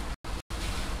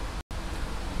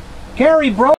 Kerry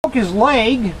broke his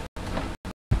leg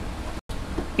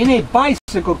in a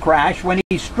bicycle crash when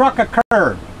he struck a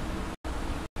curb.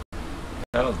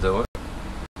 That'll do it.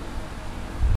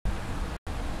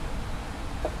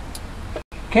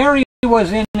 Kerry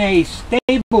was in a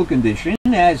stable condition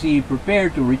as he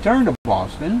prepared to return to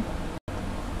Boston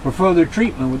for further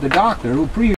treatment with the doctor who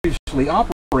previously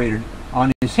operated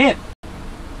on his hip.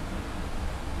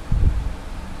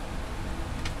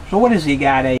 So what has he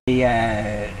got,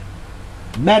 a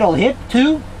metal hip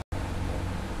too?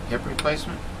 Hip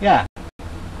replacement? Yeah.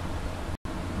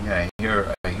 Yeah,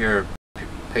 I hear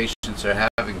patients are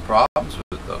having problems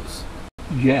with those.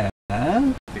 Yeah.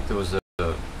 I think there was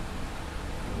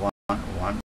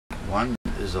one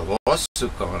is a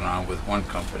lawsuit going on with one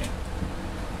company.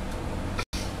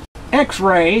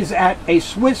 X-rays at a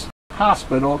Swiss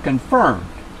hospital confirmed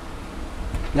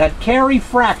that Kerry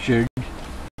fractured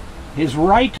his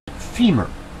right femur,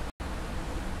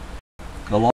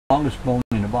 the longest bone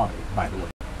in the body, by the way.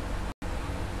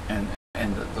 And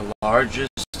the largest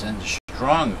and the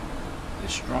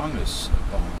strongest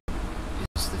bone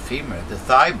is the femur, the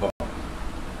thigh bone.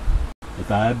 The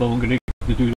thigh bone connected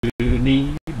to the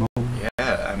knee bone.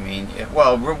 Yeah, I mean,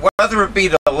 well, whether it be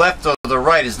the left or the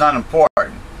right is not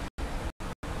important.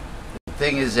 The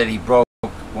thing is that he broke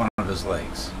one of his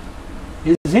legs.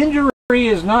 His injury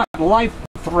injury is not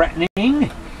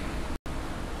life-threatening,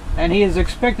 and he is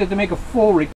expected to make a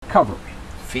full recovery.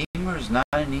 Femur is not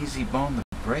an easy bone to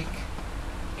break.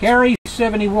 Carey,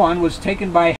 71, was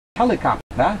taken by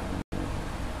helicopter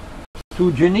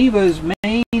to Geneva's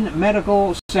main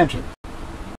medical center.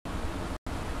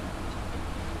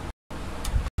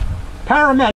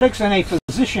 Paramedics and a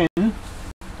physician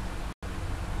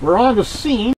were on the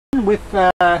scene with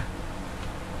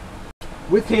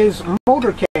his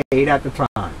motorcade at the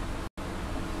time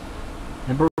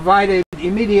and provided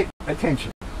immediate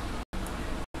attention.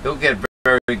 He'll get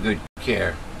very good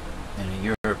care in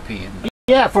a European.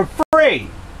 Yeah, for free.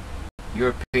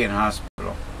 European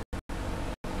hospital.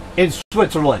 In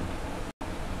Switzerland.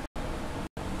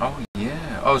 Oh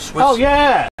yeah. Oh, Switzerland. Oh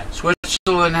yeah.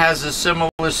 Switzerland has a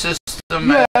similar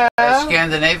system as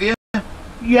Scandinavia.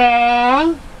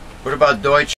 Yeah. What about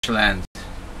Deutschland?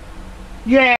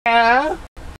 Yeah.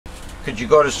 Could you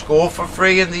go to school for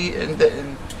free in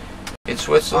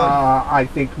Switzerland? I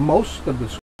think most of the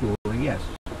schooling, yes.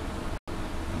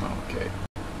 Okay.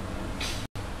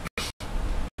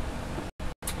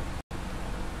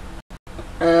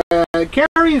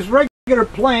 Carey's regular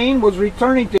plane was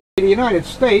returning to the United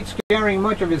States, carrying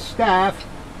much of his staff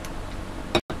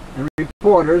and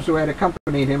reporters who had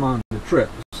accompanied him on the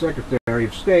trip. The Secretary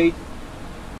of State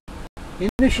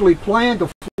initially planned to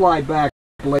fly back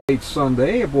late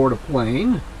Sunday aboard a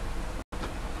plane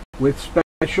with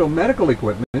special medical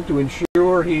equipment to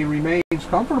ensure he remains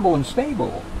comfortable and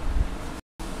stable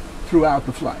throughout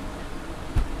the flight.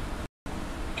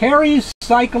 Carey's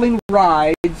cycling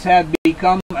rides have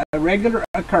become a regular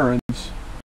occurrence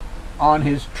on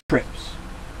his trips.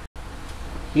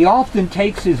 He often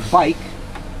takes his bike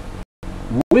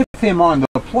with him on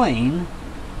the plane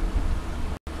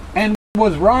and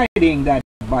was riding that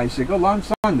bicycle on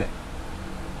Sunday.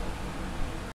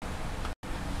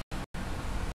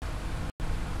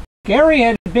 Carey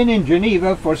had been in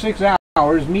Geneva for 6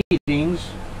 hours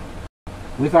meetings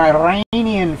with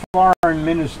Iranian Foreign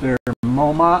Minister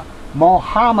Mohammad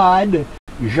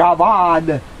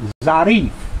Javad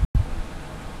Zarif.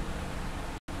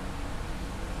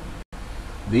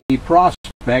 The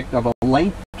prospect of a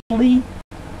lengthy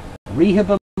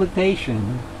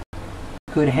rehabilitation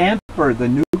could hamper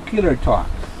the nuclear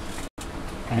talks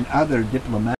and other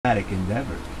diplomatic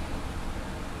endeavors.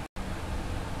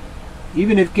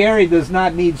 Even if Carey does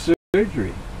not need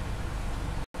surgery,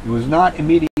 it was not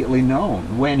immediately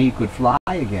known when he could fly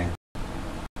again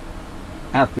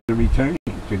after returning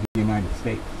to the United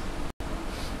States.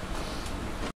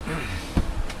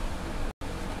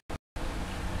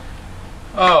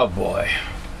 Oh boy.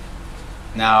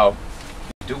 Now,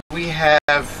 do we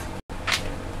have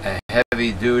a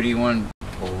heavy duty one,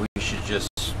 or we should just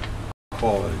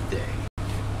call it a day?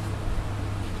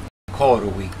 Call it a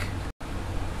week.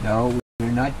 No,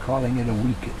 we're not calling it a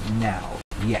week now,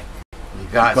 yet. You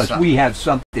got because something. We have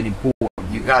something important.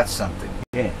 You got something.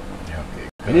 Yeah. Okay.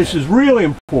 And this is really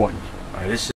important. All right,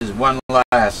 this is one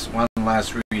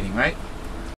last reading, right?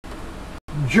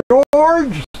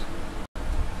 George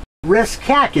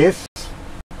Reskakis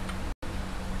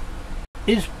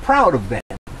is proud of them.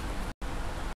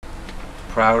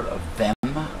 Proud of them?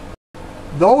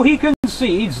 Though he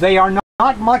concedes they are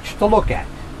not much to look at.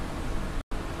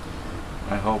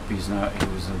 I hope he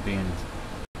wasn't being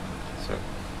so.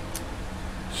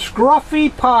 Scruffy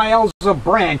piles of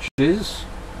branches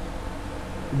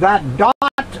that dot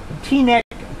Teaneck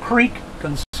Creek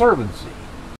Conservancy.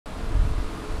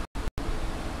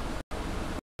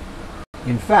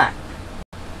 In fact,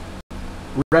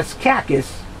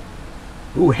 Reskakis,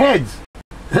 who heads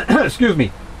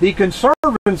the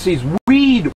Conservancy's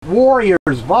Weed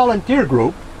Warriors volunteer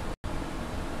group,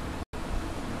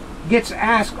 gets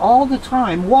asked all the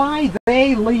time why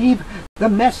they leave the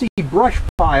messy brush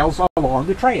piles along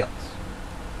the trails.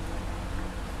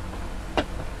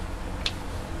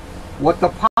 What the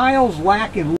piles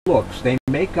lack in looks, they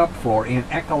make up for in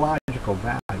ecological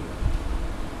value.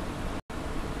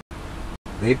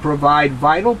 They provide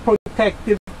vital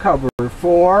protective cover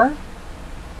for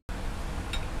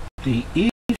the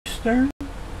eastern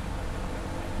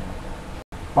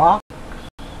box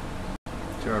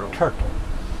turtle.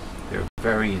 They're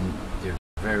very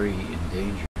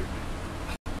endangered.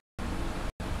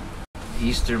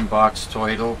 Eastern box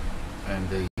turtle and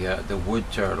the wood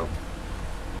turtle.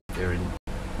 They're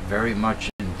very much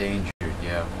endangered.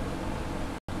 Yeah.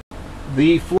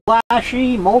 The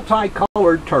flashy,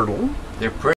 multicolored turtle.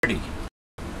 They're pretty.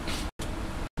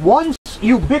 Once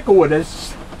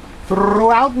ubiquitous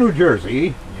throughout New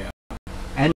Jersey,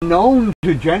 and known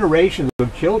to generations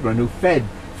of children who fed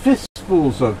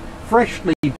fistfuls of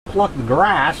freshly plucked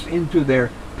grass into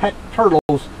their pet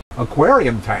turtles'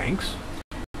 aquarium tanks.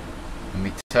 Let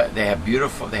me tell you,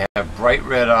 they have bright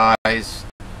red eyes,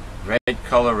 red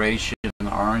coloration,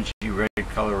 orangey red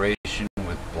coloration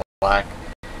with black.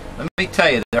 Let me tell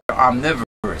you, they're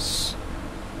omnivorous.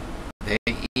 They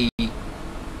eat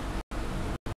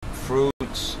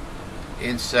fruits,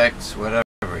 insects,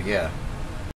 whatever, yeah.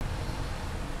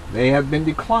 They have been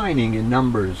declining in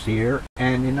numbers here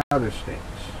and in other states.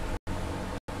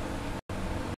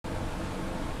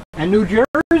 And New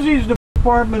Jersey's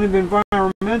Department of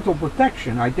Environmental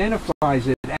Protection identifies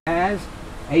it as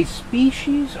a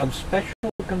species of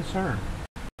special concern.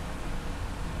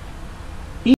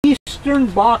 Eastern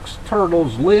box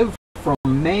turtles live from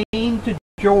Maine to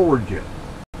Georgia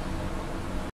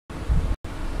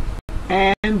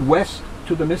and west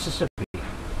to the Mississippi.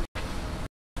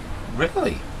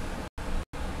 Really?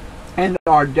 And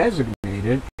are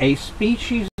designated a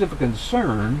species of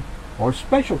concern or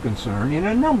special concern in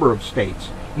a number of states,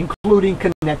 including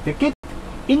Connecticut,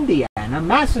 Indiana,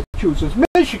 Massachusetts,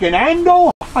 Michigan, and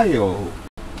Ohio.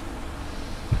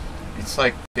 It's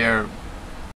like they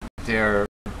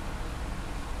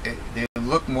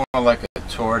look more like a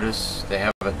tortoise. They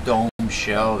have a dome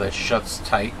shell that shuts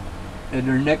tight. And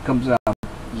their neck comes out.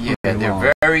 Yeah,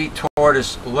 they're very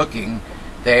tortoise looking.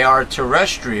 They are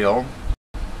terrestrial,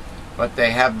 but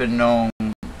they have been known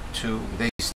to, they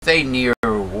stay near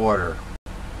water.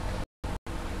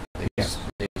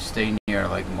 They stay near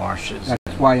like marshes.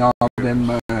 That's why all of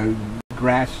them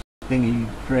grass thingy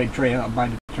trail by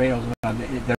the trails,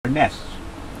 their nests.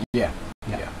 Yeah.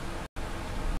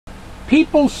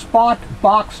 People spot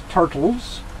box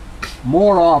turtles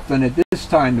more often at this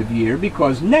time of year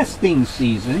because nesting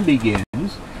season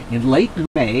begins in late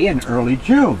May and early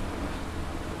June.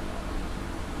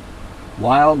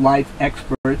 Wildlife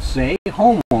experts say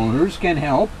homeowners can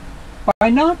help by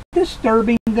not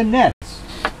disturbing the nests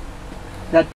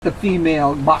that the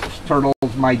female box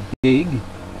turtles might dig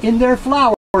in their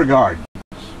flower gardens,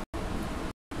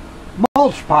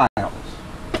 mulch piles,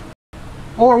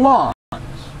 or lawns.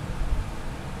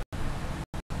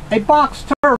 A box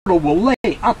turtle will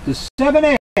lay up to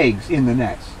 7 eggs in the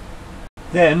nest,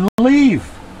 then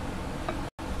leave.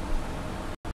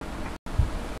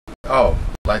 Oh,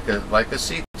 like a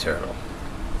sea turtle.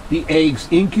 The eggs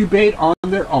incubate on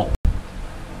their own.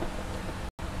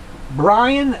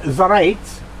 Brian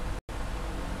Zareitz,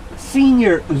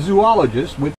 senior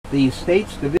zoologist with the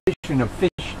state's Division of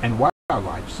Fish and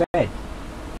Wildlife, said,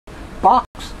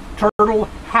 box turtle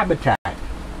habitat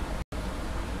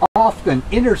often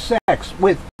intersects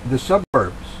with the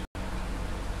suburbs,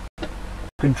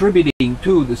 contributing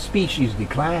to the species'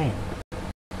 decline.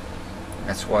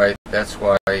 That's why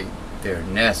their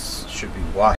nests should be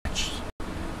watched.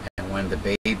 And when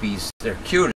the babies, they're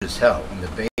cute as hell. When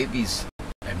the babies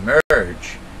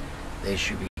emerge, they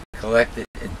should be collected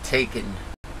and taken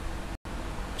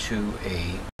to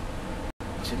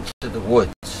the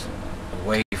woods,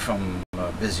 away from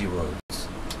busy roads.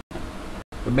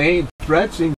 The main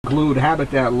threats include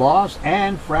habitat loss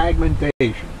and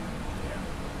fragmentation.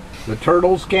 The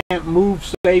turtles can't move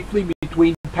safely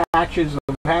between patches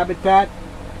of habitat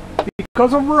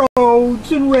because of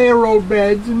roads and railroad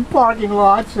beds and parking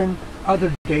lots and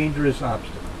other dangerous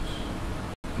obstacles.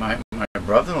 My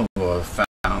brother-in-law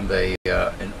found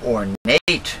an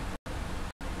ornate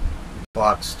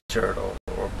box turtle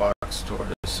or box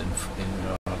tortoise in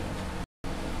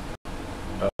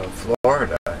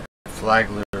Florida,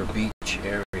 Flagler Beach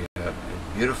area. A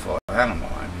beautiful animal.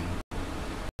 I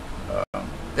mean,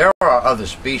 there are other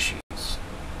species,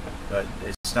 but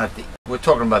it's not the. We're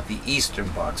talking about the eastern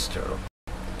box turtle.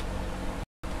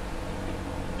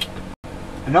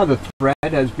 Another threat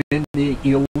has been the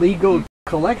illegal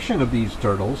collection of these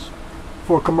turtles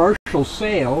for commercial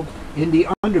sale in the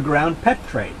underground pet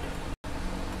trade.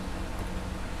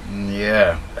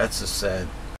 Yeah, that's a sad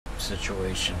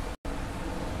situation.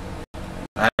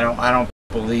 I don't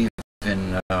believe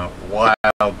in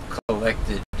wild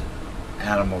collected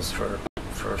animals for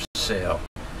sale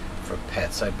for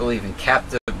pets. I believe in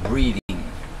captive breeding.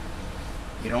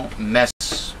 You don't mess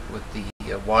with the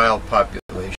wild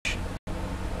population.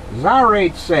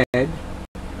 Zarate said,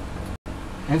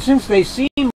 and since they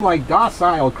seem like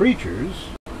docile creatures,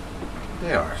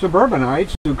 they are.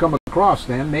 Suburbanites who come across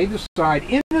them may decide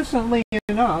innocently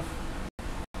enough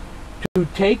to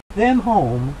take them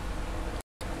home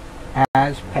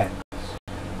as pets.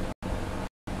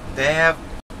 They have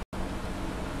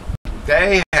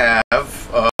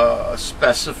a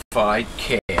specified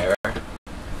care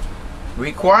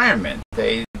requirement.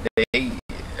 They're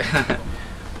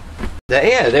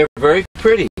very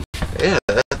pretty. Yeah,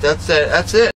 That's it.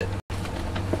 That's it.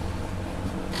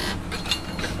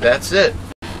 That's it.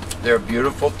 They're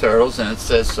beautiful turtles, and it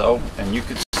says so. And you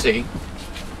can see.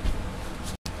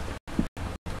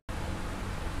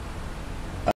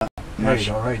 There you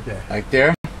go, right there. Right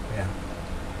there. Yeah.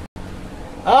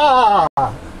 Ah.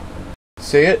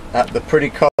 See it? The pretty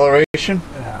coloration.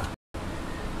 Yeah.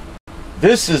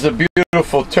 This is a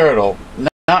beautiful turtle.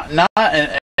 Not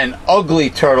an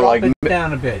ugly turtle Drop like. it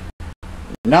down a bit.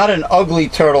 Not an ugly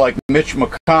turtle like Mitch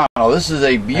McConnell. This is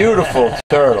a beautiful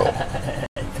turtle.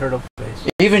 Turtle face.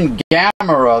 Even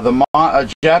Gamera, a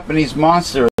Japanese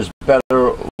monster, is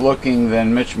better looking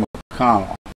than Mitch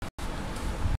McConnell.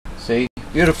 See?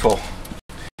 Beautiful.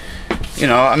 You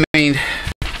know, I mean,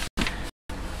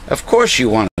 of course you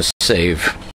want to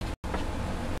save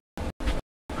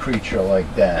a creature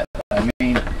like that. I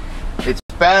mean, it's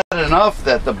bad enough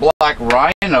that the black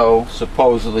rhino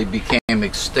supposedly became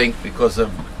extinct because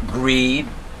of greed.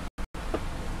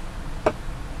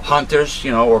 Hunters,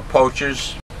 you know, or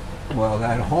poachers. Well,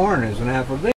 that horn isn't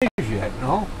aphrodisiac,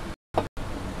 no?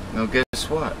 Well, guess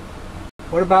what?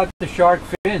 What about the shark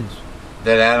fins?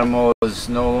 That animal is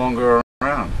no longer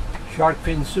around. Shark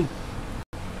fin soup.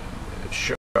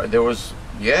 Sure, there was,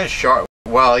 yeah, shark.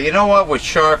 Well, you know what? With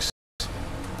sharks,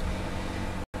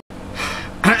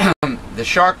 the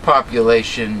shark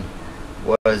population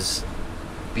was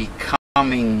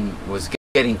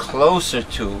getting closer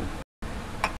to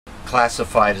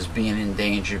classified as being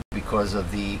endangered because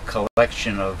of the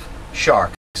collection of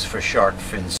sharks for shark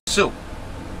fin soup,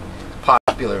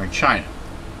 popular in China,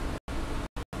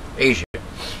 Asia.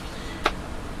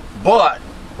 But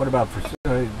what about for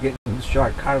getting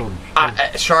shark cartilage?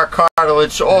 Shark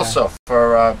cartilage also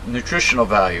for nutritional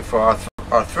value, for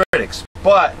arthritics.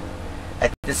 But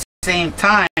at the same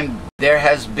time, there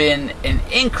has been an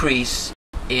increase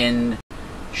in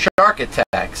shark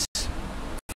attacks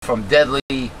from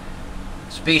deadly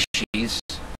species,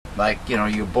 like, you know,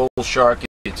 your bull shark,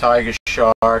 your tiger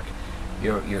shark,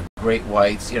 your great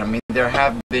whites. You know, I mean, there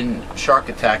have been shark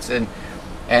attacks, and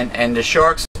the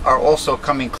sharks are also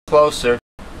coming closer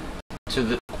to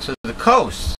the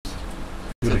coast,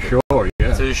 to the shore,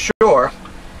 yeah, to the shore,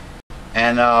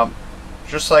 and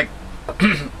just like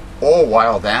all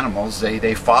wild animals,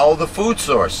 they follow the food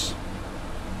source,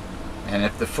 and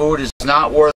if the food is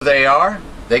not where they are,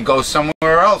 they go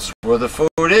somewhere else where the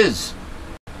food is.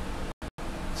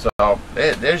 So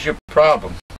there's your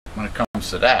problem when it comes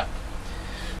to that.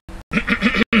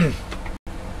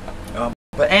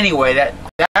 But anyway,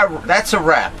 that's a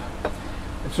wrap.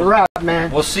 It's a wrap,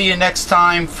 man. We'll see you next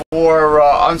time for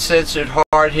Uncensored,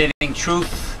 Hard-Hitting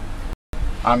Truth.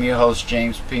 I'm your host,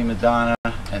 James P. Madonna,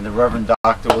 and the Reverend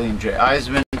Dr. William J.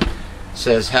 Eisman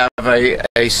says have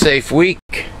a safe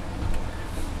week,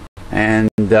 and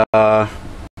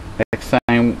next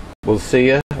time we'll see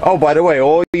you. Oh, by the way,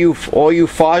 all you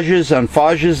Fajas on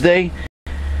Father's Day,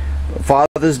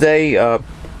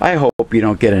 I hope you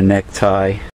don't get a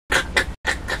necktie.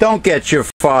 Don't get your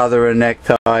father a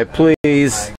necktie,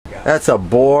 please. That's a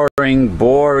boring,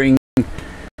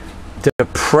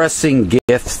 depressing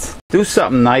gift. Do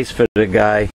something nice for the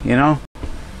guy, you know?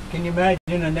 Can you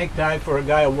imagine a necktie for a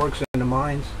guy who works in the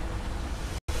mines?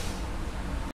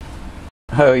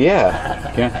 Oh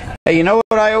yeah. Hey, you know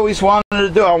what I always wanted to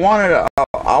do? I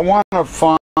want to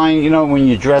find, you know, when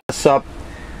you dress up,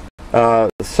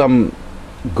 some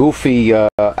goofy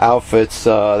outfits.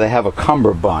 They have a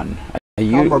cummerbund.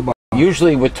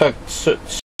 Usually with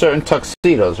certain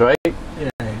tuxedos, right? Yeah.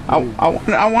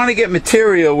 I want to get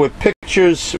material with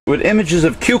pictures, with images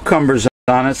of cucumbers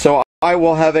on it, so I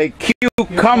will have a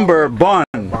cucumber bun.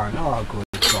 Oh, good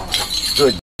God.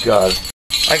 Good God.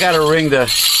 I got to ring the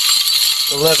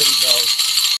levity bells.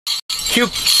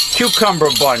 Cucumber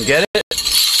bun, get it?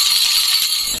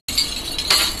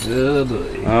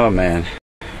 Oh, man.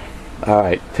 All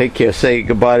right, take care. Say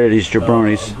goodbye to these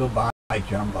jabronis. Goodbye,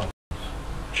 Jumbo.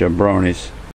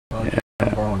 Jabronis. Well, yeah.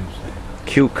 Jabronis.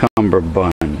 Cucumber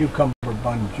bun. Cucumber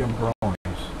bun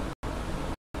jabronis.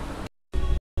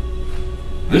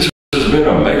 This has been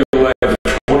a Mega